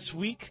have for this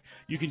week.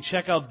 You can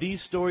check out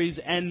these stories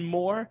and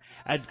more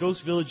at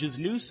Ghost Village's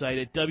news site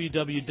at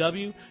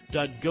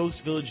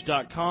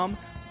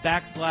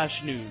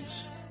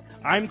www.ghostvillage.com/news.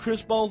 I'm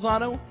Chris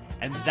Balzano,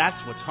 and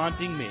that's what's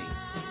haunting me.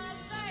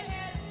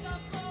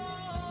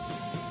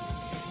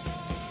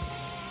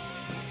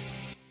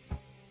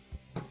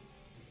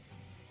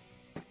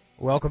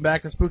 Welcome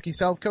back to Spooky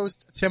South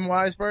Coast. Tim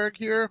Weisberg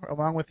here,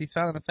 along with the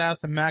silent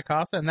assassin Matt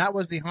Costa, and that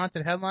was the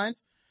Haunted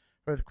Headlines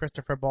with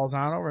Christopher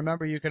Balzano.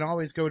 Remember, you can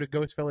always go to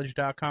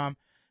ghostvillage.com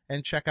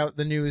and check out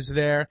the news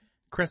there.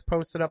 Chris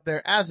posts it up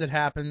there as it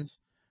happens,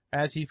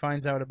 as he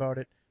finds out about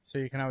it, so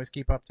you can always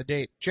keep up to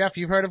date. Jeff,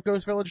 you've heard of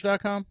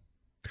ghostvillage.com?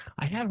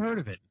 I have heard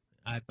of it.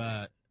 Wait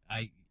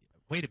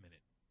a minute.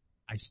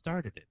 I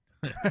started it.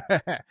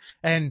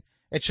 And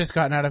it's just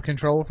gotten out of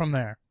control from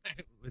there.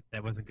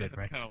 That wasn't good, That's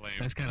right? kind of lame.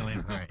 That's kind of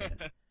lame, right?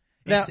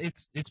 Now-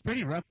 It's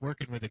pretty rough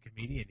working with a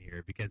comedian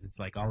here because it's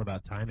like all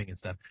about timing and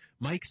stuff.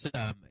 Mike,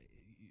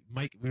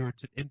 we were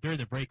during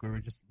the break.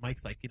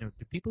 Mike's like, do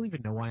people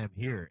even know why I'm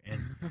here?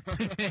 And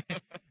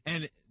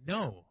and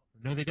no,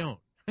 they don't.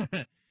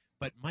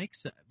 But Mike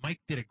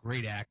did a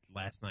great act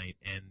last night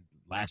and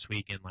last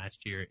week and last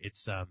year.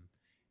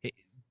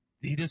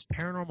 He does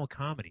paranormal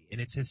comedy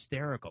and it's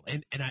hysterical.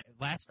 And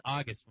last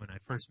August when I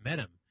first met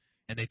him.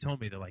 And they told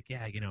me, they're like,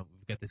 yeah,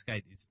 we've got this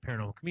guy, he's a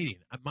paranormal comedian.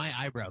 My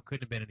eyebrow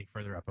couldn't have been any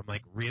further up. I'm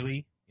like,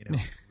 really?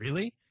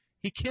 Really?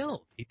 He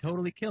killed. He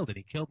totally killed it.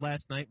 He killed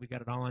last night. We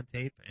got it all on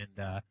tape. And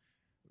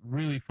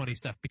really funny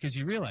stuff because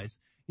you realize,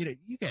 you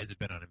guys have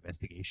been on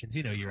investigations.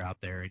 You're out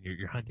there and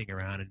you're hunting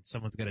around and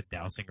someone's got a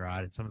dowsing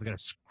rod and someone's got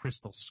a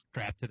crystal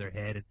strapped to their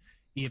head and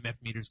EMF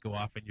meters go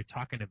off and you're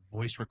talking to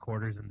voice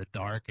recorders in the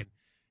dark. And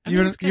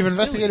You've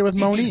investigated with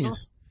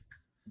Moniz.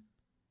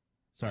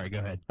 Sorry, go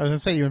ahead. I was going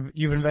to say,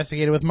 you've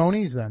investigated with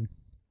Moniz then.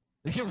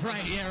 You're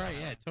right.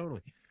 Yeah,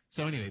 totally.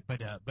 So anyway,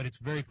 but it's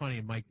very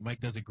funny. Mike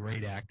does a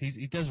great act.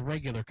 He does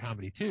regular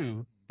comedy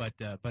too, but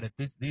at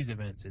these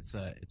events, it's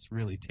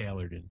really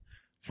tailored and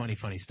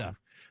funny stuff.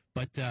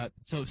 But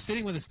so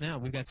sitting with us now,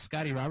 we've got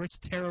Scotty Roberts,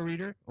 tarot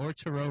reader or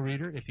tarot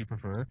reader if you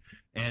prefer,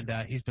 and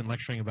he's been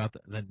lecturing about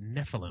the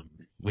Nephilim,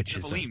 which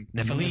is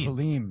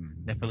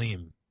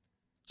Nephilim.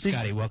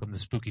 Scotty, welcome to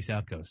Spooky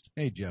South Coast.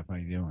 Hey, Jeff, how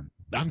you doing?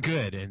 I'm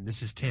good, and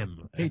this is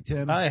Tim. Hey,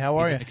 Tim. Hi, how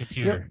are He's you? on the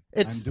computer.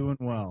 I'm doing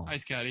well. Hi,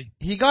 Scotty.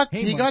 He got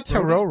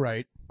tarot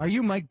right. Are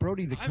you Mike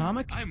Brody the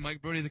comic? I'm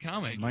Mike Brody the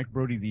comic. Mike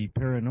Brody the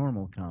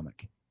paranormal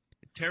comic.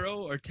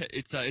 Tarot or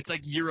it's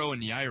like Euro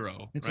and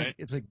Gyro, right?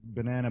 It's like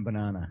banana.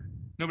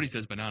 Nobody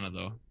says banana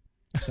though.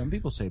 Some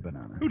people say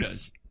banana. Who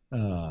does?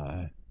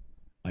 I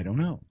don't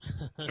know.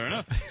 Fair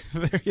enough.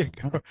 There you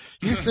go.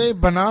 You say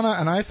banana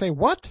and I say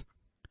what?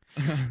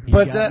 You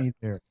But got me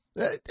there.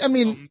 I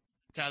mean,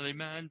 tally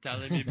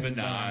me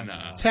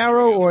banana.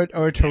 tarot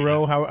or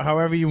tarot,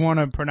 however you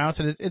want to pronounce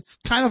it, it's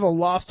kind of a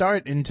lost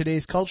art in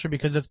today's culture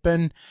because it's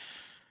been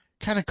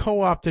kind of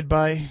co-opted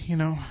by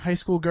high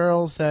school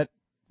girls that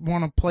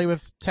want to play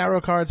with tarot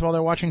cards while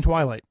they're watching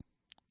Twilight.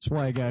 That's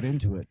why I got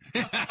into it.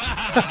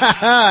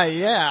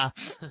 Yeah.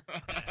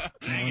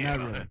 No, not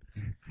really.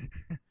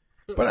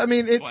 But I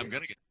mean, it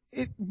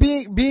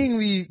being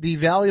the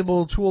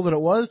valuable tool that it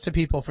was to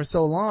people for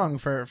so long,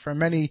 for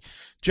many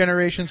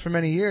generations, for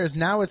many years,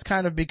 now it's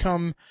kind of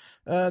become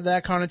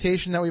that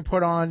connotation that we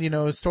put on,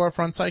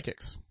 storefront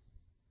psychics.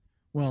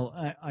 Well,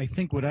 I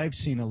think what I've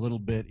seen a little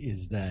bit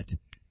is that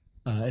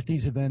at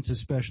these events,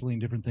 especially in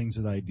different things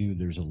that I do,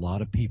 there's a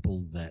lot of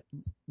people that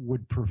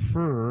would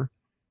prefer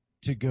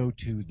to go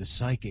to the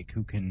psychic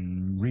who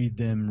can read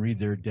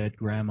their dead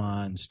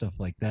grandma and stuff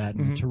like that.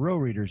 And the tarot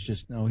readers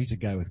just, he's a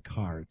guy with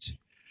cards.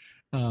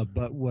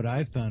 But what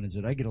I've found is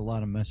that I get a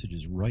lot of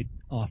messages right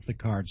off the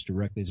cards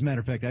directly. As a matter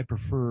of fact, I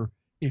prefer,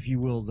 if you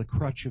will, the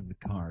crutch of the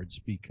cards,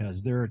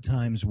 because there are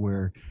times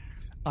where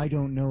I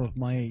don't know if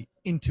my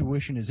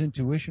intuition is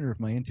intuition or if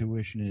my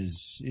intuition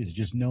is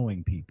just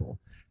knowing people.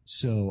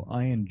 So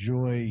I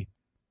enjoy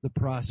the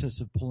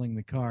process of pulling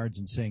the cards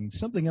and saying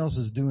something else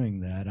is doing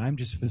that. I'm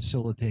just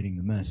facilitating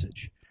the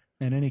message.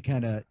 And any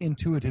kind of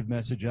intuitive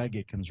message I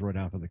get comes right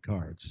off of the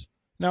cards.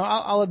 Now,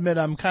 I'll admit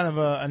I'm kind of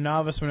a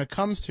novice when it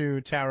comes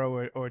to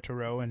tarot or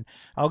tarot, and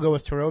I'll go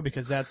with tarot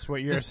because that's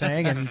what you're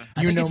saying, and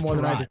you know more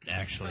than I do.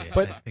 Actually,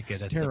 but I think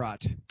that's tarot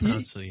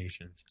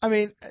pronunciations. I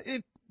mean,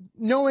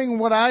 knowing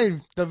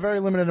the very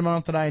limited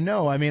amount that I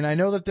know, I mean, I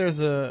know that there's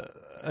a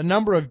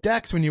number of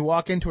decks when you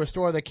walk into a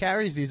store that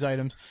carries these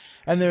items,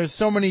 and there's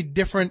so many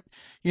different,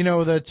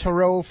 the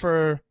tarot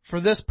for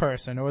this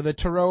person or the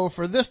tarot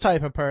for this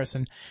type of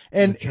person,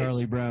 and the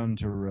Charlie Brown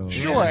tarot.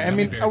 Sure, I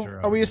mean,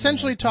 are we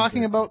essentially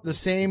talking about the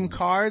same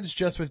cards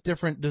just with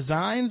different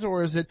designs,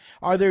 or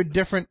are there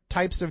different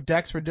types of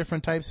decks for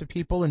different types of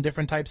people and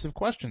different types of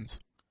questions?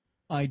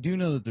 I do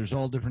know that there's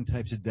all different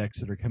types of decks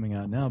that are coming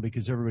out now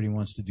because everybody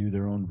wants to do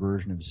their own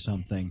version of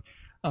something.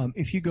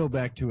 If you go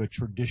back to a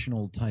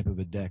traditional type of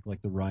a deck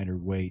like the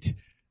Rider-Waite,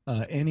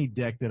 any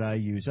deck that I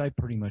use, I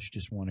pretty much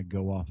just want to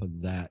go off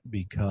of that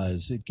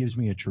because it gives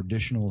me a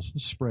traditional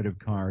spread of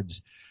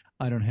cards.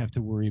 I don't have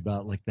to worry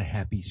about like the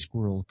Happy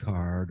Squirrel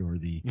card or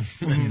the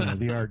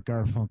the Art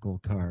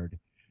Garfunkel card.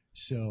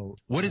 So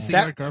what does the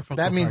Art Garfunkel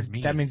card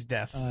mean? That means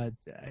death.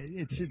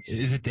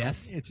 Is it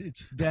death?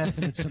 It's death,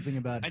 and it's something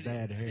about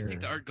bad hair. I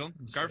think the Art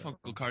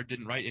Garfunkel card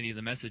didn't write any of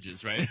the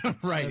messages, right?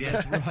 Right.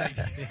 Yeah, that's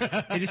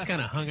right. He just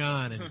kind of hung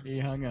on and he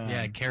hung on.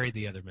 Yeah, carried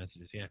the other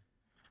messages. Yeah.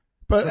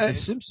 But the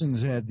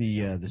Simpsons had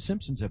the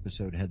Simpsons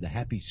episode had the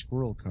Happy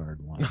Squirrel card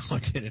once. Oh,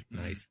 did it?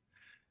 Nice.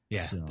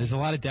 Yeah, So- there's a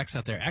lot of decks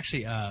out there.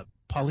 Actually,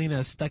 Paulina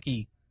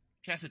Stuckey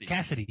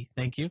Cassidy.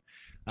 Thank you.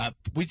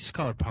 We just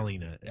call her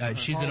Paulina.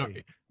 She's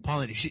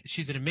Paulina.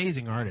 She's an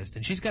amazing artist,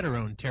 and she's got her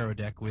own tarot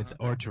deck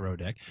tarot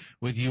deck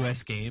with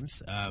U.S.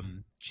 games.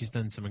 She's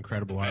done some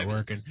incredible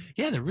artwork,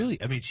 and they're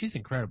really. I mean, she's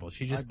incredible.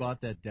 I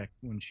bought that deck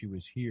when she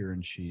was here,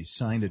 and she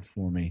signed it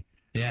for me.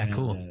 Yeah, And,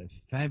 cool.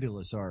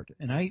 Fabulous art,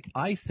 and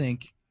I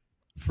think,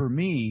 for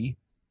me,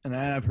 and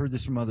I've heard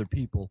this from other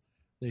people,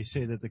 they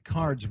say that the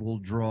cards will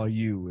draw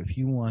you. If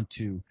you want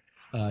to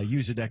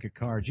use a deck of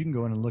cards, you can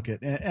go in and look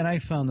at, and I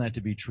found that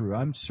to be true.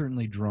 I'm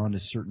certainly drawn to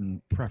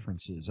certain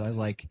preferences. I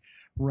like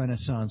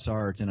Renaissance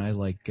art, and I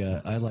like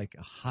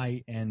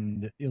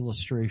high-end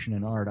illustration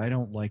and art. I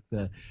don't like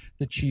the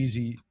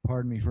cheesy.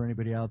 Pardon me for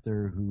anybody out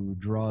there who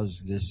draws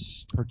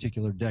this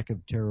particular deck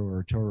of tarot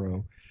or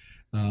Toro.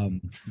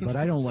 But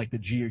I don't like the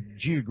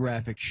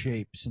geographic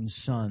shapes and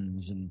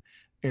suns and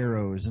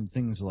arrows and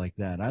things like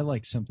that. I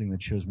like something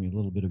that shows me a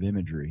little bit of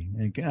imagery,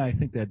 and I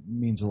think that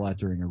means a lot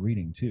during a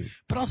reading too.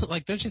 But also,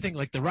 like, don't you think,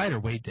 like, the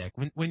Rider-Waite deck,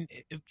 when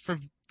for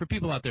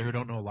people out there who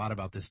don't know a lot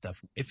about this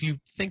stuff, if you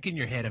think in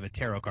your head of a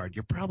tarot card,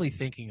 you're probably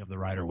thinking of the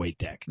Rider-Waite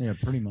deck. Yeah,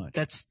 pretty much.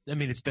 It's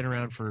been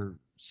around for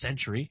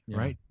century, Yeah,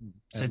 right?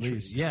 at Century.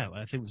 least. Yeah,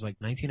 I think it was like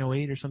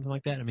 1908 or something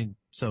like that. I mean,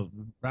 so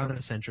around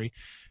a century,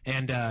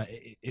 and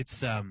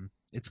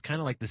it's kind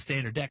of like the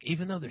standard deck,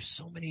 even though there's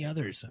so many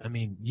others. I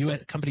mean,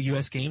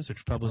 US Games,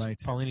 which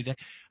published Paulina deck.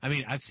 I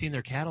mean, I've seen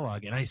their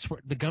catalog, and I swear,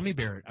 the Gummy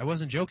Bear, I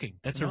wasn't joking.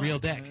 That's a real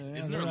deck.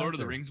 Isn't there a Lord of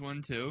the Rings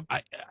one too?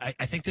 I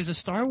think there's a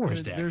Star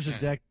Wars deck. There's a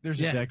deck. There's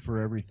a deck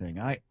for everything.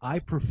 I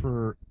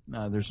prefer.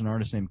 There's an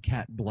artist named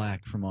Kat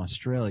Black from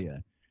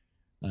Australia,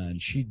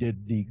 and she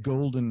did the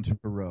Golden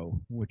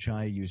Tarot, which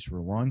I used for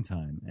a long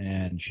time,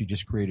 and she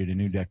just created a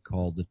new deck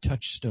called the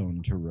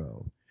Touchstone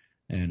Tarot.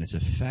 And it's a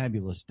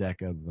fabulous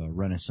deck of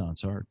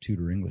Renaissance art,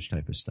 Tudor English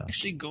type of stuff.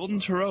 Actually, Golden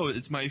Tarot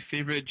is my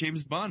favorite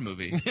James Bond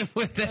movie.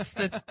 that's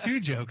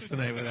two jokes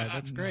tonight with that.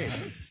 That's great.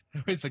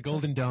 It's the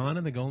Golden Dawn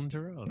and the Golden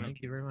Tarot.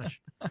 Thank you very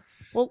much.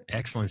 Well,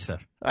 excellent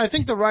stuff. I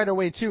think the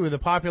Rider-Waite too, the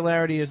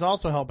popularity is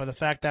also helped by the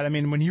fact that, I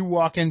mean, when you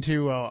walk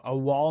into a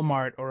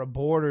Walmart or a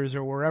Borders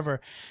or wherever,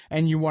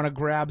 and you want to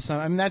grab some,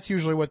 I mean, that's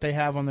usually what they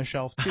have on the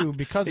shelf too,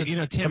 because it's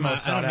the Tim,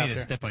 most I sought don't mean to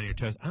after. step on your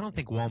toes. I don't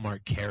think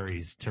Walmart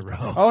carries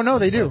Tarot. Oh no,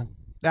 they do.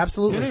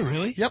 Absolutely. Do they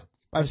really? Yep.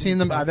 I've seen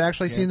them. I've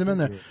actually Yeah, seen them in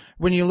there. do it.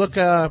 When you look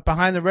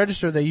behind the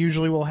register, they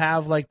usually will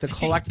have like the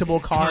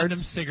collectible cards.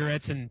 Condoms,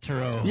 cigarettes, and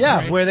Tarot. Yeah,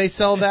 right? where they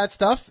sell that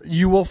stuff,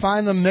 you will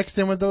find them mixed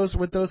in with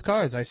those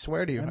cards. I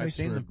swear to you, That I've makes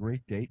seen for a them.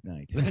 great date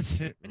night.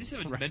 That's it. I just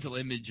have a mental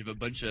image of a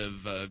bunch of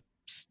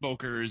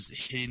smokers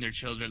hitting their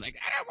children like,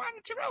 I don't want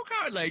a tarot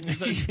card. Like,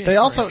 it's like They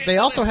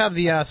also have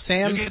the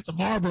Sam's. You get the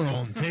Marlboro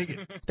and take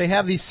it. They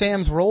have the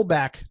Sam's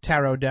rollback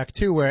tarot deck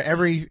too, where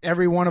every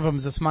one of them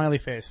is a smiley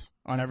face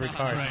on every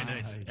card. Right,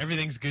 nice.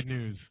 Everything's good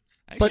news.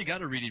 I actually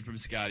got a reading from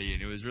Scotty,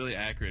 and it was really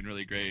accurate and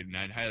really great, and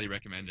I'd highly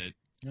recommend it.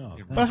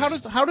 But how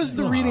does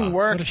the reading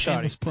work, What a Scotty?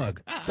 shameless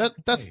plug.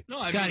 That's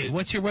Scotty,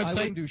 what's your I website?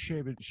 wouldn't do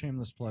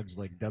shameless plugs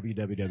like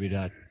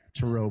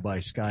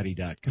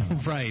www.tarotbyscotty.com.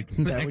 Right. That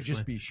would Excellent.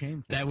 just be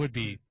shameful. That would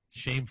be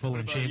shameful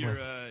and What about shameless.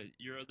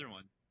 your other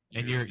one?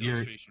 And your your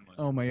illustration one.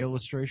 Oh, my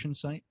illustration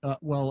site?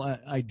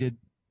 I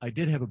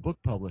did have a book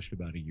published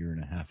about a year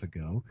and a half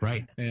ago.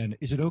 Right. And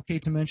is it okay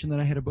to mention that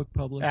I had a book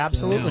published?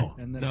 Absolutely.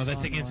 And that No, it's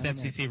that's against online?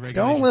 FCC regulations.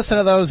 Don't listen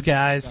to those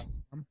guys.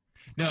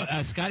 No,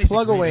 Scotty's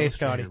Plug a great away,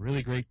 illustrator, Scotty.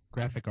 Really great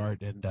graphic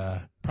art, and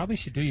probably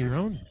should do your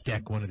own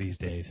deck one of these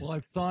days. Well,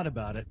 I've thought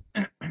about it.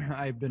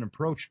 I've been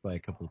approached by a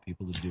couple of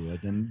people to do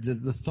it, and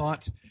the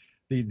thought,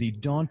 the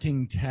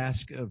daunting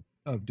task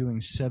of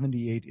doing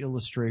 78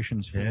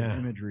 illustrations for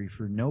imagery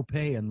for no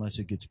pay unless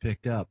it gets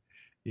picked up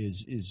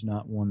is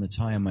not one that's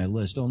high on my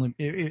list. Only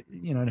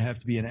it'd have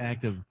to be an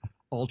act of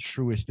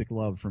altruistic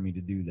love for me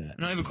to do that.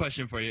 And I have a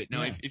question for you.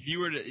 Now, Yeah.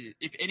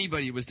 if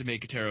anybody was to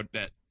make a tarot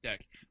deck,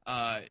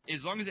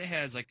 as long as it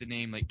has like the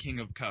name like King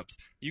of Cups,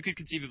 you could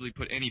conceivably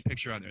put any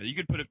picture on there. You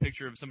could put a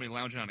picture of somebody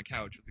lounging on a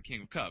couch with the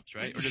King of Cups,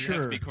 right? Or does it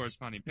have to be a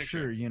corresponding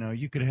picture? Sure,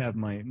 you could have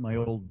my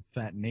old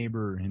fat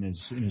neighbor in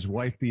his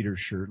wife beater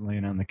shirt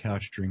laying on the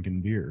couch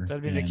drinking beer.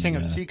 That'd be the and, King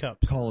of C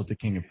Cups. Call it the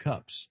King of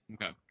Cups.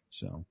 Okay.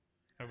 So.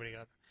 Everybody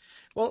got.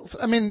 Well,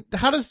 I mean,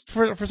 how does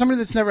for somebody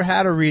that's never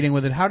had a reading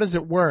with it, how does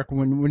it work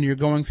when you're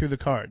going through the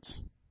cards?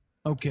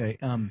 Okay,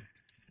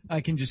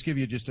 I can just give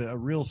you just a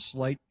real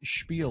slight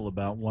spiel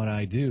about what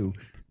I do.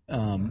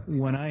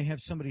 When I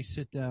have somebody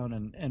sit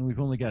down, and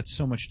we've only got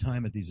so much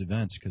time at these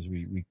events because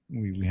we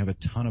have a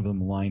ton of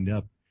them lined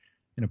up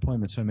in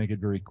appointments, so I make it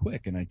very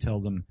quick, and I tell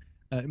them,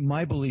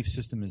 my belief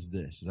system is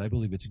this, is I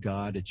believe it's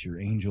God, it's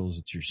your angels,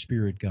 it's your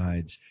spirit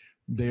guides.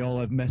 They all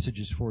have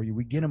messages for you.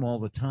 We get them all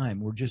the time.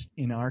 We're just,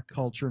 in our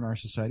culture, in our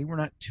society, we're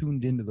not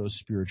tuned into those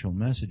spiritual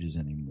messages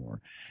anymore.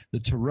 The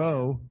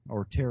tarot,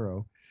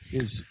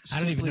 is I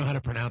don't even know how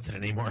to pronounce it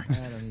anymore. I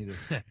don't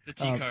either. The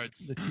T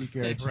cards. The T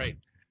cards. Right.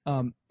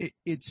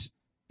 It's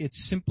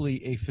it's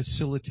simply a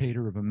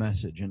facilitator of a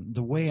message. And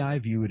the way I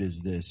view it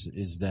is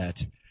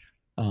that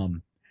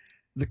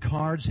the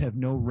cards have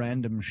no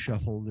random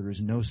shuffle. There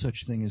is no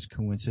such thing as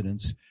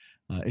coincidence.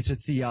 It's a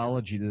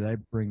theology that I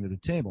bring to the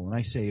table. And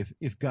I say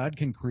if God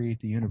can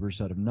create the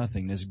universe out of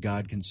nothingness,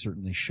 God can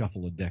certainly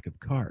shuffle a deck of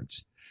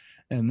cards.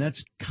 And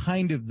that's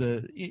kind of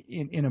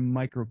in a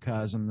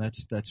microcosm,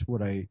 that's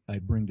what I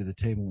bring to the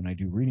table when I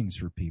do readings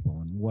for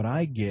people. And what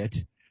I get,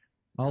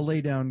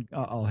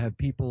 I'll have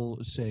people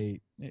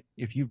say,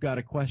 if you've got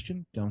a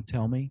question, don't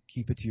tell me,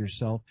 keep it to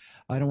yourself.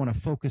 I don't want to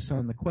focus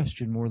on the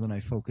question more than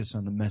I focus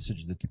on the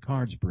message that the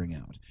cards bring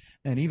out.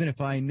 And even if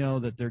I know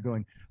that they're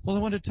going, well, I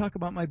want to talk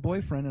about my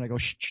boyfriend, and I go,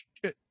 shh,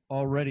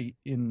 already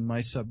in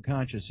my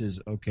subconscious is,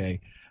 okay,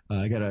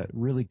 I got to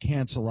really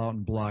cancel out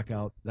and block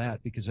out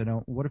that, because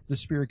what if the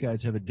spirit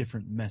guides have a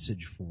different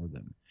message for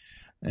them?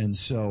 And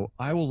so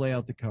I will lay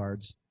out the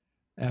cards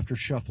after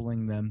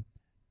shuffling them,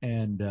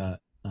 and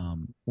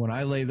when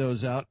I lay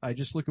those out, I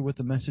just look at what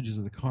the messages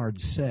of the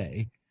cards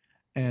say,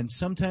 and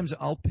sometimes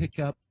I'll pick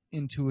up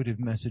intuitive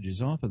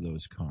messages off of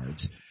those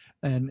cards,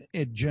 and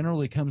it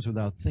generally comes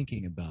without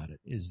thinking about it.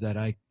 Is that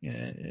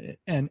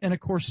and of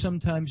course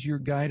sometimes you're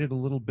guided a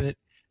little bit,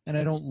 and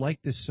I don't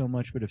like this so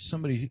much, but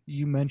if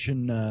you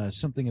mention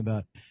something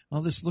about,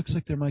 oh, this looks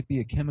like there might be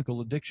a chemical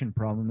addiction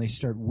problem, they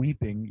start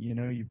weeping,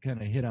 you've kind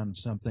of hit on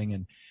something,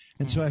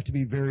 and so I have to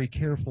be very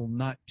careful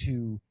not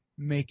to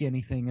make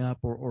anything up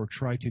or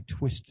try to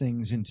twist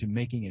things into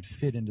making it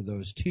fit into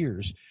those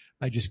tiers.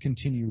 I just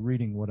continue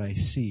reading what I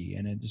see,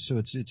 and so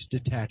it's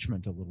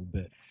detachment a little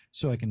bit,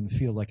 so I can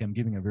feel like I'm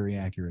giving a very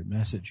accurate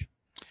message.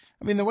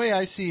 I mean, the way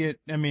I see it,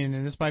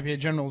 and this might be a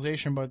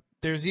generalization, but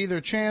there's either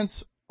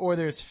chance or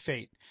there's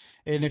fate.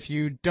 And if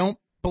you don't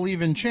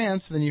believe in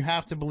chance, then you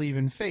have to believe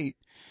in fate.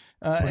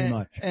 Pretty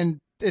much. And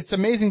it's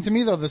amazing to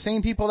me, though, the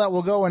same people that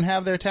will go and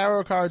have their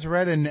tarot cards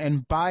read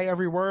and buy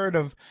every word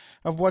of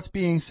what's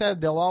being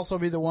said, they'll also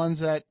be the ones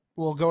that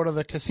will go to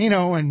the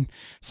casino and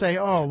say,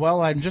 oh,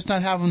 well, I'm just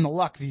not having the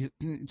luck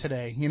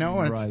today,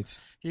 And right.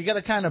 You got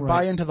to kind of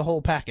buy into the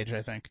whole package,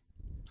 I think.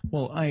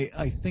 Well,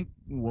 I think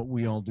what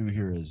we all do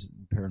here as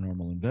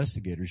paranormal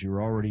investigators,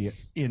 you're already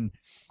in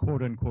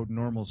quote-unquote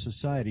normal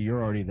society.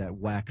 You're already that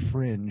whack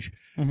fringe,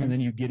 and then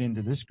you get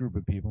into this group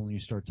of people and you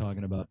start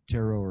talking about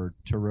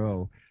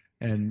tarot,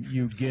 and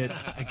you get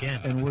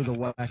again, and we're the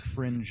whack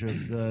fringe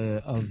of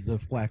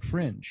the whack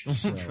fringe,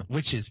 so.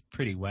 Which is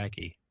pretty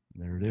wacky.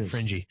 There it is.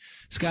 Fringy.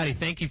 Scotty,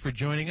 thank you for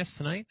joining us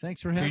tonight.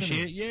 Thanks for having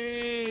Appreciate me.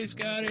 it. Yay,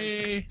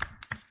 Scotty.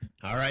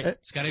 All right.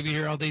 Scotty will be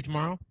here all day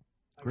tomorrow.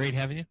 Great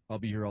having you. I'll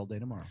be here all day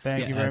tomorrow.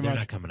 Thank you very they're much.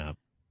 Not coming up.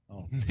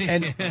 Oh.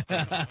 And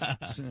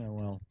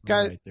well,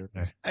 guys,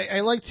 right, I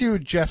like too,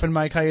 Jeff and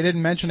Mike, how you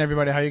didn't mention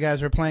everybody how you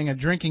guys were playing a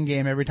drinking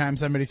game every time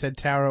somebody said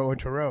tarot or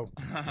tarot.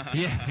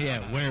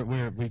 Yeah.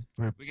 We're We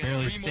got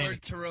barely 3 more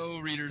tarot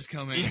readers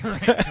coming. Yeah,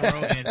 right,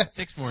 tarot and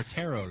 6 more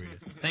tarot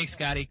readers. Thanks,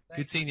 Scotty.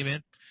 Good seeing you,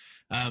 man.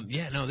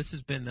 This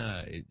has been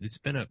it's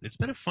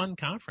been a fun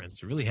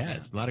conference. It really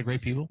has. A lot of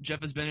great people. Jeff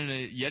has been in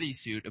a Yeti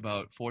suit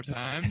about 4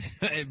 times.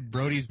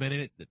 Brody's been in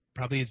it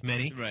probably as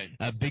many. Right.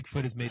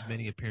 Bigfoot has made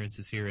many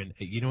appearances here, and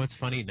you know what's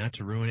funny? Not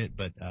to ruin it,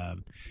 but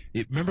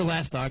remember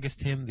last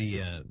August, Tim,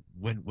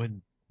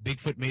 when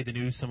Bigfoot made the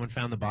news, someone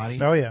found the body.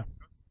 Oh yeah.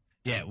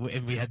 Yeah,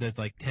 and we had those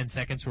 10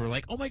 seconds where we're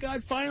like, oh my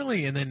God,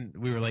 finally! And then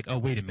we were like, oh,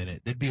 wait a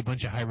minute. There'd be a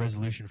bunch of high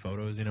resolution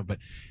photos, but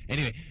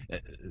anyway,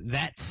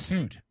 that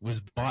suit was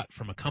bought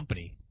from a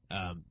company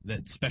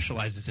that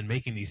specializes in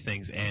making these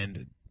things,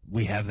 and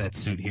we have that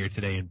suit here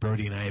today, and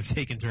Brody and I have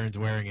taken turns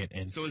wearing it.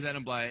 And so is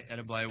Adam Bly.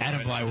 Adam Bly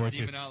wore a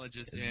too.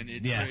 demonologist, and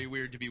it's very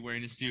weird to be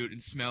wearing a suit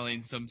and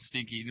smelling some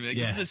stinky.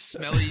 This is a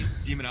smelly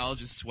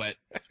demonologist sweat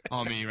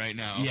on me right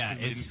now. Yeah, I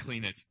didn't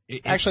clean it.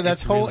 Actually,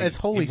 that's it's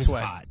holy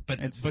sweat. Hot, but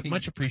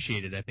much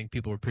appreciated. I think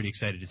people were pretty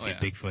excited to see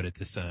Bigfoot at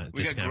this.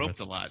 We this got conference. groped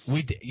a lot.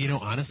 We,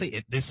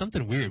 honestly, there's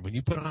something weird when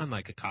you put on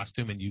a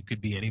costume and you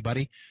could be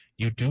anybody.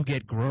 You do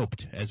get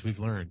groped, as we've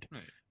learned,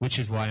 which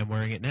is why I'm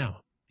wearing it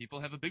now.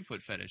 People have a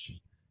Bigfoot fetish.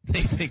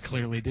 They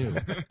clearly do.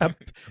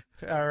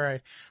 All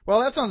right. Well,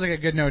 that sounds like a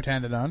good note to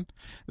end it on.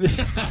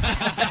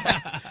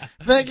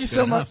 Thank you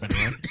so much.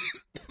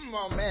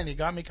 Oh man, you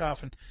got me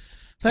coughing.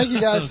 Thank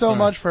you guys so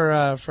much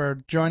for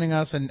joining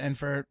us and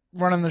for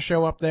running the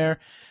show up there.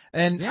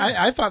 And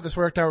I thought this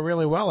worked out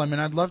really well. I mean,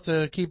 I'd love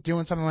to keep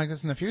doing something like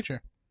this in the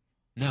future.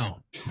 No,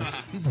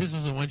 this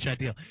was a one-shot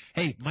deal.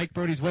 Hey, Mike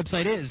Brody's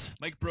website is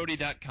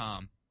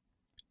MikeBrody.com.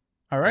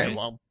 All right.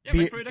 Well,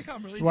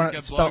 MikeBrody.com. Really, you want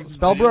to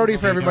spell Brody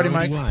for everybody,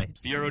 Mike?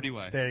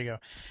 B-R-O-D-Y. There you go.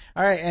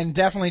 All right, and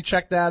definitely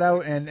check that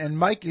out. And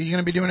Mike, are you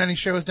going to be doing any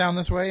shows down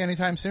this way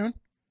anytime soon?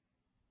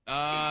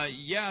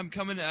 Yeah, I'm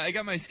coming. I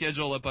got my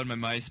schedule up on my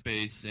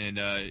MySpace, and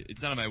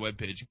it's not on my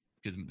webpage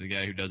because the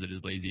guy who does it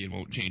is lazy and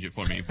won't change it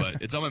for me.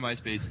 But it's on my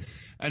MySpace.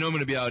 I know I'm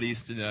going to be out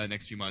east in the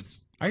next few months.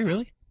 Are you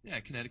really? Yeah,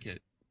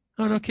 Connecticut.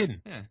 Oh, no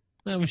kidding. Yeah.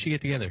 Well, we should get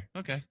together.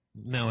 Okay.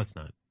 No, let's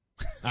not.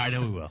 I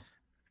know we will.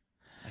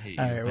 I hate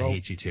you. All right, well, I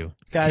hate you too.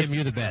 Guys, Tim,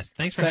 you're the best.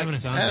 Thanks for having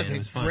us on, man. It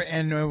was fun.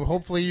 And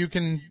hopefully you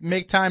can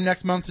make time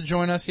next month to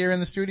join us here in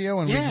the studio,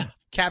 and we can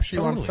capture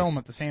you on film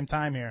at the same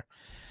time here.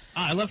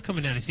 I love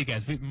coming down to see you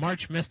guys.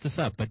 March messed us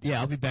up, but yeah,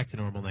 I'll be back to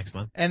normal next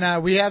month.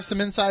 And we have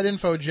some inside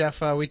info,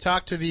 Jeff. We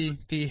talked to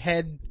the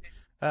head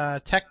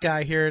tech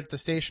guy here at the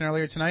station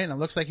earlier tonight, and it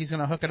looks like he's going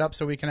to hook it up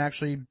so we can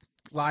actually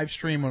live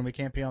stream when we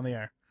can't be on the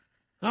air.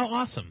 Oh,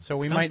 awesome. So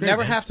we Sounds might great,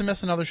 never man. have to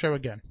miss another show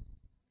again.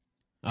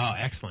 Oh,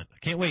 excellent. I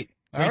can't wait.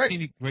 All right.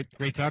 Seeing you,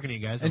 great talking to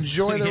you guys.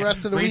 Enjoy the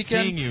rest of the great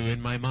weekend. seeing you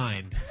in my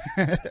mind.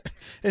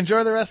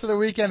 Enjoy the rest of the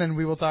weekend, and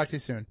we will talk to you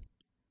soon.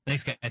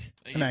 Thanks, guys.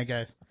 Good night,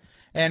 guys.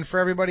 And for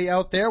everybody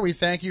out there, we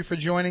thank you for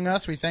joining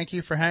us. We thank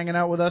you for hanging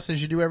out with us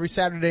as you do every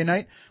Saturday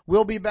night.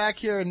 We'll be back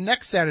here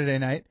next Saturday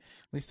night.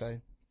 At least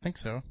I think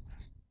so.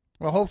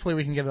 Well, hopefully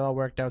we can get it all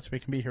worked out so we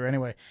can be here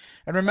anyway.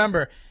 And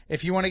remember,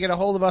 if you want to get a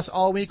hold of us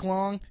all week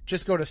long,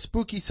 just go to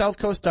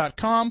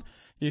SpookySouthCoast.com.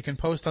 You can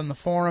post on the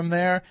forum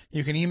there.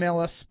 You can email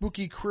us,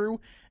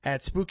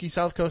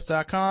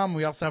 SpookyCrew@SpookySouthCoast.com.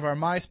 We also have our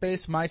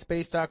MySpace,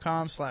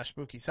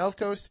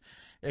 MySpace.com/SpookySouthCoast.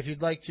 If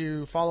you'd like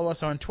to follow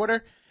us on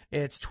Twitter,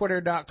 it's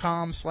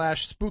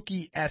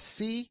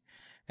Twitter.com/SpookySC.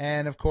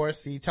 And, of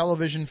course, the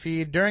television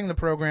feed during the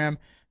program,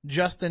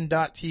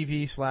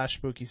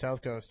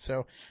 Justin.tv/SpookySouthCoast.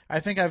 So I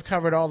think I've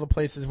covered all the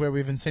places where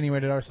we've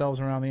insinuated ourselves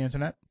around the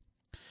internet.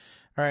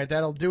 All right,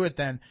 that'll do it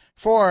then.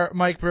 For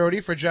Mike Brody,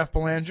 for Jeff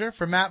Belanger,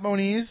 for Matt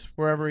Moniz,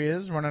 wherever he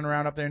is, running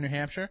around up there in New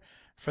Hampshire,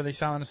 for the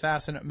silent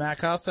assassin Matt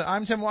Costa,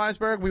 I'm Tim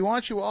Weisberg. We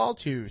want you all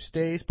to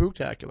stay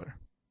spooktacular.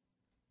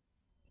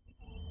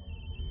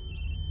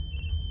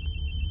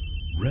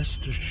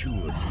 Rest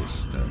assured,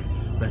 listener,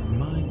 that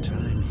my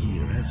time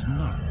here has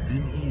not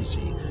been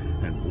easy,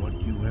 and what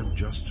you have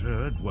just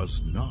heard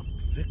was not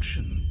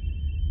fiction.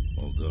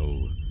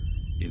 Although,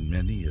 in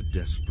many a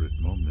desperate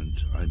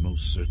moment, I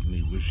most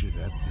certainly wish it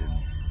had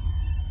been.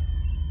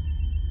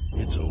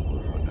 It's over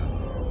for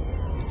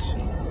now, it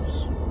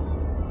seems.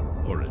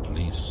 Or at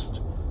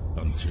least,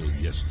 until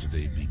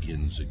yesterday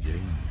begins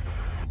again.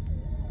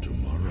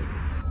 Tomorrow.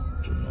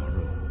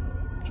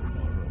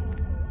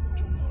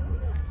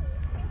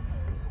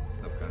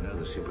 Look, I know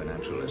the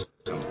supernatural is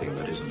something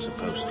that isn't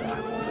supposed to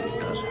happen.